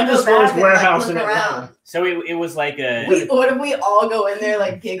 I an want to go undisclosed back and warehouse like, in look Atlanta. around. So it was like a. What if we all go in there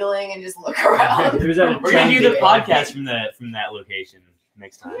like giggling and just look around? It was at a We're gonna do the Trump podcast from that location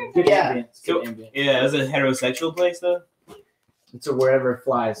next time. Good Yeah. ambience, So- good ambience. Yeah, it was a heterosexual place though. It's a wherever it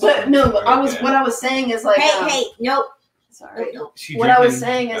flies. But no, but Okay. what I was saying is like, Hey, nope. sorry. She What I was drinking-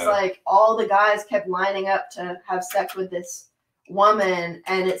 saying is like all the guys kept lining up to have sex with this woman,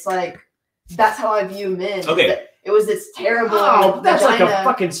 and it's like that's how I view men. Okay. it was this terrible. Oh, that's vagina. like a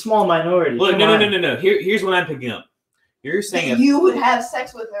fucking small minority. Look, Come no. on. Here's what I'm picking up. You're saying that you would have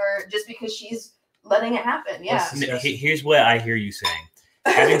sex with her just because she's letting it happen. Yeah. Here's what I hear you saying.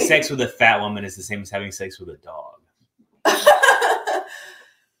 Having sex with a fat woman is the same as having sex with a dog.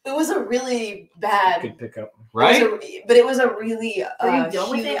 It was a really bad. Good pickup. Right? But it was a really. Are you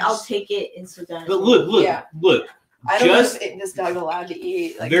done with it? I'll take it and sit down. But look. I don't know if this dog allowed to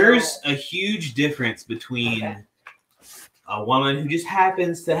eat. Like, there's a huge difference between a woman who just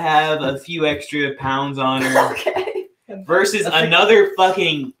happens to have a few extra pounds on her versus another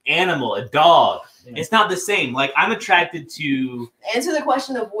fucking animal, a dog. Yeah. It's not the same. Like, I'm attracted to. Answer the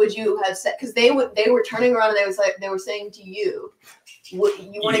question of would you have sex? Because they were turning around and they were saying to you. You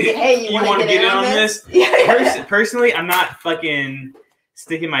want to get? You want to get in on this? Yeah. Personally, I'm not fucking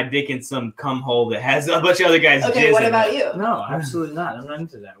sticking my dick in some cum hole that has a bunch of other guys. Okay, what about you? No, absolutely not. I'm not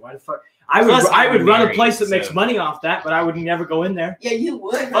into that. Why the fuck? I would run a place that makes money off that, but I would never go in there. Yeah, you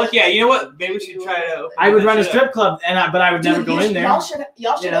would. Fuck yeah! You know what? Maybe we should try to. I would run a strip club, but I would never go in there.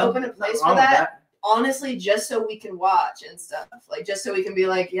 Y'all should open a place for that. Honestly, just so we can watch and stuff, like just so we can be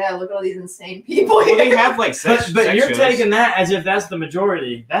like, yeah, look at all these insane people here. Well, they have like sex, but you're taking that as if that's the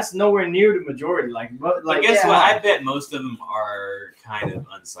majority. That's nowhere near the majority. Like guess what? I bet most of them are kind of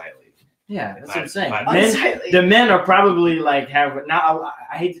unsightly. Yeah, that's what I'm saying. The men are probably like now.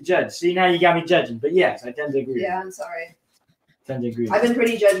 I hate to judge. See, now you got me judging. But yes, I tend to agree. Yeah, I'm sorry. Tend to agree. I've been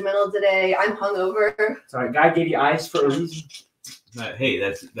pretty judgmental today. I'm hungover. Sorry, God gave you eyes for a reason. Hey,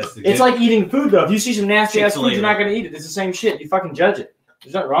 that's the. It's like eating food though. If you see some nasty ass food, you're not gonna eat it. It's the same shit. You fucking judge it.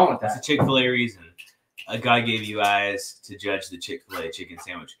 There's nothing wrong with that. That's a Chick-fil-A reason. A guy gave you eyes to judge the Chick-fil-A chicken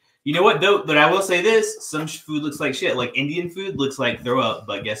sandwich. You know what though? But I will say this: some food looks like shit. Like Indian food looks like throw up,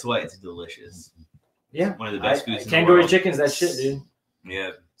 but guess what? It's delicious. Yeah, one of the best foods in the world. Tandoori chicken's that shit, dude.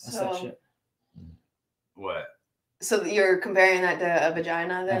 Yeah, that's that shit. What? So you're comparing that to a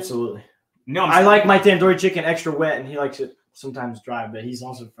vagina, then? Absolutely. No, I like my tandoori chicken extra wet, and he likes it sometimes dry, but he's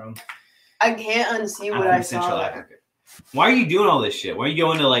also from. I can't unsee what I saw. Central Africa. Why are you doing all this shit? Why are you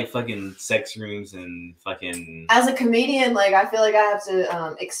going to like fucking sex rooms and fucking? As a comedian, like I feel like I have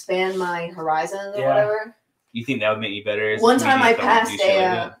to expand my horizons or whatever. You think that would make me better? One time I passed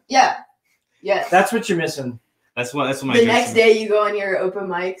yes. That's what you're missing. That's what my. The next day you go on your open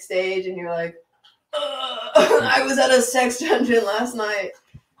mic stage and you're like, I was at a sex dungeon last night.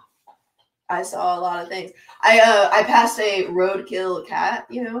 I saw a lot of things. I passed a roadkill cat,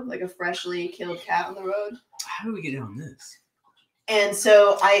 like a freshly killed cat on the road. How do we get on this? And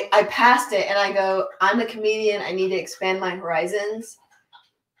so I passed it and I go, I'm a comedian. I need to expand my horizons.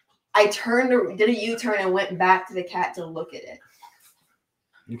 I did a U-turn and went back to the cat to look at it.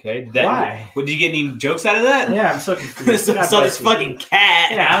 Okay. Why? Did you get any jokes out of that? Yeah, I'm so confused. Saw this fucking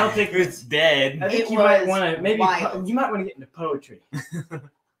cat. Yeah, I don't think it's dead. I think you might want to you might want to get into poetry.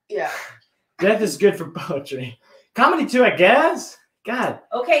 Yeah. Death is good for poetry. Comedy too, I guess. God.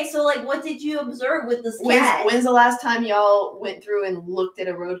 Okay, so like, what did you observe with this cat? When's the last time y'all went through and looked at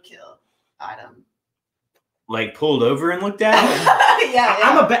a roadkill item? Like pulled over and looked at it? Yeah.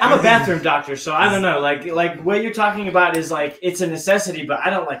 I'm a bathroom doctor, so I don't know. Like what you're talking about is like it's a necessity, but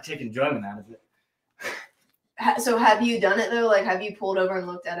I don't like take enjoyment out of it. So have you done it though? Like, have you pulled over and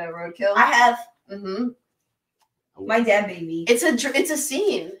looked at a roadkill? I have. Mm-hmm. My dad made me. It's a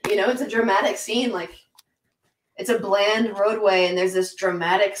scene, it's a dramatic scene. Like, it's a bland roadway, and there's this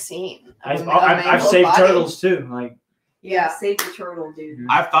dramatic scene. I've saved turtles too. Like, yeah, save the turtle, dude.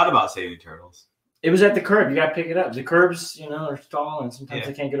 I've thought about saving turtles. It was at the curb. You gotta pick it up. The curbs, are tall, and sometimes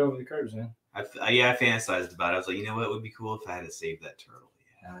they can't get over the curbs, man. I fantasized about it. I was like, you know what would be cool if I had to save that turtle.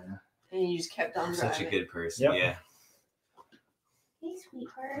 Yeah. And you just kept on driving. Such a good person. Yep. Yeah. Hey,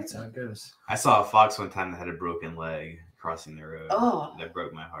 sweetheart. That's how it goes. I saw a fox one time that had a broken leg crossing the road. Oh. That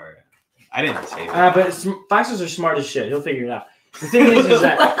broke my heart. I didn't save it. But foxes are smart as shit. He'll figure it out. The thing is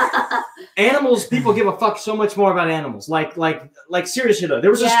that animals, people give a fuck so much more about animals. Like seriously though,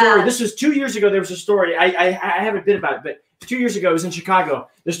 there was a story. This was 2 years ago. There was a story. I have a bit about it, but 2 years ago it was in Chicago.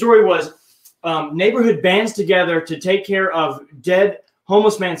 The story was neighborhood bands together to take care of dead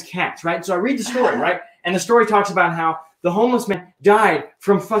homeless man's cats. Right. So I read the story. Right, and the story talks about how the homeless man died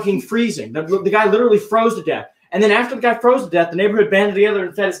from fucking freezing. The guy literally froze to death. And then after the guy froze to death, the neighborhood banded together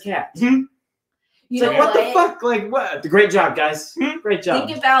and fed his cat. Mm-hmm. You know what the fuck? Like, what? Great job, guys. Great job.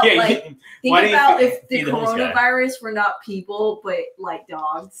 Think about if the coronavirus were not people, but like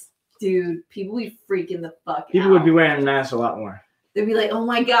dogs. Dude, people would be freaking the fuck out. People would be wearing masks a lot more. They'd be like, oh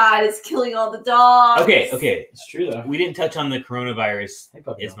my God, it's killing all the dogs. Okay. It's true, though. We didn't touch on the coronavirus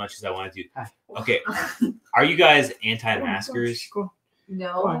as much as I wanted to. Okay. Are you guys anti-maskers? Cool.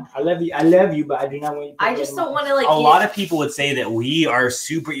 No. I love you, but I do not want you to I just don't want to like. A lot of people would say that we are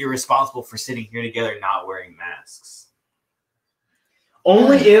super irresponsible for sitting here together not wearing masks.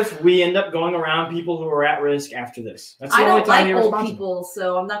 Only if we end up going around people who are at risk after this. That's the I only don't time like you're old responsible. people,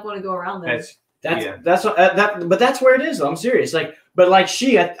 so I'm not going to go around them. But that's where it is, though. I'm serious. Like, but like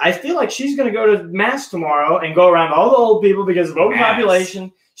I feel like she's gonna go to mass tomorrow and go around all the old people because of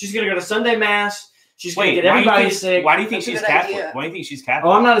overpopulation. She's gonna go to Sunday mass. She's gonna get everybody sick. Why do you think she's Catholic? Idea. Why do you think she's Catholic?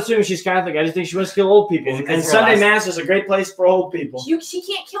 Oh, I'm not assuming she's Catholic. I just think she wants to kill old people. And Sunday mass is a great place for old people. She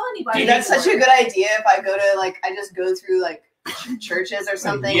can't kill anybody. Dude, that's such a good idea. If I go to like, I just go through like churches or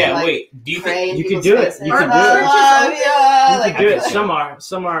something. Yeah, and, like, wait. Do you think you can do it? You can do it. Yeah, You can do it. Some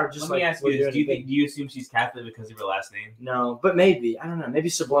are just Let me like. ask you this: do you assume she's Catholic because of her last name? No, but maybe I don't know. Maybe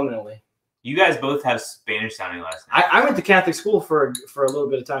subliminally. You guys both have Spanish sounding last names. I went to Catholic school for a little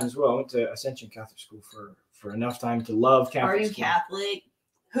bit of time as well. I went to Ascension Catholic School for enough time to love Catholic. Are you school. Catholic?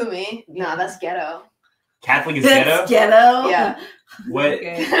 Who, me? No, that's ghetto. Catholic is That's ghetto? ghetto. Yeah. What?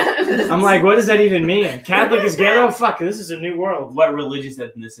 Okay. I'm like, what does that even mean? Catholic is ghetto? Fuck, this is a new world. What religious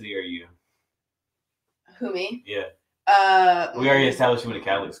ethnicity are you? Who, me? Yeah. We already established you went to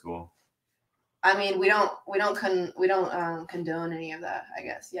Catholic school. I mean, we don't condone any of that, I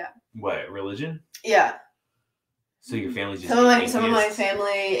guess. Yeah. What, religion? Yeah. So your family's just Some of my atheists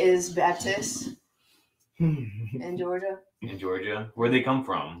family is Baptist in Georgia. in Georgia. Where'd they come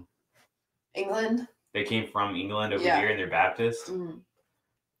from? England. They came from England over Yeah. here and they're Baptist? Mhm.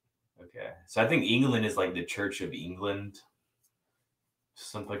 Okay. So I think England is like the Church of England.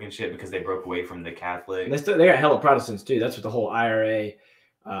 Some fucking shit because they broke away from the Catholic. They got hella Protestants too. That's what the whole IRA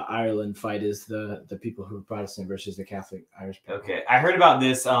Ireland fight is, the people who are Protestant versus the Catholic Irish people. Okay. I heard about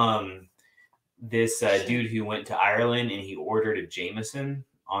this dude who went to Ireland and he ordered a Jameson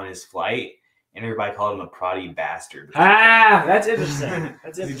on his flight and everybody called him a proddy bastard. That's interesting.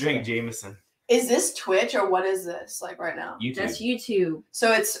 That's He interesting. drank Jameson. Is this Twitch or what is this like right now? YouTube. That's YouTube.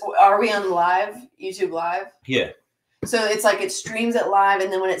 So are we on live? YouTube live? Yeah. So it's like it streams it live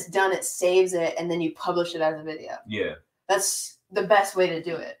and then when it's done it saves it and then you publish it as a video. Yeah. That's the best way to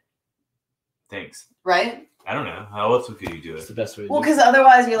do it, Thanks. right? I don't know. How else would you do It's it? the best way to Well, do because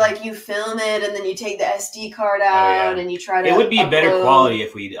otherwise you're like you film it and then you take the SD card out and you try to. It would be better upload. quality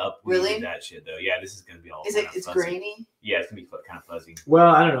if we Really? did that shit though. Yeah, this is gonna be all. Is kind it? of It's fuzzy. grainy Yeah, it's gonna be kind of fuzzy. Well,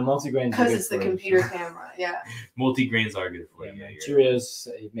 I don't know. Multigrain because it's the computer camera. Yeah. Multi-grains are good for you. Yeah, Yeah, you're right. Cheerios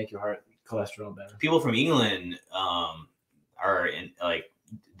make your heart cholesterol better. People from England are in like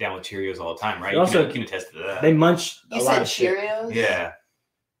down with Cheerios all the time, right? They also- you can attest to that. They munch a You lot said of shit. Cheerios. Yeah,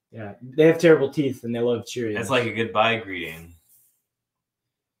 Yeah, they have terrible teeth and they love Cheerios. that's like a goodbye greeting.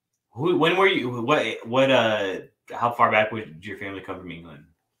 When were you? What? How far back would your family come from England?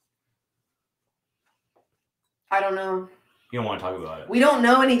 I don't know. You don't want to talk about it. We don't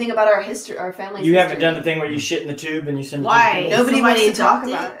know anything about our history, our family's you haven't history. done the thing where you shit in the tube and you send. Why? It to Nobody Somebody wants to talk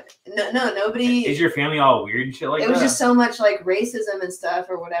adopted? about it. No, nobody. Is your family all weird and shit like It that? was just so much like racism and stuff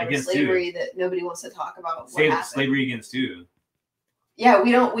or whatever, Against slavery that nobody wants to talk about. What Save happened. slavery against who? Yeah,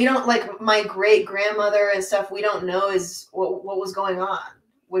 we don't like my great grandmother and stuff. We don't know is what was going on.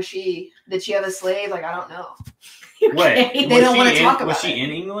 Did she have a slave? Like I don't know. What? Okay. They don't wanna talk Was about she it.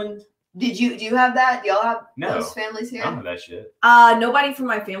 in England? Do you have that? Y'all have No. those families I here? don't know that shit. Nobody from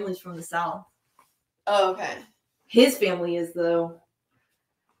my family's from the South. Oh, okay. His family is though.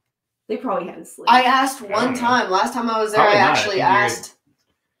 They probably had a slave. I asked I one don't know. time. Last time I was there, Probably I not. actually I think asked,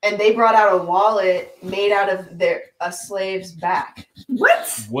 and they brought out a wallet made out of a slave's back.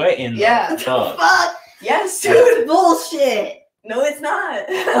 What? What in Yeah. the fuck? Fuck, Yes, dude, bullshit. No, it's not.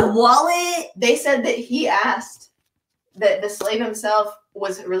 A wallet? They said that he asked that the slave himself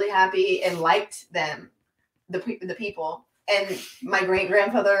was really happy and liked them, the people, and my great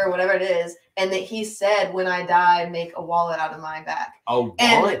grandfather or whatever it is, and that he said, "When I die, make a wallet out of my back." A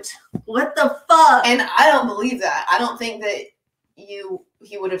wallet? What the fuck? And I don't believe that. I don't think that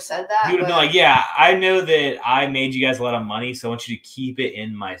he would have said that. He would have been but like, yeah, I know that I made you guys a lot of money, so I want you to keep it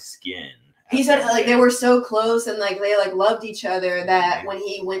in my skin. he said like they were so close and like they like loved each other that when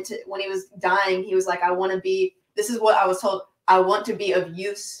he was dying, he was like, "I want to be." This is what I was told. I want to be of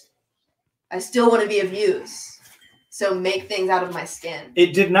use. I still want to be of use. So make things out of my skin.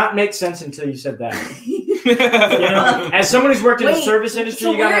 It did not make sense until you said that. You know, as someone who's worked in the Wait, service industry,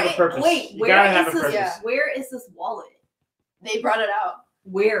 so you gotta where have a purpose. Wait, you where gotta have a is this? purpose. Yeah. Where is this wallet? They brought it out.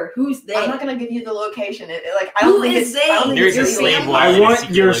 Where? Who's they? I'm not gonna give you the location. Like I don't Who think is it's. I don't they? think There's it's a really slave real. wallet. I want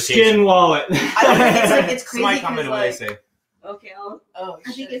Secret your location. skin wallet. I don't think it's like it's crazy. Somebody comment 'cause, what they like, say. Okay, oh,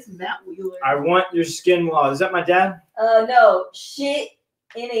 I think shit. it's Matt Wheeler. I want your skin wallet. Is that my dad? No, shit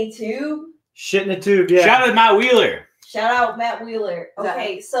in a tube. Shit in the tube. Yeah. Shout out to Matt Wheeler. Shout out Matt Wheeler.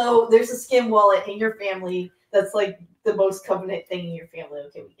 Okay, so there's a skin wallet in your family that's like the most covenant thing in your family.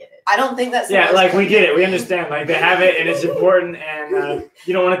 Okay, we get it. I don't think that's like we get it. We understand. Like they have it and it's important, and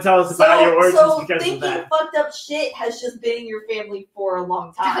you don't want to tell us about your origins because of that. Fucked up shit has just been in your family for a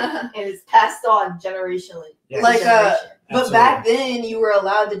long time and it's passed on generationally. Yeah. Like Absolutely. But back then you were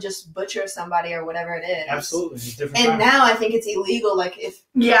allowed to just butcher somebody or whatever it is. Absolutely. It's different And time. now I think it's illegal. Like if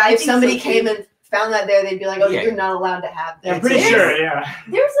somebody came and found that there, they'd be like, "Oh, you're not allowed to have that." Yeah, I'm pretty sure. Yeah.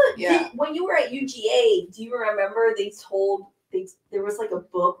 There's when you were at UGA, do you remember there was like a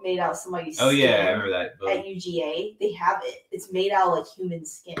book made out of somebody's skin? Oh yeah, I remember that book. At UGA, they have it. It's made out of like human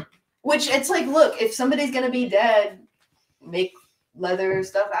skin. Which it's like, look, if somebody's gonna be dead, make leather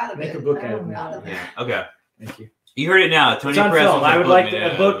stuff out of it. Make a book out of it. Yeah. Okay. Thank you. You heard it now. Tony It's on Perez. film. I would like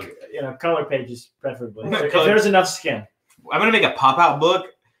a book, color pages preferably. If there's enough skin. I'm gonna make a pop-out book,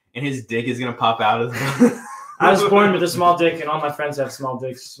 and his dick is gonna pop out of the. I was born with a small dick, and all my friends have small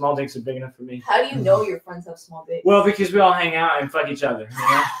dicks. Small dicks are big enough for me. How do you know your friends have small dicks? Well, because we all hang out and fuck each other. You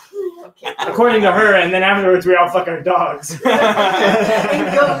know? Okay. According to her, and then afterwards we all fuck our dogs.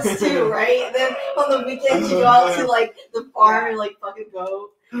 And goats too, right? And then on the weekends you go out to like the farm and like fucking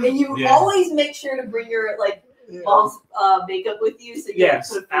goat. And you always make sure to bring your like mom's makeup with you, so you can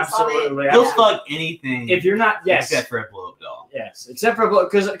put a face absolutely. He'll fuck anything. If you're not, except for a blow-up doll. Yes, except for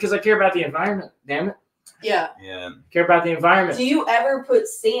because I care about the environment. Damn it. Yeah. Care about the environment. Do you ever put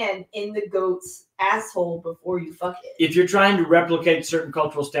sand in the goat's asshole before you fuck it? If you're trying to replicate certain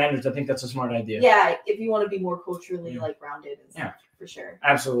cultural standards, I think that's a smart idea. Yeah, if you want to be more culturally like rounded and stuff, for sure.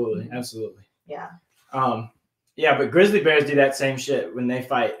 Absolutely. Yeah. Yeah, but grizzly bears do that same shit when they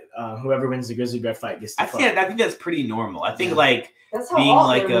fight. Whoever wins the grizzly bear fight gets the fuck. I think that's pretty normal. I think like that's how being all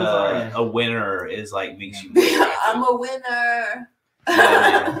like are. a winner is like makes you. I'm a winner.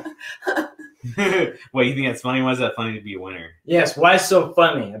 Wait, you think that's funny? Why is that funny to be a winner? Yes. Why is so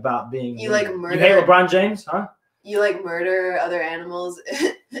funny about being? You like murder? You hate LeBron James, huh? You like murder other animals,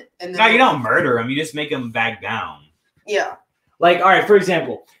 and then No, you don't murder them. You just make them back down. Yeah. Like, all right, for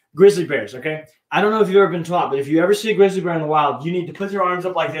example, grizzly bears. Okay, I don't know if you've ever been taught, but if you ever see a grizzly bear in the wild, you need to put your arms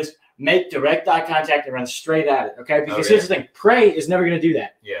up like this, make direct eye contact, and run straight at it. Okay, because here's the thing: prey is never going to do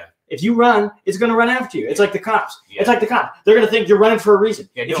that. Yeah. If you run, it's going to run after you. It's like the cops. Yeah. It's like the cops. They're going to think you're running for a reason.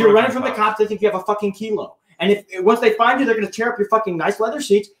 Yeah, if you're running from the cops, they think you have a fucking kilo. And if once they find you, they're going to tear up your fucking nice leather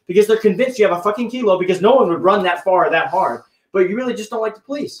seats because they're convinced you have a fucking kilo because no one would run that far or that hard. But you really just don't like the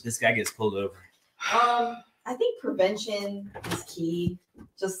police. This guy gets pulled over. I think prevention is key.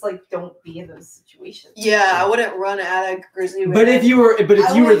 Just like don't be in those situations. Yeah, I wouldn't run at a grizzly bear. But if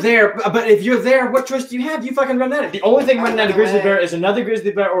you're there, what choice do you have? You fucking run at it. The only thing running at a grizzly bear is another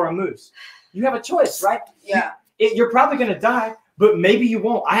grizzly bear or a moose. You have a choice, right? Yeah. You're probably gonna die, but maybe you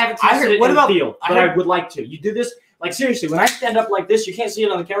won't. I haven't tested it in the field, but I would like to. You do this, like seriously, when I stand up like this, you can't see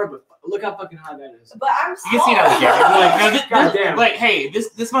it on the camera, but look how fucking high that is. But I'm small. You can see it on the camera. Goddamn. Like, hey, this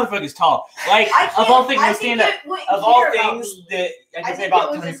motherfucker's tall. Like, of all things to stand up, of all things that I can say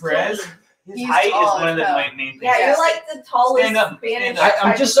about Tony Perez, his height is one of the main things. Yeah, you're like the tallest Spanish.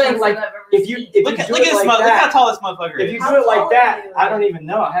 I'm just saying, like, if you look at this look how tall this motherfucker is. If you do it like that, I don't even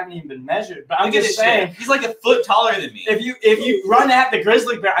know. I haven't even been measured. But I'm just saying, he's like a foot taller than me. If you run at the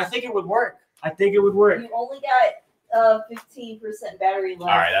grizzly bear, I think it would work. You only got 15% battery life.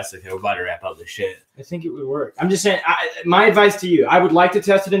 All right, that's okay. We're about to wrap up this shit. I think it would work. I'm just saying, my advice to you, I would like to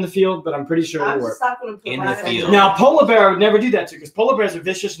test it in the field, but I'm pretty sure it would work. In the field. Now, polar bear, I would never do that to because polar bears are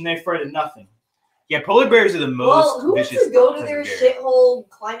vicious and they're afraid of nothing. Yeah, polar bears are the most who vicious. Who wants to go to their shithole,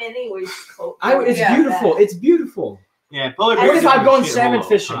 climb anyways? It's beautiful. It's beautiful. Yeah, polar bears. What if I'm going salmon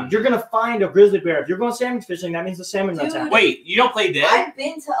fishing? You're going to find a grizzly bear. If you're going salmon fishing, that means the salmon nuts out. Wait, you don't play dead? I've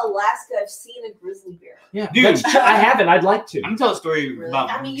been to Alaska. I've seen a grizzly bear. Yeah, dude, I haven't. I'd like to. I'm going to tell a story about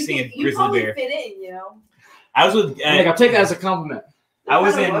seeing a grizzly probably bear. Fit in, you know. I was with. I'll take that as a compliment. I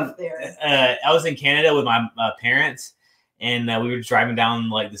was in Canada with my parents, and we were driving down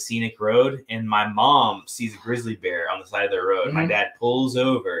like the scenic road, and my mom sees a grizzly bear on the side of the road. Mm-hmm. My dad pulls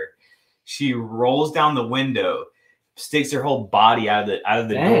over. She rolls down the window, sticks her whole body out of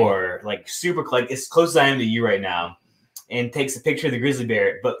the door, like super like as close as I am to you right now, and takes a picture of the grizzly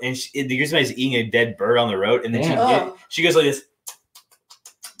bear. The grizzly bear is eating a dead bird on the road, and then she goes like this.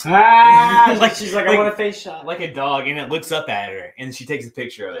 Like she's like, I want a face shot, like a dog, and it looks up at her, and she takes a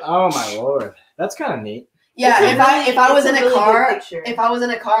picture of it. Oh my lord, that's kind of neat. Yeah, if I was in a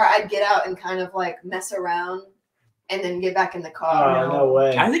car, I'd get out and kind of like mess around, and then get back in the car. Oh, no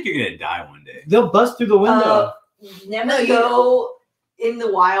way! I think you're gonna die one day. They'll bust through the window. Never go in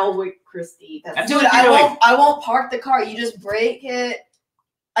the wild with Kristy. Dude, I won't park the car. You just brake it.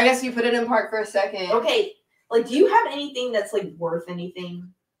 I guess you put it in park for a second. Okay. Like, do you have anything that's like worth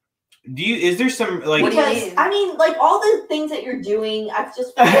anything? Is there some like? Because I mean, like all the things that you're doing, I've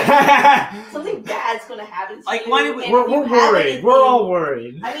just feel like something bad's gonna happen to like, you. why do we, we're worried. We're all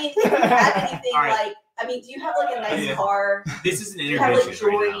worried. I mean, if you have anything Right. like, I mean, do you have like a nice car? This is an Do you have intervention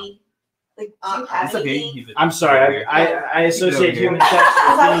like right now. jewelry? Like, do you have It's okay. anything? Keep it- I'm sorry. I associate here. human sex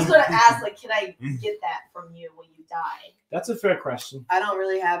Because I was with gonna being. ask, like, can I get that from you when you die? That's a fair question. I don't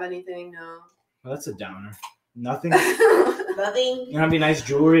really have anything, no. Well, that's a downer. Nothing. Nothing. You have any nice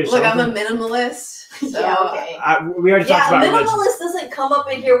jewelry or Look, something? I'm a minimalist. So Yeah, okay. We already talked Yeah, about religion. minimalist doesn't come up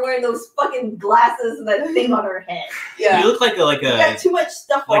in here wearing those fucking glasses and that thing on her head. yeah, You look like You got too much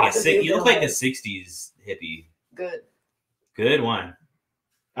stuff on. you look like a '60s hippie. good. Good one.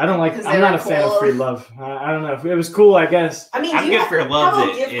 I don't like. 'Cause I'm they not were a fan of cool. free love. I don't know. It was cool, I guess. I mean, I'm do you good for have love a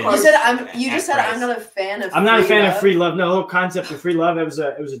that gift is- card? You said you just said Price. I'm not a fan of. I'm not a fan love. of free love. No, the whole concept of free love. It was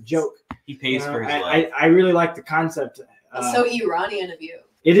a joke. He pays You know, for his love. I really like the concept. That's so Iranian of you.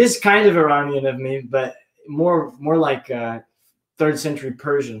 It is kind of Iranian of me, but more like 3rd century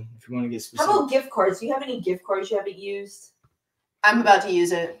Persian, if you want to get specific. How about gift cards? Do you have any gift cards you haven't used? I'm about to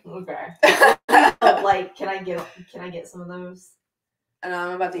use it. Okay. Like, can I get some of those? And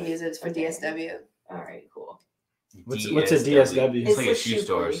I'm about to use it. It's for DSW. All right, cool. What's a DSW? It's like a It's shoe a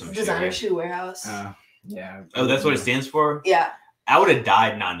store or place. some shit. Designer Right? shoe warehouse. Yeah. Oh, that's what it stands for? Yeah. I would have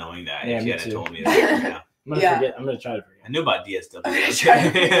died not knowing that Yeah, if me you hadn't too. told me that. Yeah. I'm gonna Yeah. forget. I'm gonna try to forget. I knew about DSW. I'm trying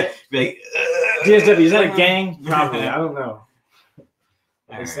to forget. Be like, DSW, is that a gang? Probably. I don't know.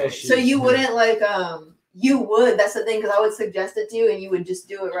 Alright. So you wouldn't like you would. That's the thing, because I would suggest it to you, and you would just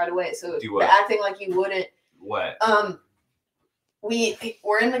do it right away. So Do what? acting like you wouldn't. What?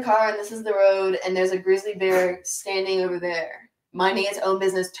 We're in the car, and this is the road, and there's a grizzly bear standing over there, minding its own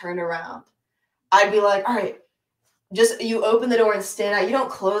business, turned around. I'd be like, all right, just you open the door and stand out. You don't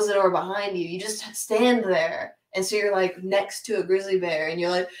close the door behind you. You just stand there. And so you're like next to a grizzly bear, and you're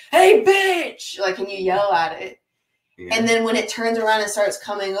like, hey, bitch! Like, and you yell at it. Yeah. And then when it turns around and starts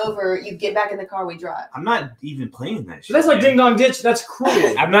coming over, you get back in the car, we drive. I'm not even playing that shit. So that's like man. Ding Dong Ditch. That's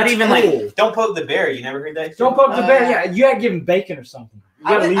cruel. I'm not even Cool. like, don't poke the bear. You never heard that shit? Don't poke the bear. yeah. Yeah, you gotta give him bacon or something. You I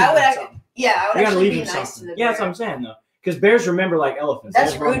gotta would- leave I him would act- something. Yeah, I would You gotta actually leave be him nice to something. the Yeah, bear. that's what I'm saying though. Because bears remember like elephants.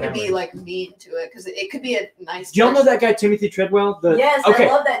 That's They have long rude to be memories. like mean to it, because it could be a nice. Do y'all know person. that guy Timothy Treadwell? Yes, okay.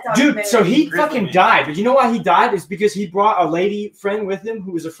 I love that documentary. Dude, so he Grizzly fucking man. died. But you know why he died? Is because he brought a lady friend with him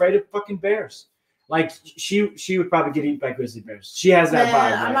who was afraid of fucking bears. Like she would probably get eaten by grizzly bears. She has that Man,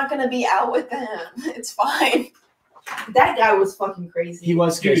 vibe. I'm Right? not gonna be out with them. It's fine. That guy was fucking crazy. He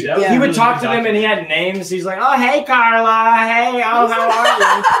was Dude, crazy. that was He a would really talk good to them and he had names. He's like, "Oh, hey, Carla. Hey, oh, how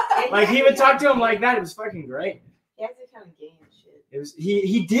are you?" Like he would talk to him like that. It was fucking great. He acted kind of gay and shit. It was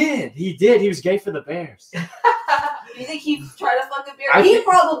he did. He was gay for the bears. You think he tried to fuck a bear? I He think-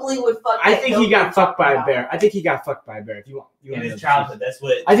 probably would fuck. I that think goat he got you're fucked by talking a about. bear. I think he got fucked by a bear. If you want, In know his the childhood, that's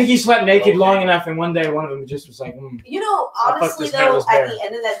what. I think he slept naked Okay. long enough, and one day one of them just was like, You know, I fucked honestly this though, hairless at bear. the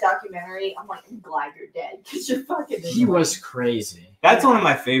end of that documentary, I'm like, I'm glad you're dead because you're fucking. he was crazy. That's one of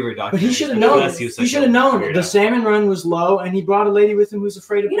my favorite documentaries. But he should have because known. he was He such should a have known. weirdo. The salmon run was low, and he brought a lady with him who's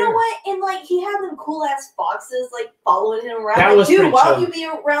afraid of You bears. know what? And like he had them cool ass foxes like following him around. That like, was dude, pretty why don't chill.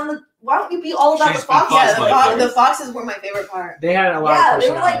 you be around the? Why don't you be all about She's the foxes? Yeah, Fox like the bears. foxes were my favorite part. They had a lot Yeah, of they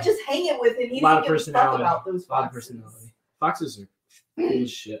were personality. like just hanging with him. He A lot of didn't give a fuck personality. about those A lot of foxes. personality. Foxes are cool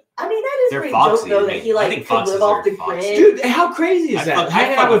as shit. I mean, that is They're pretty foxy, dope though man. that he I like think could foxes live off are the foxy. grid. Dude, how crazy is I'd that? fuck- I'd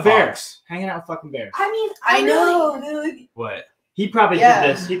Hanging fuck out a with bears. fox. Hanging out with fucking bears. I mean, I know, really- dude. What? He probably Yeah.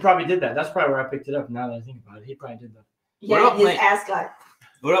 did this. He probably did that. That's probably where I picked it up. Now that I think about it, he probably did that. What Yeah, about his playing- ass got.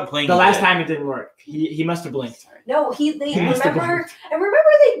 What about playing? The last dead? time it didn't work. He must have blinked. No, they He must have remember. And remember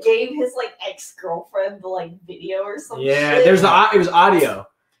they gave his like ex girlfriend the like video or something. Yeah, there's it was audio.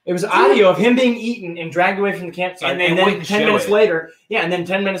 It was audio of him being eaten and dragged away from the campsite. And they And then wouldn't 10 show minutes it. later, and then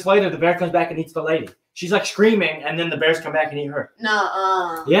 10 minutes later, the bear comes back and eats the lady. She's like screaming, and then the bears come back and eat her.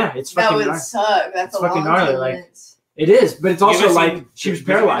 Nuh-uh. Yeah, it's That fucking would gnarly. suck. That's It's a fucking long gnarly, 10 like- minutes. It is, but it's You also ever like seen- she was you're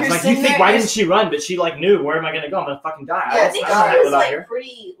paralyzed. Like you sitting think, there, why you're- didn't she run? But she like knew, where am I gonna go? I'm gonna fucking die. Yeah, I I think don't she live was out like here.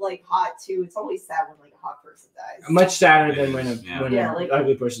 pretty like hot too. It's always sad when like a hot person dies. Much sadder than when Yeah. an Yeah, like-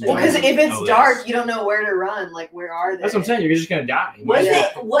 ugly person Well, because dies. if it's Oh, dark, yes. you don't know where to run. Like, where are they? That's what I'm saying. You're just gonna die. Was Yeah.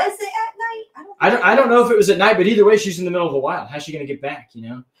 it at night? I don't know if it was at night, but either way, she's in the middle of the wild. How's she gonna get back? You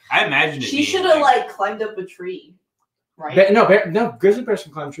know? I imagined it. She being should have like climbed up a tree, right? No, grizzly bears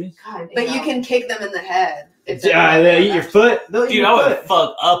can climb trees. God, But damn. you can kick them in the head. If They eat your foot. They'll eat Dude, I your would foot.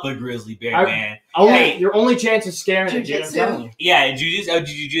 fuck up a grizzly bear, I- man. Only Yeah. your only chance is scaring it, dude. I'm Jiu-jitsu. telling you. Yeah,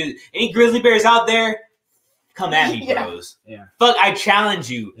 jujitsu. Any grizzly bears out there? Come at me, Yeah. bros. Yeah. Fuck, I challenge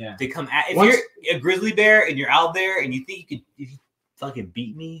you Yeah. to come at. If Once- you're a grizzly bear and you're out there and you think you could, if you fucking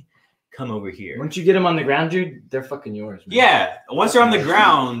beat me, come over here. Once you get them on the ground, dude, they're fucking yours, man. Yeah, once they're on the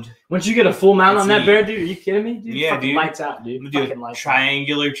ground. Once you get a full mount on that bear, dude, are you kidding me? Dude, yeah, dude. Lights out, dude. Do a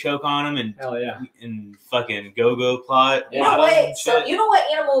triangular choke on them and hell yeah, and fucking go plot. You know what? So you know what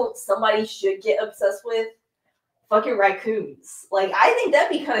animal somebody should get obsessed with? Fucking raccoons. Like, I think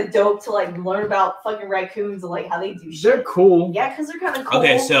that'd be kind of dope to like learn about fucking raccoons and like how they do shit. They're cool. Yeah, because they're kind of cool.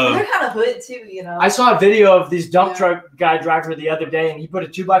 Okay, so and they're kind of hood too, you know. I saw a video of this dump truck guy driver the other day, and he put a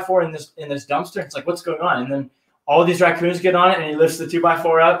 2x4 in this dumpster. It's like, what's going on? And then all these raccoons get on it, and he lifts the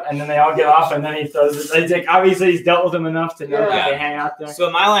 2x4 up, and then they all get off, and then he throws it. It's like, obviously he's dealt with them enough to know that they hang out there. So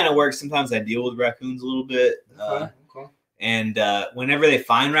in my line of work, sometimes I deal with raccoons a little bit. And whenever they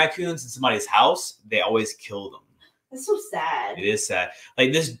find raccoons in somebody's house, they always kill them. It's so sad. It is sad.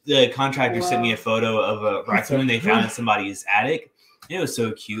 Like the contractor sent me a photo of a raccoon they found in somebody's attic. It was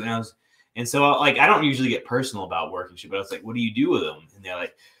so cute, and so like I don't usually get personal about work and shit, but I was like, "What do you do with them?" And they're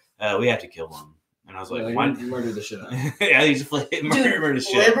like, "We have to kill them." And I was like, "Why murder the shit out?" Yeah, you just murder the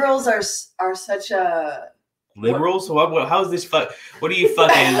shit. Liberals are such a liberals. So what? How is this fuck? What are you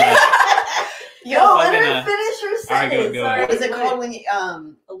fucking? Yo, let her finish her sentence. Go. What is it called when you a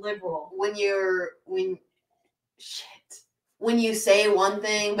liberal? When you say one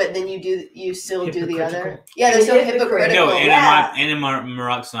thing, but then you still do the other. Yeah, they're so hypocritical. No,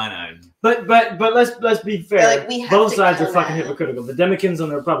 animoxide. But let's be fair. Like, we have both to sides are kill fucking that. hypocritical. The Democrats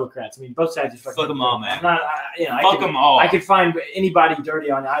and the Republicans. I mean, both sides are fucking. Fuck them all, man. Fuck them all. I could find anybody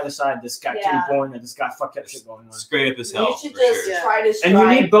dirty on either side that's got kitty porn and that's got fucked up shit going on. Straight up as hell. You should just try to. And you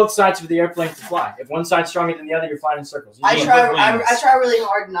need both sides for the airplane to fly. If one side's stronger than the other, you're flying in circles. I try really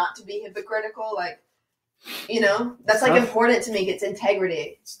hard not to be hypocritical. Like, you know, that's like important to me. It's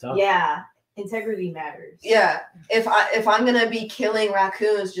integrity. It's tough. Yeah, integrity matters. Yeah, if I'm gonna be killing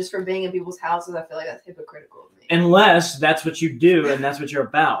raccoons just for being in people's houses, I feel like that's hypocritical of me. Unless that's what you do and that's what you're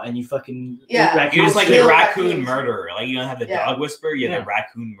about, and you fucking you're just like the raccoon murderer. Like, you don't have the dog whisperer, you're the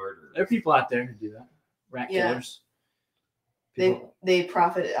raccoon murderer. There are people out there who do that. Rat killers. They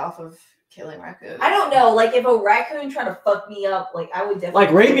profit off of killing raccoons. I don't know. Like, if a raccoon tried to fuck me up, like, I would definitely.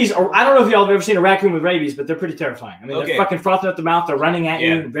 Like rabies, or I don't know if y'all have ever seen a raccoon with rabies, but they're pretty terrifying. I mean, they're fucking frothing at the mouth. They're running at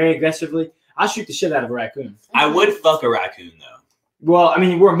you very aggressively. I'll shoot the shit out of a raccoon. I would fuck a raccoon, though. Well, I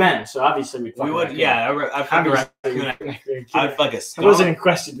mean, we're men, so obviously we'd fuck a raccoon. Yeah, I'd fuck a raccoon. I'd fuck a skunk. It wasn't in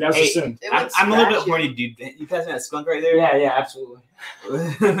question. That was assumed. I'm a little bit horny, dude. You guys see that skunk right there? Yeah, absolutely.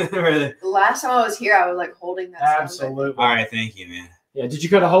 The last time I was here, I was like holding that. Absolutely. All right, thank you, man. Yeah, did you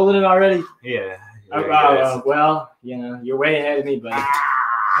cut a hole in it already? Yeah. Well, you know, you're way ahead of me, buddy.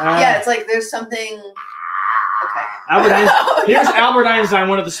 Yeah, it's like there's something. Okay. Here's Albert Einstein,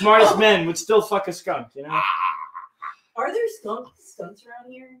 one of the smartest men, would still fuck a skunk. You know. Are there skunks around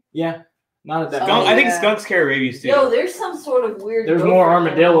here? Yeah, not at that. I think skunks carry rabies too. Yo, there's some sort of weird. There's more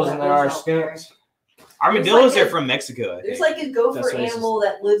armadillos than there are skunks. Armadillos are from Mexico, I think. There's like a gopher animal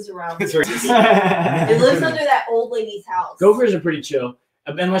that lives around here. It It lives under that old lady's house. Gophers are pretty chill,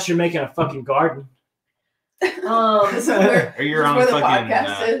 unless you're making a fucking garden. This is where the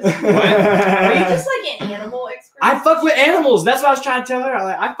podcast is. Are you just like an animal expert? I fuck with animals. That's what I was trying to tell her.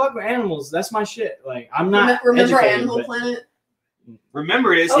 I fuck with animals. That's my shit. Like, I'm not. Remember Animal Planet?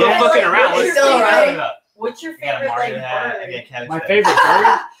 Remember it. It's still fucking around. It's still around. What's your favorite like bird? My favorite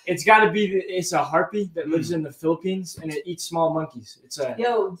bird? It's got to be. It's a harpy that lives in the Philippines and it eats small monkeys. It's a.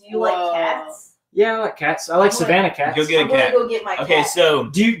 Yo, do you like cats? Yeah, I like cats. I like Savannah cats. Go get a cat. Go get my cat. Okay, so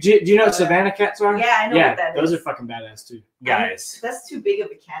do you know what Savannah cats are? Yeah, I know what that is. Those are fucking badass too, guys. That's too big of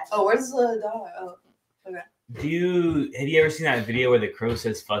a cat. Oh, where's the dog? Oh, okay. Have you ever seen that video where the crow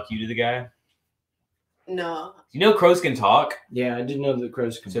says "fuck you" to the guy? No. You know crows can talk. Yeah, I didn't know that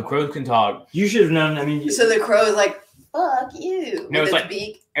crows can. So crows can talk. You should have known. I mean, so the crow is like, "Fuck you." No, it's like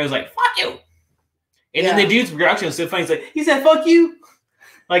beak. It was like, "Fuck you," and then the dude's reaction was so funny. He's like, he said, "Fuck you,"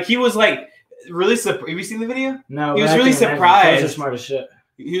 like he was like really surprised. Have you seen the video? No, he was really surprised. Crows are smart as shit.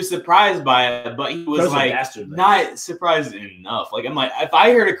 He was surprised by it, but he was like not surprised enough. Like, I'm like, if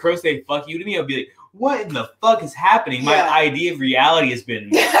I heard a crow say "fuck you" to me, I'd be like, "What in the fuck is happening?" My idea of reality has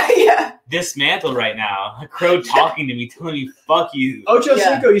been dismantled right now. A crow talking to me, telling me "fuck you." Ocho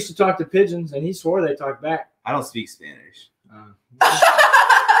Cinco used to talk to pigeons, and he swore they talked back. I don't speak Spanish.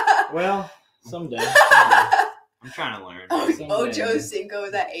 Well, someday. I'm trying to learn. Ocho Cinco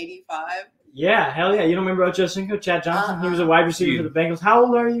is at 85. Yeah, hell yeah. You don't remember Ocho Cinco? Chad Johnson? He was a wide receiver for the Bengals. How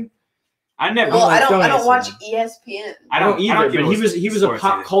old are you? I never. Well, I don't watch ESPN. I don't either. But he was a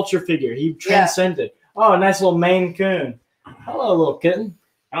pop culture figure. He transcended. Oh, a nice little Maine Coon. Hello, little kitten.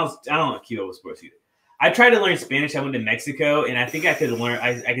 I don't know Cuba with sports either. I tried to learn Spanish. I went to Mexico, and I think I could learn.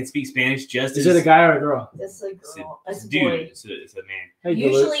 I could speak Spanish just. Is it a guy or a girl? It's a girl. It's a dude. boy. It's a man. Hey,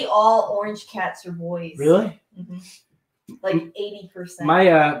 Usually, all orange cats are boys. Really? Mm-hmm. Like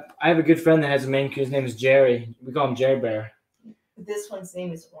 80%. I have a good friend that has a Maine Coon. His name is Jerry. We call him Jerry Bear. This one's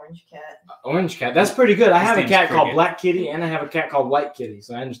name is Orange Cat. Orange Cat. That's pretty good. I His have a name's cat called Cricket. Black Kitty, and I have a cat called White Kitty,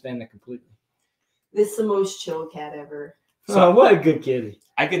 so I understand that completely. This is the most chill cat ever. So what a good kitty.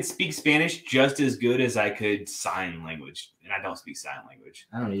 I could speak Spanish just as good as I could sign language, and I don't speak sign language.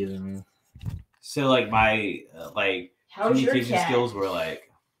 I don't either, man. So like my How's your communication cat? skills were like.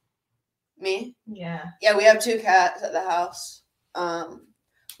 Me? Yeah. Yeah, we have 2 cats at the house.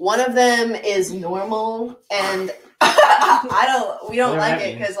 One of them is normal, and we don't like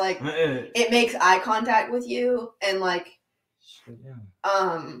it because like it makes eye contact with you, and like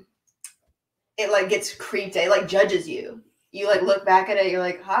it like gets creeped. It like judges you. You like look back at it, you're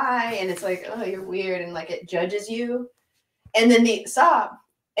like hi, and it's like oh you're weird, and like it judges you. And then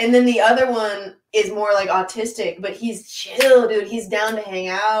the other one is more like autistic, but he's chill, dude. He's down to hang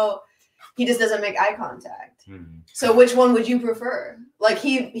out. He just doesn't make eye contact. Mm-hmm. So which one would you prefer? Like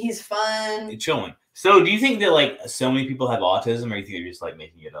he's fun. Chilling. So do you think that like so many people have autism, or you think they're just like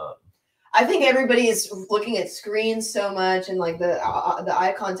making it up? I think everybody is looking at screens so much, and like the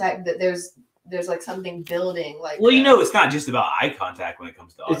eye contact that there's like something building. Like Well, you know, it's not just about eye contact when it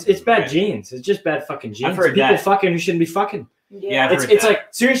comes to autism. It's bad right? genes. It's just bad fucking genes. I've heard People that. fucking who shouldn't be fucking. Yeah, I've heard It's that. like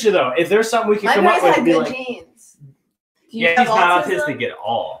seriously though, if there's something we could my come up parents with, had be good like, genes. Do you Yeah, have he's not autism? autistic at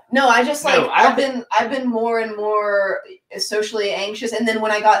all. No, I just like No, I don't I've been more and more socially anxious, and then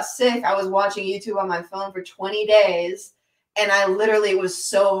when I got sick, I was watching YouTube on my phone for 20 days, and I literally it was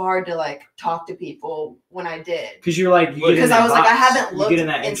so hard to like talk to people when I did because you're like you get in because that I was like I box. haven't You looked get in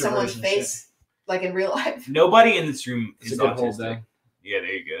that in someone's introversion shit. face like in real life. Nobody in this room It's is a good hold, autistic. though. Yeah,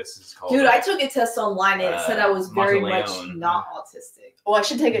 there you go. This is called. Dude, I took a test online and it said I was very much Monteleone. not autistic. Well, I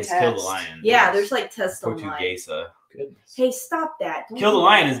should take a Let's kill the test. lion. Yeah, there's like tests online. Portuguesa. Goodness. Hey, stop that. Don't Kill the do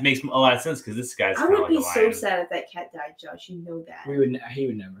lion that. makes a lot of sense because this guy's I kind of would like be a so lion. sad if that cat died, Josh. You know that. He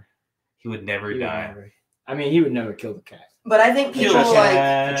would never. He would never He would die. never. I mean, he would never kill the cat. But I think Kill people the like I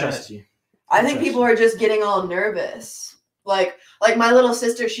cat. trust you. I think people are just getting all nervous. Like my little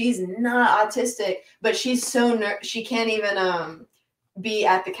sister, she's not autistic, but she's so she can't even be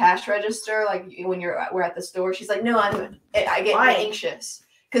at the cash register. Like when we're at the store, she's like, no, I get Why? anxious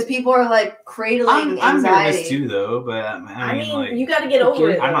because people are like cradling I'm anxiety. nervous too, though. But I mean, like, you got to get over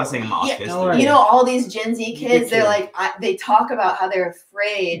it. I'm not though. saying I'm Yeah, autistic. You know, all these Gen Z You kids, get they're killed. like, they talk about how they're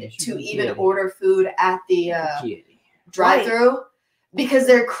afraid You to should be even killed. order food at the Kitty. drive-through because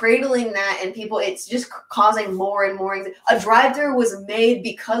they're cradling that, and people, it's just causing more and more anxiety. A drive-through was made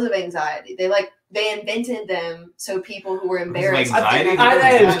because of anxiety. They invented them so people who were embarrassed. anxiety? I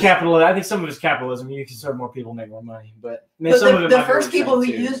think it was capitalism. I think some of it's capitalism. You can serve more people, make more money. But I mean, But some of it the might be first people who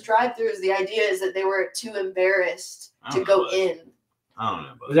too. used drive-throughs, the idea is that they were too embarrassed I to don't go know, but- in. I don't know.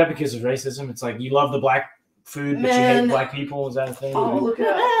 Was But that because of racism? It's like you love the black food, but you Man. hate black people. Is that a thing? Oh, look at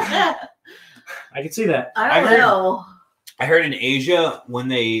that. I can see that. I don't I heard- know. I heard in Asia when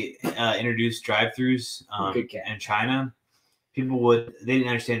they introduced drive-throughs Good cat. in China, they didn't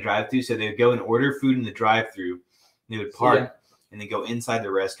understand drive-through, so they would go and order food in the drive-through. They would park Yeah. and then go inside the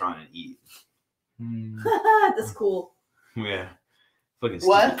restaurant and eat. Hmm. That's cool. Yeah. Fucking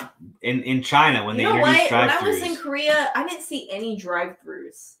What? stupid. In China when You they know introduced what? When I drive-throughs. was in Korea, I didn't see any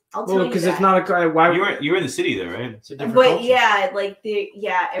drive-throughs. I'll tell Well, you because that. it's not a car. Why? You were in the city though, right? It's a different But culture. yeah, like There's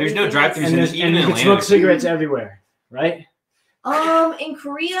no everything drive-throughs and, There's there's, even and you in can Atlanta. smoke cigarettes everywhere, right? In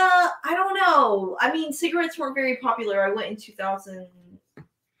Korea, I don't know. I mean, cigarettes weren't very popular. I went in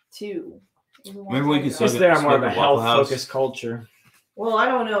 2002. It was a long Remember when time you ago. could Since they are more of a smoke at Waffle House? health-focused culture. Well, I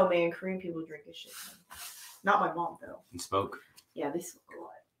don't know, man. Korean people drink a shit ton. Not my mom though. And smoke. Yeah, they smoke a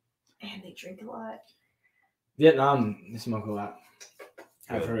lot, and they drink a lot. Vietnam, they smoke a lot.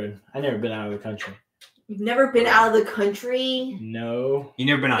 I've Good. heard. I've never been out of the country. You've never been out of the country, No. You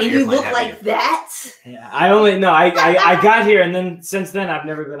never been on and an you airplane, look have like you? that. Yeah, I got here, and then since then I've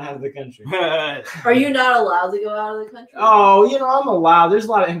never been out of the country. Are you not allowed to go out of the country? Oh, I'm allowed. There's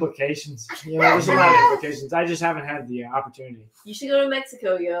a lot of implications. There's a lot of implications. I just haven't had the opportunity. You should go to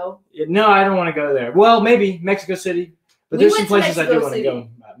Mexico, yo. Yeah, no, I don't want to go there. Well, maybe Mexico City, but We there's some went to places I do Mexico want to City go,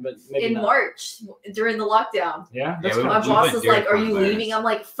 but maybe In not. March during the lockdown. Yeah, Yeah, that's we- fine. My we boss went was during like, "Are you coronavirus. leaving?" I'm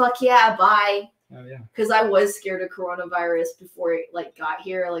like, "Fuck yeah, bye." Oh, yeah. Because I was scared of coronavirus before it got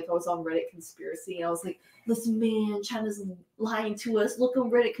here. Like I was on Reddit conspiracy, and I was like, "Listen, man, China's lying to us. Look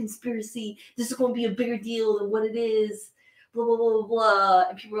on Reddit conspiracy. This is going to be a bigger deal than what it is." Blah blah blah blah blah.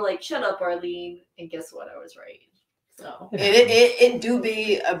 And people were like, "Shut up, Arlene." And guess what? I was right. So it do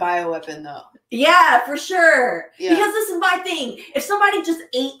be a bioweapon though. Yeah, for sure. Yeah. Because this is my thing. If somebody just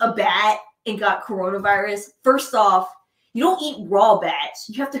ate a bat and got coronavirus, first off, you don't eat raw bats.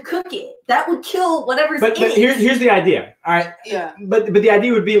 You have to cook it. That would kill whatever's in it. Here's the idea. All right. Yeah. But the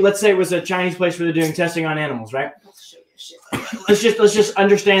idea would be, let's say it was a Chinese place where they're doing testing on animals, right? Let's just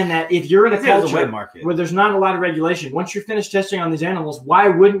understand that if you're in a culture where there's not a lot of regulation, once you're finished testing on these animals, why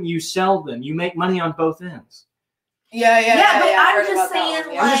wouldn't you sell them? You make money on both ends. Yeah, but I'm just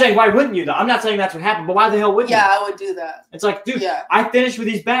saying. I'm just saying, why wouldn't you though? I'm not saying that's what happened, but why the hell wouldn't you? Yeah, I would do that. It's like, dude, I finished with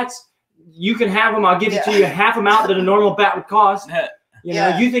these bats. You can have them. I'll give it to you half amount that a normal bat would cost. You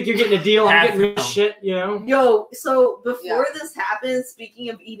know, you think you're getting a deal. I'm getting this shit, you know? Yo, so before this happened, speaking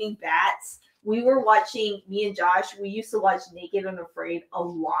of eating bats, we were watching, me and Josh, we used to watch Naked and Afraid a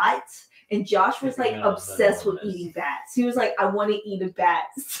lot. And Josh was like obsessed with eating bats. He was like, I want to eat a bat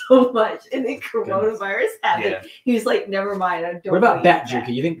so much. And then coronavirus happened. Yeah. He was like, never mind. I don't. What about bat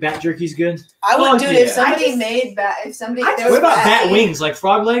jerky? You think bat jerky's good? I would, dude. If somebody made bat, what about bat wings? Like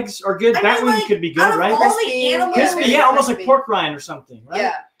frog legs are good. Bat wings could be good, right? Crispy, almost like pork rind or something, right?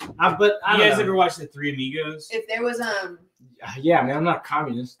 Yeah. But you guys ever watched the Three Amigos? If there was yeah, man, I'm not a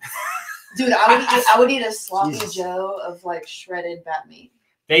communist. Dude, I would eat a sloppy Joe of like shredded bat meat.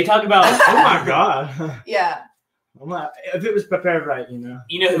 They talk about. Oh my god. Yeah. If it was prepared right, you know.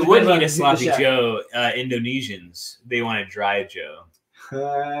 You know who wouldn't eat a sloppy Joe? Indonesians. They want a dry Joe.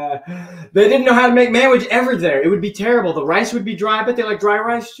 They didn't know how to make sandwich ever there. It would be terrible. The rice would be dry, but they like dry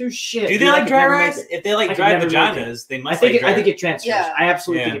rice too. Shit. Do they like dry rice? If they like dry vaginas, they must. I think it transfers. Yeah. I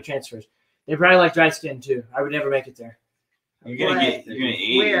absolutely think it transfers. They probably like dry skin too. I would never make it there. You're gonna age.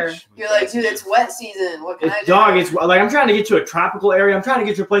 Where? You're like, dude, it's wet season. What can I do? Dog, it's like I'm trying to get to a tropical area. I'm trying to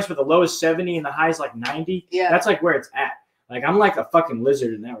get to a place where the low is 70 and the high is like 90. Yeah. That's like where it's at. Like I'm like a fucking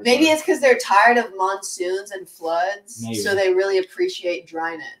lizard in that regard. Maybe it's because they're tired of monsoons and floods, so they really appreciate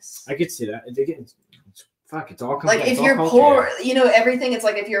dryness. I could see that. It's all like if you're poor, you know, everything. It's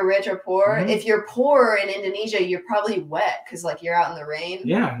like if you're rich or poor. Mm-hmm. If you're poor in Indonesia, you're probably wet because like you're out in the rain.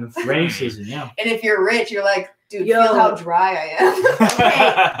 Yeah, it's rainy season. Yeah. And if you're rich, you're like, dude, feel how dry I am.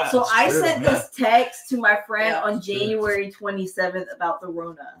 Okay, so I sent this text to my friend on January 27th about the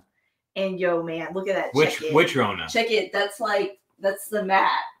Rona, and yo, man, look at that. Which Rona? Check it. That's the map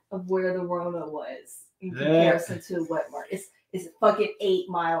of where the Rona was in comparison to what mark. It's fucking 8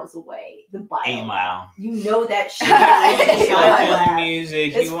 miles away. The bio. 8 Mile. You know that shit.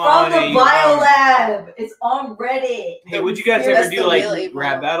 It's from the bio lab. It's on Reddit. Hey, would you guys ever do like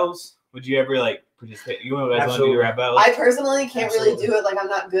rap battles? Would you ever like participate? You guys want to do rap battles? I personally can't really do it. Like I'm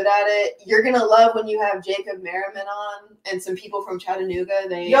not good at it. You're gonna love when you have Jacob Merriman on and some people from Chattanooga. How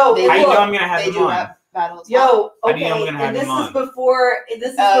do you know I'm gonna have them on? Rap battles. Yo, okay, and this is before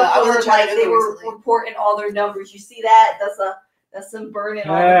like they were reporting all their numbers. You see that? That's them burning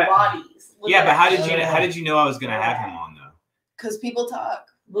all their bodies. But how did you know I was gonna have him on though? Because people talk.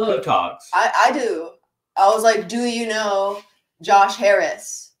 Who talks? I do. I was like, do you know Josh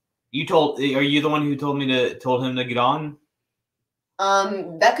Harris? Are you the one who told him to get on?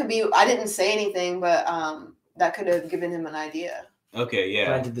 That could be. I didn't say anything, but that could have given him an idea. Okay, yeah.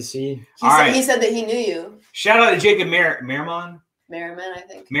 Planted the seed. He said that he knew you. Shout out to Jacob Merriman. Merriman, I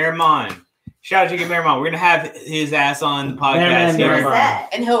think. Merriman. Shout out to Jacob Merriman. We're gonna have his ass on the podcast here.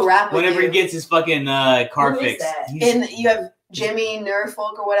 And he'll rap with whenever he gets his fucking car fixed. And you have Jimmy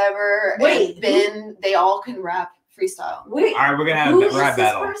Nerfolk or whatever. Wait, and Ben. They all can rap freestyle. Wait, all right, we're gonna have a rap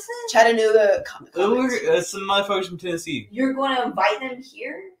battle. Person? Chattanooga. Some motherfuckers from Tennessee. You're going to invite them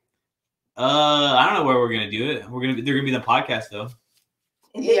here? I don't know where we're gonna do it. They're gonna be the podcast though.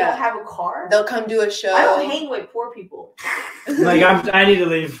 And they don't have a car? They'll come do a show. I don't hang with poor people. Like I need to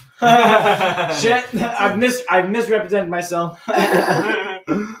leave. Shit, I've misrepresented myself. Again.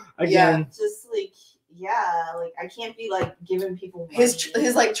 Yeah, just like like I can't be like giving people money.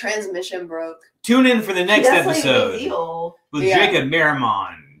 His like transmission broke. Tune in for the next episode with Jacob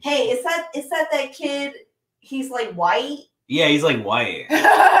Merriman. Hey, is that kid? He's like white. Yeah, he's like white.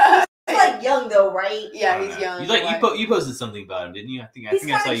 He's like young though, right? Yeah, he's young. You posted something about him, didn't you? I think I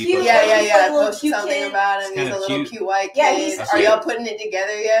saw you. Posted. Yeah. I posted something about him. He's a little cute white kid. Are y'all putting it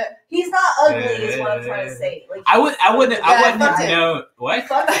together yet? He's not ugly, is what I'm trying to say. Like I wouldn't know what.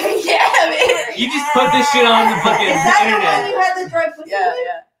 Yeah, man. You just put this shit on the fucking internet. Is that the one you had the drug with?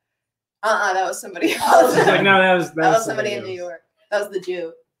 Yeah. That was somebody else. Like, no, that was somebody in New York. That was the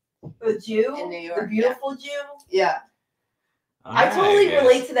Jew. The Jew in New York. The beautiful Jew. Yeah. I totally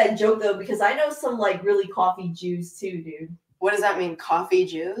relate to that joke though because I know some like really coffee Jews too, dude. What does that mean? Coffee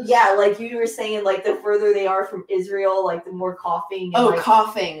Jews? Yeah, like you were saying, like the further they are from Israel, like the more coughing. And, Oh, like,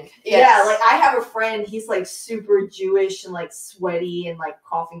 coughing. Yes. Yeah, like I have a friend, he's like super Jewish and like sweaty and like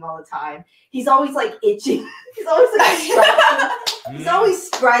coughing all the time. He's always like itching. He's always like scratching. He's always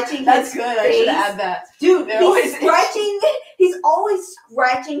scratching That's his good. face. I should add that. Dude, They're always he's scratching. He's always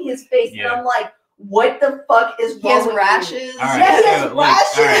scratching his face. Yeah. And I'm like, what the fuck is He has wrong with rashes. you? All right, Yeah, he has so, like,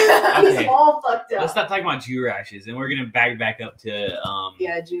 rashes. all right, okay. He's all fucked up. Let's stop talking about Jew rashes, and we're gonna back up to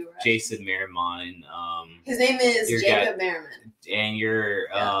Yeah, Jew rashes. Jason Merrimon, His name is your Jacob Merriman. and your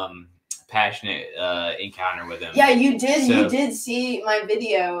passionate encounter with him. Yeah, you did. So- You did see my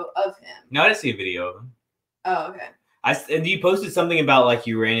video of him. No, I didn't see a video of him. Oh, okay. And you posted something about like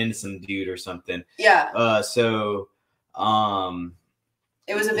you ran into some dude or something. Yeah, So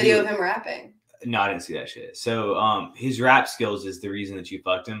it was a video of him rapping. no, I didn't see that shit. So his rap skills is the reason that you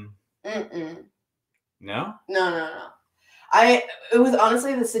fucked him. No. No. It was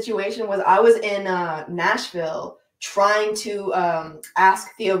honestly, the situation was I was in Nashville trying to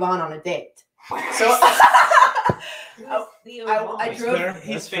ask Theo Von on a date. So I drove.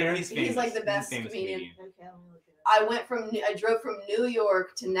 He's famous. He's like the best famous comedian. Okay, let me look it up. I drove from New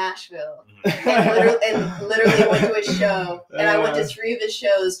York to Nashville and literally went to his show, and I went to 3 of his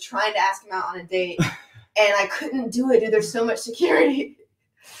shows trying to ask him out on a date, and I couldn't do it, dude. There's so much security.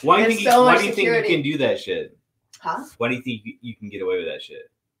 Why do you There's think? so Why much do you think security. you can do that shit? Huh? Why do you think you can get away with that shit?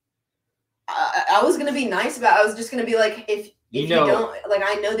 I was gonna be nice about it. I was just gonna be like, if you don't like,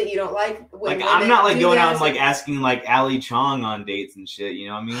 I know that you don't like when Like I'm not like do going out this, and like asking like Ali Chong on dates and shit. You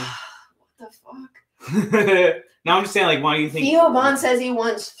know what I mean? what the fuck? No, I'm just saying, like, why do you think Theo Von says he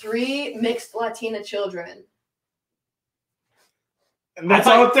wants 3 mixed Latina children. And that's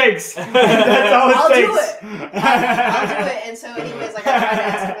all it takes. That's all it I'll takes. do it. I'll do it. And so, anyways, like I tried to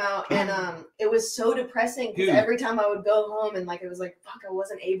ask him out, and it was so depressing because Dude. every time I would go home, and like it was like, fuck, I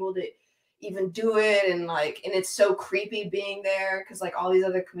wasn't able to even do it, and it's so creepy being there because like all these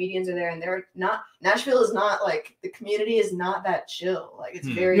other comedians are there, and they're not. Nashville is not like, the community is not that chill. Like it's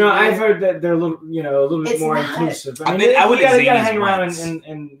very. No, weird. I've heard that they're a little bit It's more not. inclusive. I you went to gotta Zany's hang around once.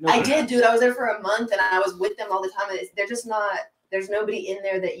 and I did, dude. I was there for a month, and I was with them all the time. And they're just not. There's nobody in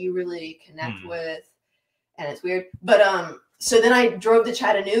there that you really connect with, and it's weird. But so then I drove to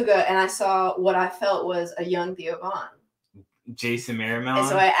Chattanooga, and I saw what I felt was a young Theo Von. Jason Merrimon? And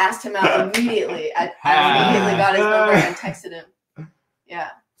so I asked him out immediately. I immediately got his number and texted him.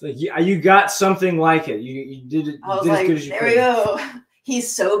 Yeah. It's like you got something like it. You did it. I was did like, as good as you there could. we go.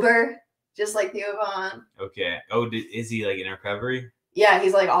 He's sober, just like Theo Von. Okay. Oh, is he like in recovery? Yeah,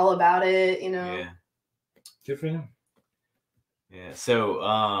 he's like all about it, you know. Yeah. Good for him. Yeah. So,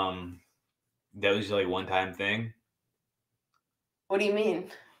 that was like one-time thing. What do you mean?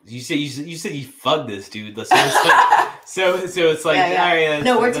 You said you fucked this dude. So it's like, Yeah. all right,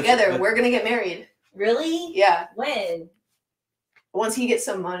 No, we're together. We're gonna get married. Really? Yeah. When? Once he gets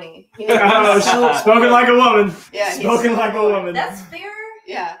some money. Oh, spoken like a woman. Yeah, he's Spoken so like a poor. woman. That's fair.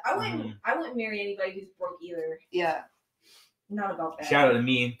 Yeah. I wouldn't marry anybody who's broke either. Yeah. Not about that. Shout out to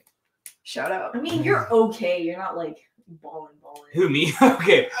me. Shout out. I mean, you're okay. You're not like balling. Who, me?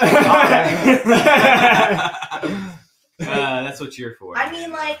 Okay. That's what you're for. I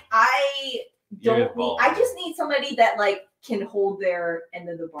mean, like, I You're don't need. baller. I just need somebody that like can hold their end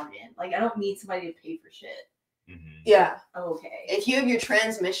of the bargain. Like, I don't need somebody to pay for shit. Mhm. Yeah. I'm okay. If you have your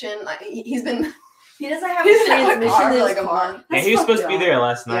transmission, like he's been. He doesn't have He's a had a transmission car in for his like a car. month. Yeah, That's he was fucked supposed to be up. there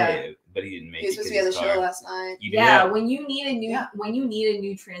last night, Yeah. but he didn't make He was it. supposed to be at the 'cause his show car- last night. You did Yeah, that? when you need a new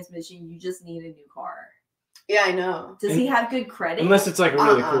Yeah. transmission, you just need a new car. Yeah, I know. Does he have good credit? Unless it's like a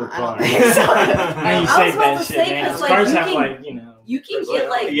really Uh-uh, cool I don't car. think so. And you I save was about that to shit, say, man. 'cause, like, Cars you have can- like, you know. you can get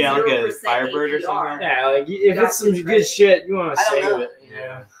like Yeah, like a 0% Firebird or APR. something? Yeah, like if Got it's some good good credit. shit, you want to I don't save know. it.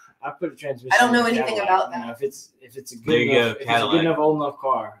 Yeah. I put a transmission. I don't know in a anything Cadillac, about you know, that. if it's a good There you enough, go, if it's a Cadillac. good enough old enough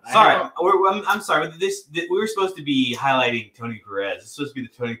car. I Sorry, have- I'm sorry. We were supposed to be highlighting Tony Perez. It's supposed to be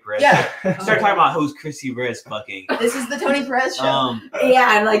the Tony Perez. Yeah. show. Start talking about who's Kristy Vera's fucking. This is the Tony Perez show.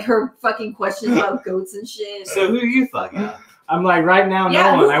 Yeah, and like her fucking questions about goats and shit. So who are you fucking? I'm like right now,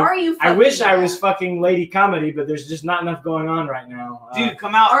 yeah, no who one. are you? I wish I fucking? was fucking Lady Comedy, but there's just not enough going on right now. Dude,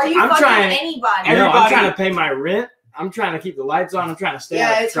 come out. Are you I'm fucking trying- anybody? No, I'm everybody- trying to pay my rent. I'm trying to keep the lights on. I'm trying to stay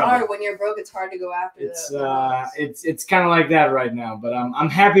out Yeah, of it's trouble. hard when you're broke. It's hard to go after It's kind of like that right now. But I'm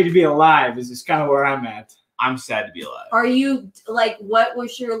happy to be alive. Is kind of where I'm at. I'm sad to be alive. Are you like? What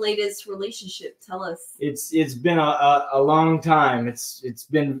was your latest relationship? Tell us. It's been a long time. It's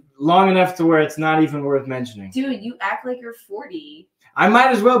been long enough to where it's not even worth mentioning. Dude, you act like you're 40. I might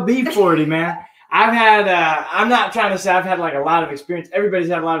as well be 40, man. I've had. I'm not trying to say I've had like a lot of experience. Everybody's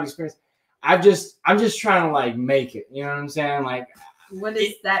had a lot of experience. I'm just trying to like make it. You know what I'm saying? Like, what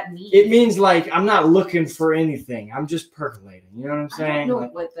does that mean? It means like I'm not looking for anything. I'm just percolating. You know what I'm saying? I don't know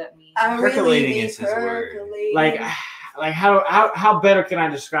like, what that means. Percolating is his word. Like how better can I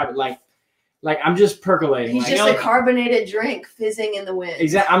describe it? Like I'm just percolating. He's like, just a carbonated drink fizzing in the wind.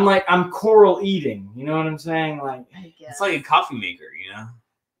 Exactly. I'm coral eating. You know what I'm saying? Like it's like a coffee maker, you know.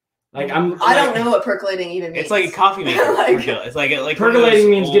 I don't know what percolating even means. It's like a coffee maker. It's like percolating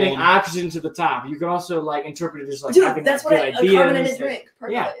means getting oxygen to the top. You can also like interpret it as like having that's what a carbonated drink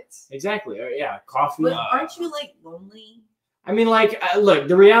percolates. Yeah, exactly. Yeah, coffee. But aren't you like lonely? I mean, like, look,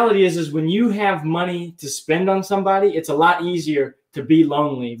 the reality is when you have money to spend on somebody, it's a lot easier to be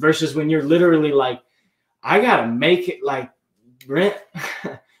lonely versus when you're literally like, I gotta make it like rent.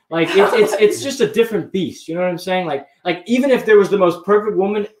 Like it's just a different beast. You know what I'm saying? Like even if there was the most perfect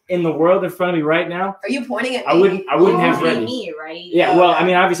woman in the world in front of me right now, are you pointing at me? I wouldn't have ready. Me, right? Yeah. Well, I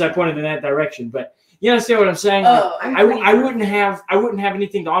mean, obviously, I pointed in that direction, but you understand what I'm saying? Oh, like, I wouldn't have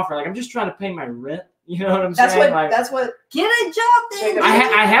anything to offer. Like I'm just trying to pay my rent. You know what I'm saying? That's what. Get a job then.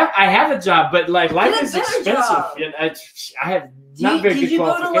 I have a job, but like life is expensive. And I have not very good qualifications. Did you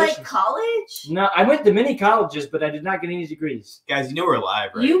go to like college? No, I went to many colleges, but I did not get any degrees. Guys, you know we're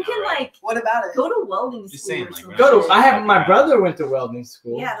live right You now, can right? like. What about it? Go to welding Just school. saying, Or like, something. I have my brother went to welding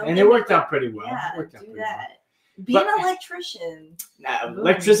school, and it worked out pretty well. Yeah, Worked out do pretty that. Be an electrician.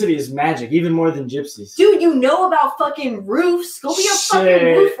 Electricity is magic, even more than gypsies. Dude, you know about fucking roofs. Go be a fucking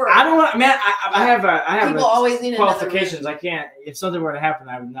roofer. I don't want, man. I have People always need qualifications. I can't. If something were to happen,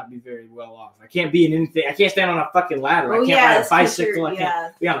 I would not be very well off. I can't be in anything. I can't stand on a fucking ladder. I can't ride a bicycle. I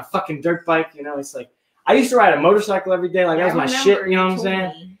can't be on a fucking dirt bike. You know, it's like I used to ride a motorcycle every day. Like that was my shit. You know what I'm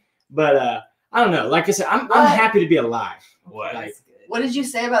saying? But I don't know. Like I said, I'm happy to be alive. What? Like, what did you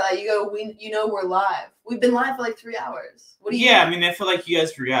say about that? You go, we're live. We've been live for like 3 hours. What do you? Yeah, I mean, I feel like you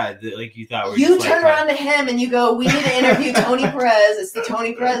guys forgot that, like you thought. We're you turn around to him and you go, "We need to interview Tony Perez. It's the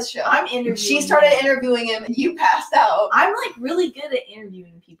Tony Perez show." I'm interviewing. She started interviewing him, and you passed out. I'm like really good at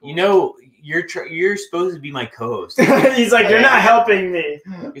interviewing people. You know, you're supposed to be my co-host. He's like, "You're not helping me.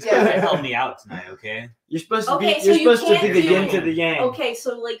 You're supposed to help me out tonight, okay?" You're supposed to okay, be. So you're supposed to be the yin to the yang. Okay,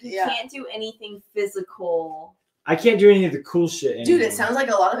 so like you can't do anything physical. I can't do any of the cool shit anymore. Dude, it sounds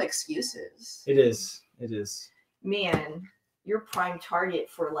like a lot of excuses. It is. It is. Man, you're prime target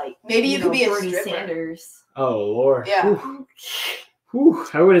for like maybe you could be Bernie a stripper. Sanders. Oh Lord. Yeah. Whew,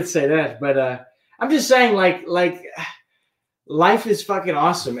 I wouldn't say that, but I'm just saying like life is fucking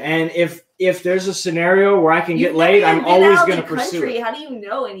awesome, and if there's a scenario where I can get laid, I'm always going to pursue it. How do you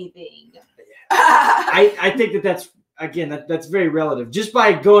know anything? I think that's again that's very relative. Just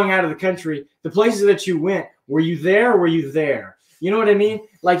by going out of the country, the places that you went, were you there or were you there? You know what I mean?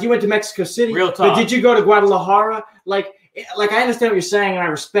 Like you went to Mexico City, real talk. But did you go to Guadalajara? Like I understand what you're saying, and I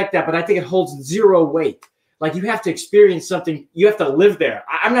respect that, but I think it holds zero weight. Like you have to experience something. You have to live there.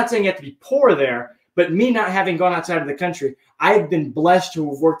 I'm not saying you have to be poor there, but me not having gone outside of the country, I've been blessed to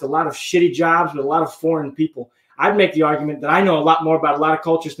have worked a lot of shitty jobs with a lot of foreign people. I'd make the argument that I know a lot more about a lot of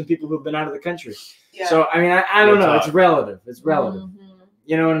cultures than people who've been out of the country. Yeah. So, I mean, I don't know. It's relative. It's relative. Mm-hmm.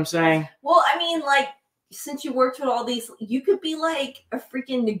 You know what I'm saying? Well, I mean, like, since you worked with all these, you could be like a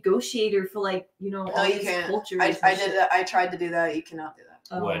freaking negotiator for like, all these cultures. I did that. I tried to do that. You cannot do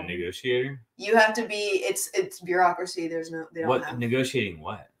that. Oh. What, negotiator? You have to be. It's bureaucracy. They don't have negotiating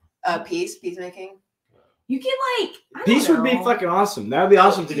what? Peacemaking. You can like peace would be fucking awesome. That would be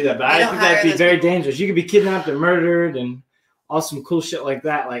awesome to do that, but I think that'd be very dangerous. You could be kidnapped and murdered and all some cool shit like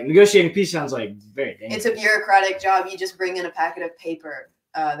that. Like negotiating peace sounds like very dangerous. It's a bureaucratic job. You just bring in a packet of paper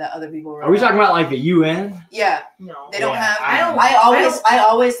that other people wrote. Are we talking about like the UN? Yeah. No. They don't have. I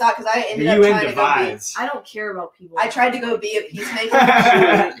always thought because I ended up trying to go. I don't care about people. I tried to go be a peacemaker.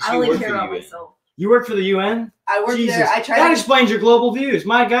 I only care about myself. You work for the UN? I worked there. That explains your global views.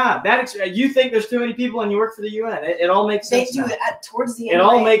 My God, you think there's too many people and you work for the UN? It all makes sense. Towards the end. It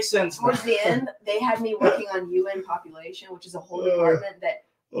all makes sense. Towards the end, they had me working on UN population, which is a whole department that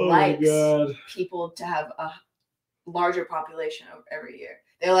likes people to have a larger population every year.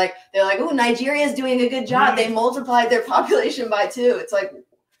 They're like, oh, Nigeria's doing a good job. They multiplied their population by 2. It's like,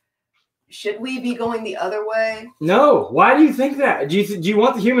 should we be going the other way? No. Why do you think that? Do you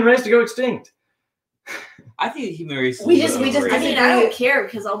want the human race to go extinct? I think the human race. We just. I mean, I don't care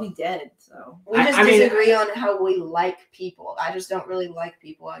because I'll be dead. So we just disagree on how we like people. I just don't really like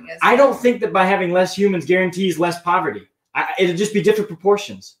people. I guess. I don't think that by having less humans guarantees less poverty. It'd just be different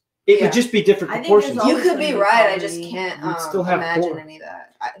proportions. It would just be different proportions. You could be right. I just can't imagine any of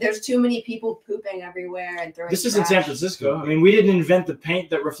that. There's too many people pooping everywhere and throwing. This isn't San Francisco. I mean, we didn't invent the paint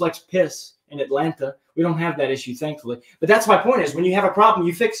that reflects piss in Atlanta. We don't have that issue, thankfully. But that's my point is when you have a problem,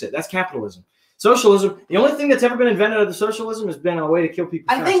 you fix it. That's capitalism. Socialism, the only thing that's ever been invented out of the socialism has been a way to kill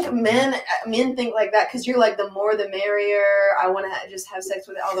people. I think men think like that because you're like the more the merrier. I want to just have sex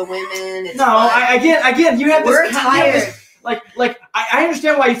with all the women. It's again, you have this. We're tired. I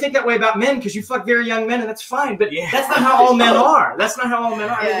understand why you think that way about men because you fuck very young men and that's fine, but that's not how all men are. That's not how all men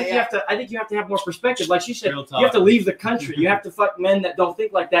are. I think you have to have more perspective. Like she said, you have to leave the country. You have to fuck men that don't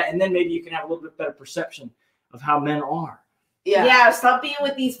think like that, and then maybe you can have a little bit better perception of how men are. Yeah, stop being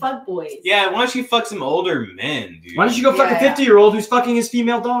with these fuck boys. Yeah, why don't you fuck some older men, dude? Why don't you go fuck a 50-year-old who's fucking his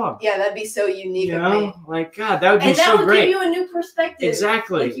female dog? Yeah, that'd be so unique. You know, like God, that would be so great. And that would give you a new perspective.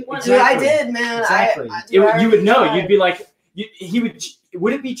 Exactly. Like Dude, I did, man. Exactly. You would know. You'd be like, he would.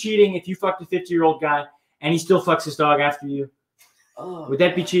 Would it be cheating if you fucked a 50-year-old guy and he still fucks his dog after you? Oh, would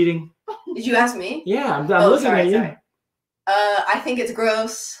that be cheating? Did you ask me? Yeah, I'm looking at you. Sorry. I think it's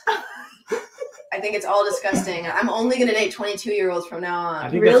gross. I think it's all disgusting. I'm only gonna date 22-year-olds from now on. I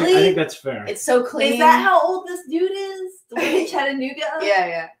think that's fair. It's so clean. Is that how old this dude is? The one in Chattanooga?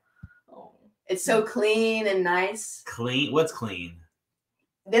 Yeah. Oh. It's so clean and nice. Clean? What's clean?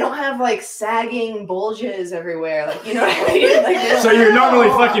 They don't have like sagging bulges everywhere. Like, you know what I mean? Like, so you're normally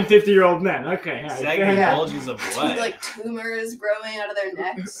fucking 50-year-old men. Okay. Sagging bulges of what? Like tumors growing out of their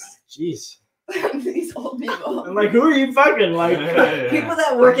necks. Jeez. These old people. I'm like, who are you fucking? Like people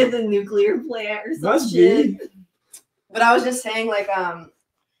that work at the nuclear plant or some shit. But I was just saying, like,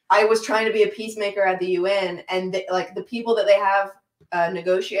 I was trying to be a peacemaker at the UN, and the people that they have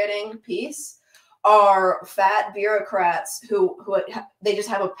negotiating peace are fat bureaucrats who they just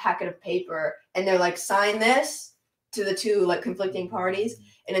have a packet of paper and they're like, sign this to the two like conflicting parties,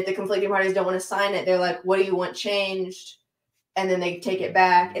 and if the conflicting parties don't want to sign it, they're like, what do you want changed? And then they take it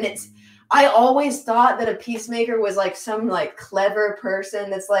back. And I always thought that a peacemaker was like some like clever person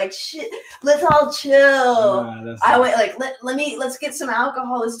that's like, shit, let's all chill. Let's get some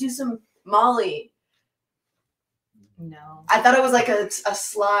alcohol, let's do some Molly. No. I thought it was like a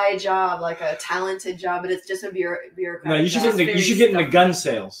sly job, like a talented job, but it's just a bureaucratic. No, you should get into gun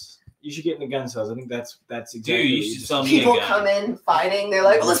sales. You should get into gun sales. I think that's exactly. Dude, you should sell me people a gun. come in fighting. They're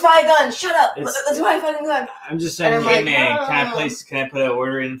like, let's buy a gun. Shut up. Let's buy a fucking gun. I'm just saying. Hey man, can I put an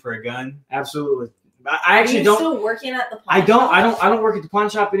order in for a gun? Absolutely. I actually don't. Still working at the pawn I shop? I don't work at the pawn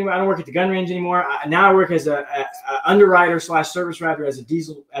shop anymore. I don't work at the gun range anymore. Now I work as a underwriter / service writer at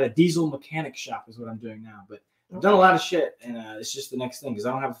a diesel mechanic shop is what I'm doing now. But I've done a lot of shit, and it's just the next thing because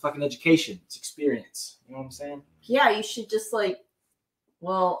I don't have a fucking education. It's experience. You know what I'm saying? Yeah, you should just like.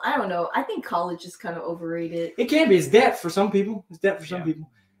 Well, I don't know. I think college is kind of overrated. It can be. It's debt for some people.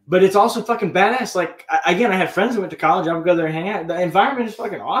 But it's also fucking badass. Like, again, I have friends who went to college. I would go there and hang out. The environment is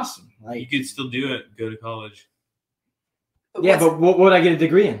fucking awesome. Like, you could still do it. Go to college. Yeah, but what would I get a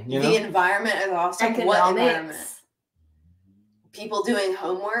degree in? You know? The environment is awesome. Economics. What environment? People doing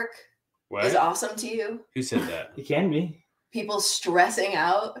homework is awesome to you. Who said that? It can be. People stressing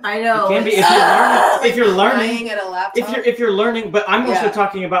out. I know. It can be if you're learning at a laptop. If you're learning, but I'm also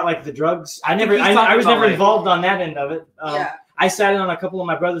talking about like the drugs. I was never involved on that end of it. I sat in on a couple of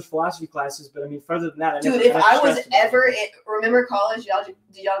my brother's philosophy classes, but I mean, further than that, if I was ever remember college,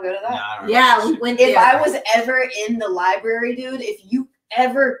 did y'all go to that? No, yeah, we went there. If I was ever in the library, dude, if you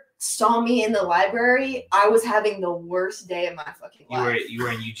ever saw me in the library, I was having the worst day of my fucking life. You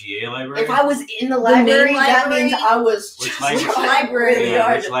were in UGA library? If I was in the library, that means I was Which library?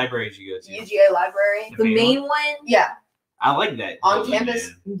 Yeah, which library did you go to? UGA library. The main one? Yeah. I like that. On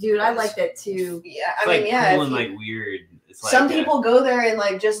campus? Man. Dude, I like that too. Yeah, it's cool and like weird. It's like some people go there and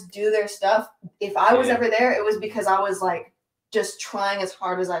like just do their stuff. If I was ever there, it was because I was like just trying as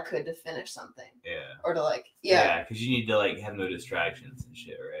hard as I could to finish something. Yeah. Or to like, yeah, because you need to like have no distractions and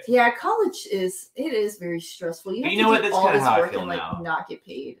shit, right? Yeah, college is very stressful. You have to know what? do That's all kind of this how I work feel and like now. not get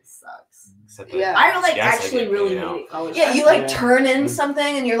paid. It sucks. Except, yeah. I like actually really hated college. Yeah, you like turn in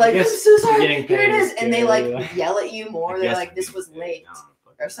something and you're like, I'm so sorry. Here it is, and they like yell at you more. They're like, this was late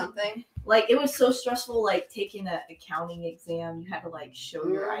or something. Like it was so stressful. Like taking an accounting exam, you had to like show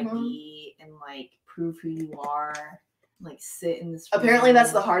your ID and like prove who you are. Like sit in this room. Apparently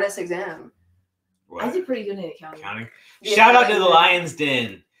that's the hardest exam. What? I did pretty good in accounting. Yeah, Shout out to the Lions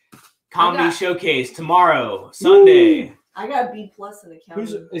Den comedy showcase tomorrow, Sunday. I got a B+ in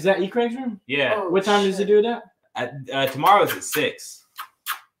accounting. Is that E-Craig's room? Yeah. Oh, what time does it do that? Tomorrow's at 6.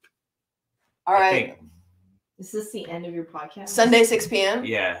 All right. Is this the end of your podcast? Sunday 6 p.m.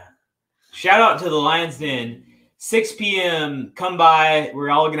 Yeah. Shout out to the Lions Den. 6 p.m. Come by. We're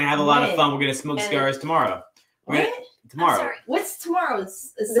all gonna have a lot of fun. We're gonna smoke cigars tomorrow. Tomorrow. What's tomorrow?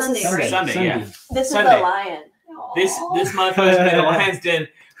 It's Sunday, right? Sunday, yeah. This Sunday. is the Lion. This month has been the Lions Den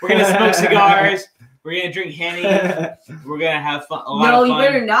We're gonna smoke cigars. We're gonna drink Henny. We're gonna have fun. A lot of fun. No, you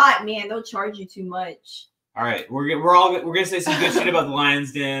better not, man. They'll charge you too much. All right, we're gonna say some good shit about the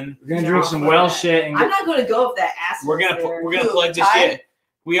Lions Den. We're gonna drink some well shit. And I'm not gonna go if that ass. We're gonna plug this shit.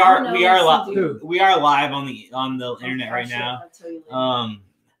 We are live on the internet right now.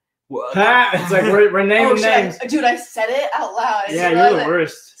 It's like we're naming names. Dude, I said it out loud. Yeah, you're the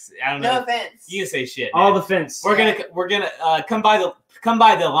worst. I don't know. No offense. You can say shit. All man. the fence. We're gonna come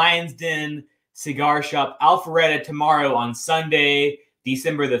by the Lions Den cigar shop Alpharetta tomorrow on Sunday,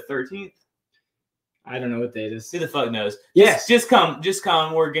 December the 13th. I don't know what date it is. Who the fuck knows? Yes. Just come.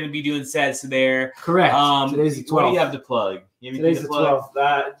 We're gonna be doing sets there. Correct. Today's the 12th. What do you have to plug? Today's the 12th.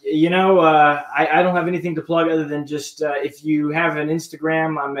 I don't have anything to plug other than just if you have an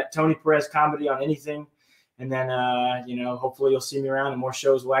Instagram, I'm at Tony Perez Comedy on anything. And then, hopefully you'll see me around and more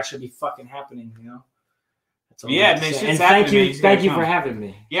shows will actually be fucking happening, That's all yeah, man. And thank you for having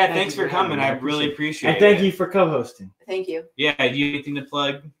me. Yeah, thanks for coming. I really appreciate it. And thank you for co-hosting. Thank you. Yeah, do you have anything to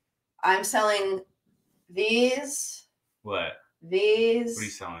plug? I'm selling these. What? These. What are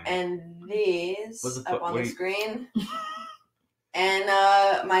you selling? And these up on the screen. And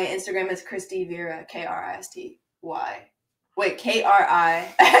my Instagram is Kristy Vera, Kristy. Wait, Kristy.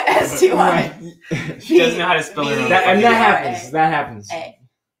 She doesn't know how to spell it. That happens.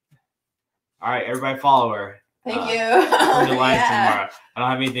 All right, everybody follow her. Thank you. The Lions tomorrow. I don't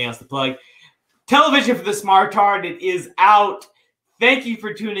have anything else to plug. Television for the Smartarded is out. Thank you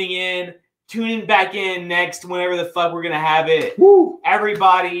for tuning in. Tune back in next whenever the fuck we're gonna have it. Woo.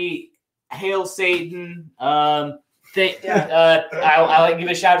 Everybody, hail Satan. I like to give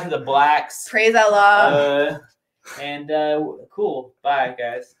a shout out to the blacks. Praise Allah. Cool. Bye,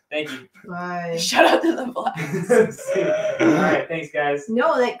 guys. Thank you. Bye. Shout out to the blacks. All right, thanks, guys.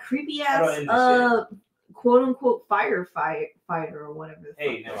 No, that creepy ass quote unquote firefighter or whatever.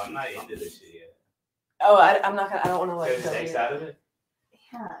 Hey, no, I'm not into this shit yet. Oh, I'm not gonna. I don't want to let There's text out of it.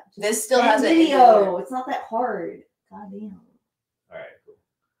 Yeah. This still has a video. It's not that hard. God damn. All right,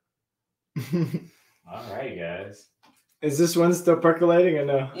 cool. All right, guys. Is this one still percolating or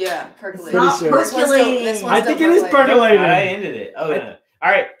no? Yeah, percolating. Pretty sure. This one's I think it is percolating. I ended it. Oh, yeah. All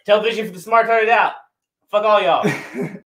right, television for the Smartarded out. Fuck all y'all.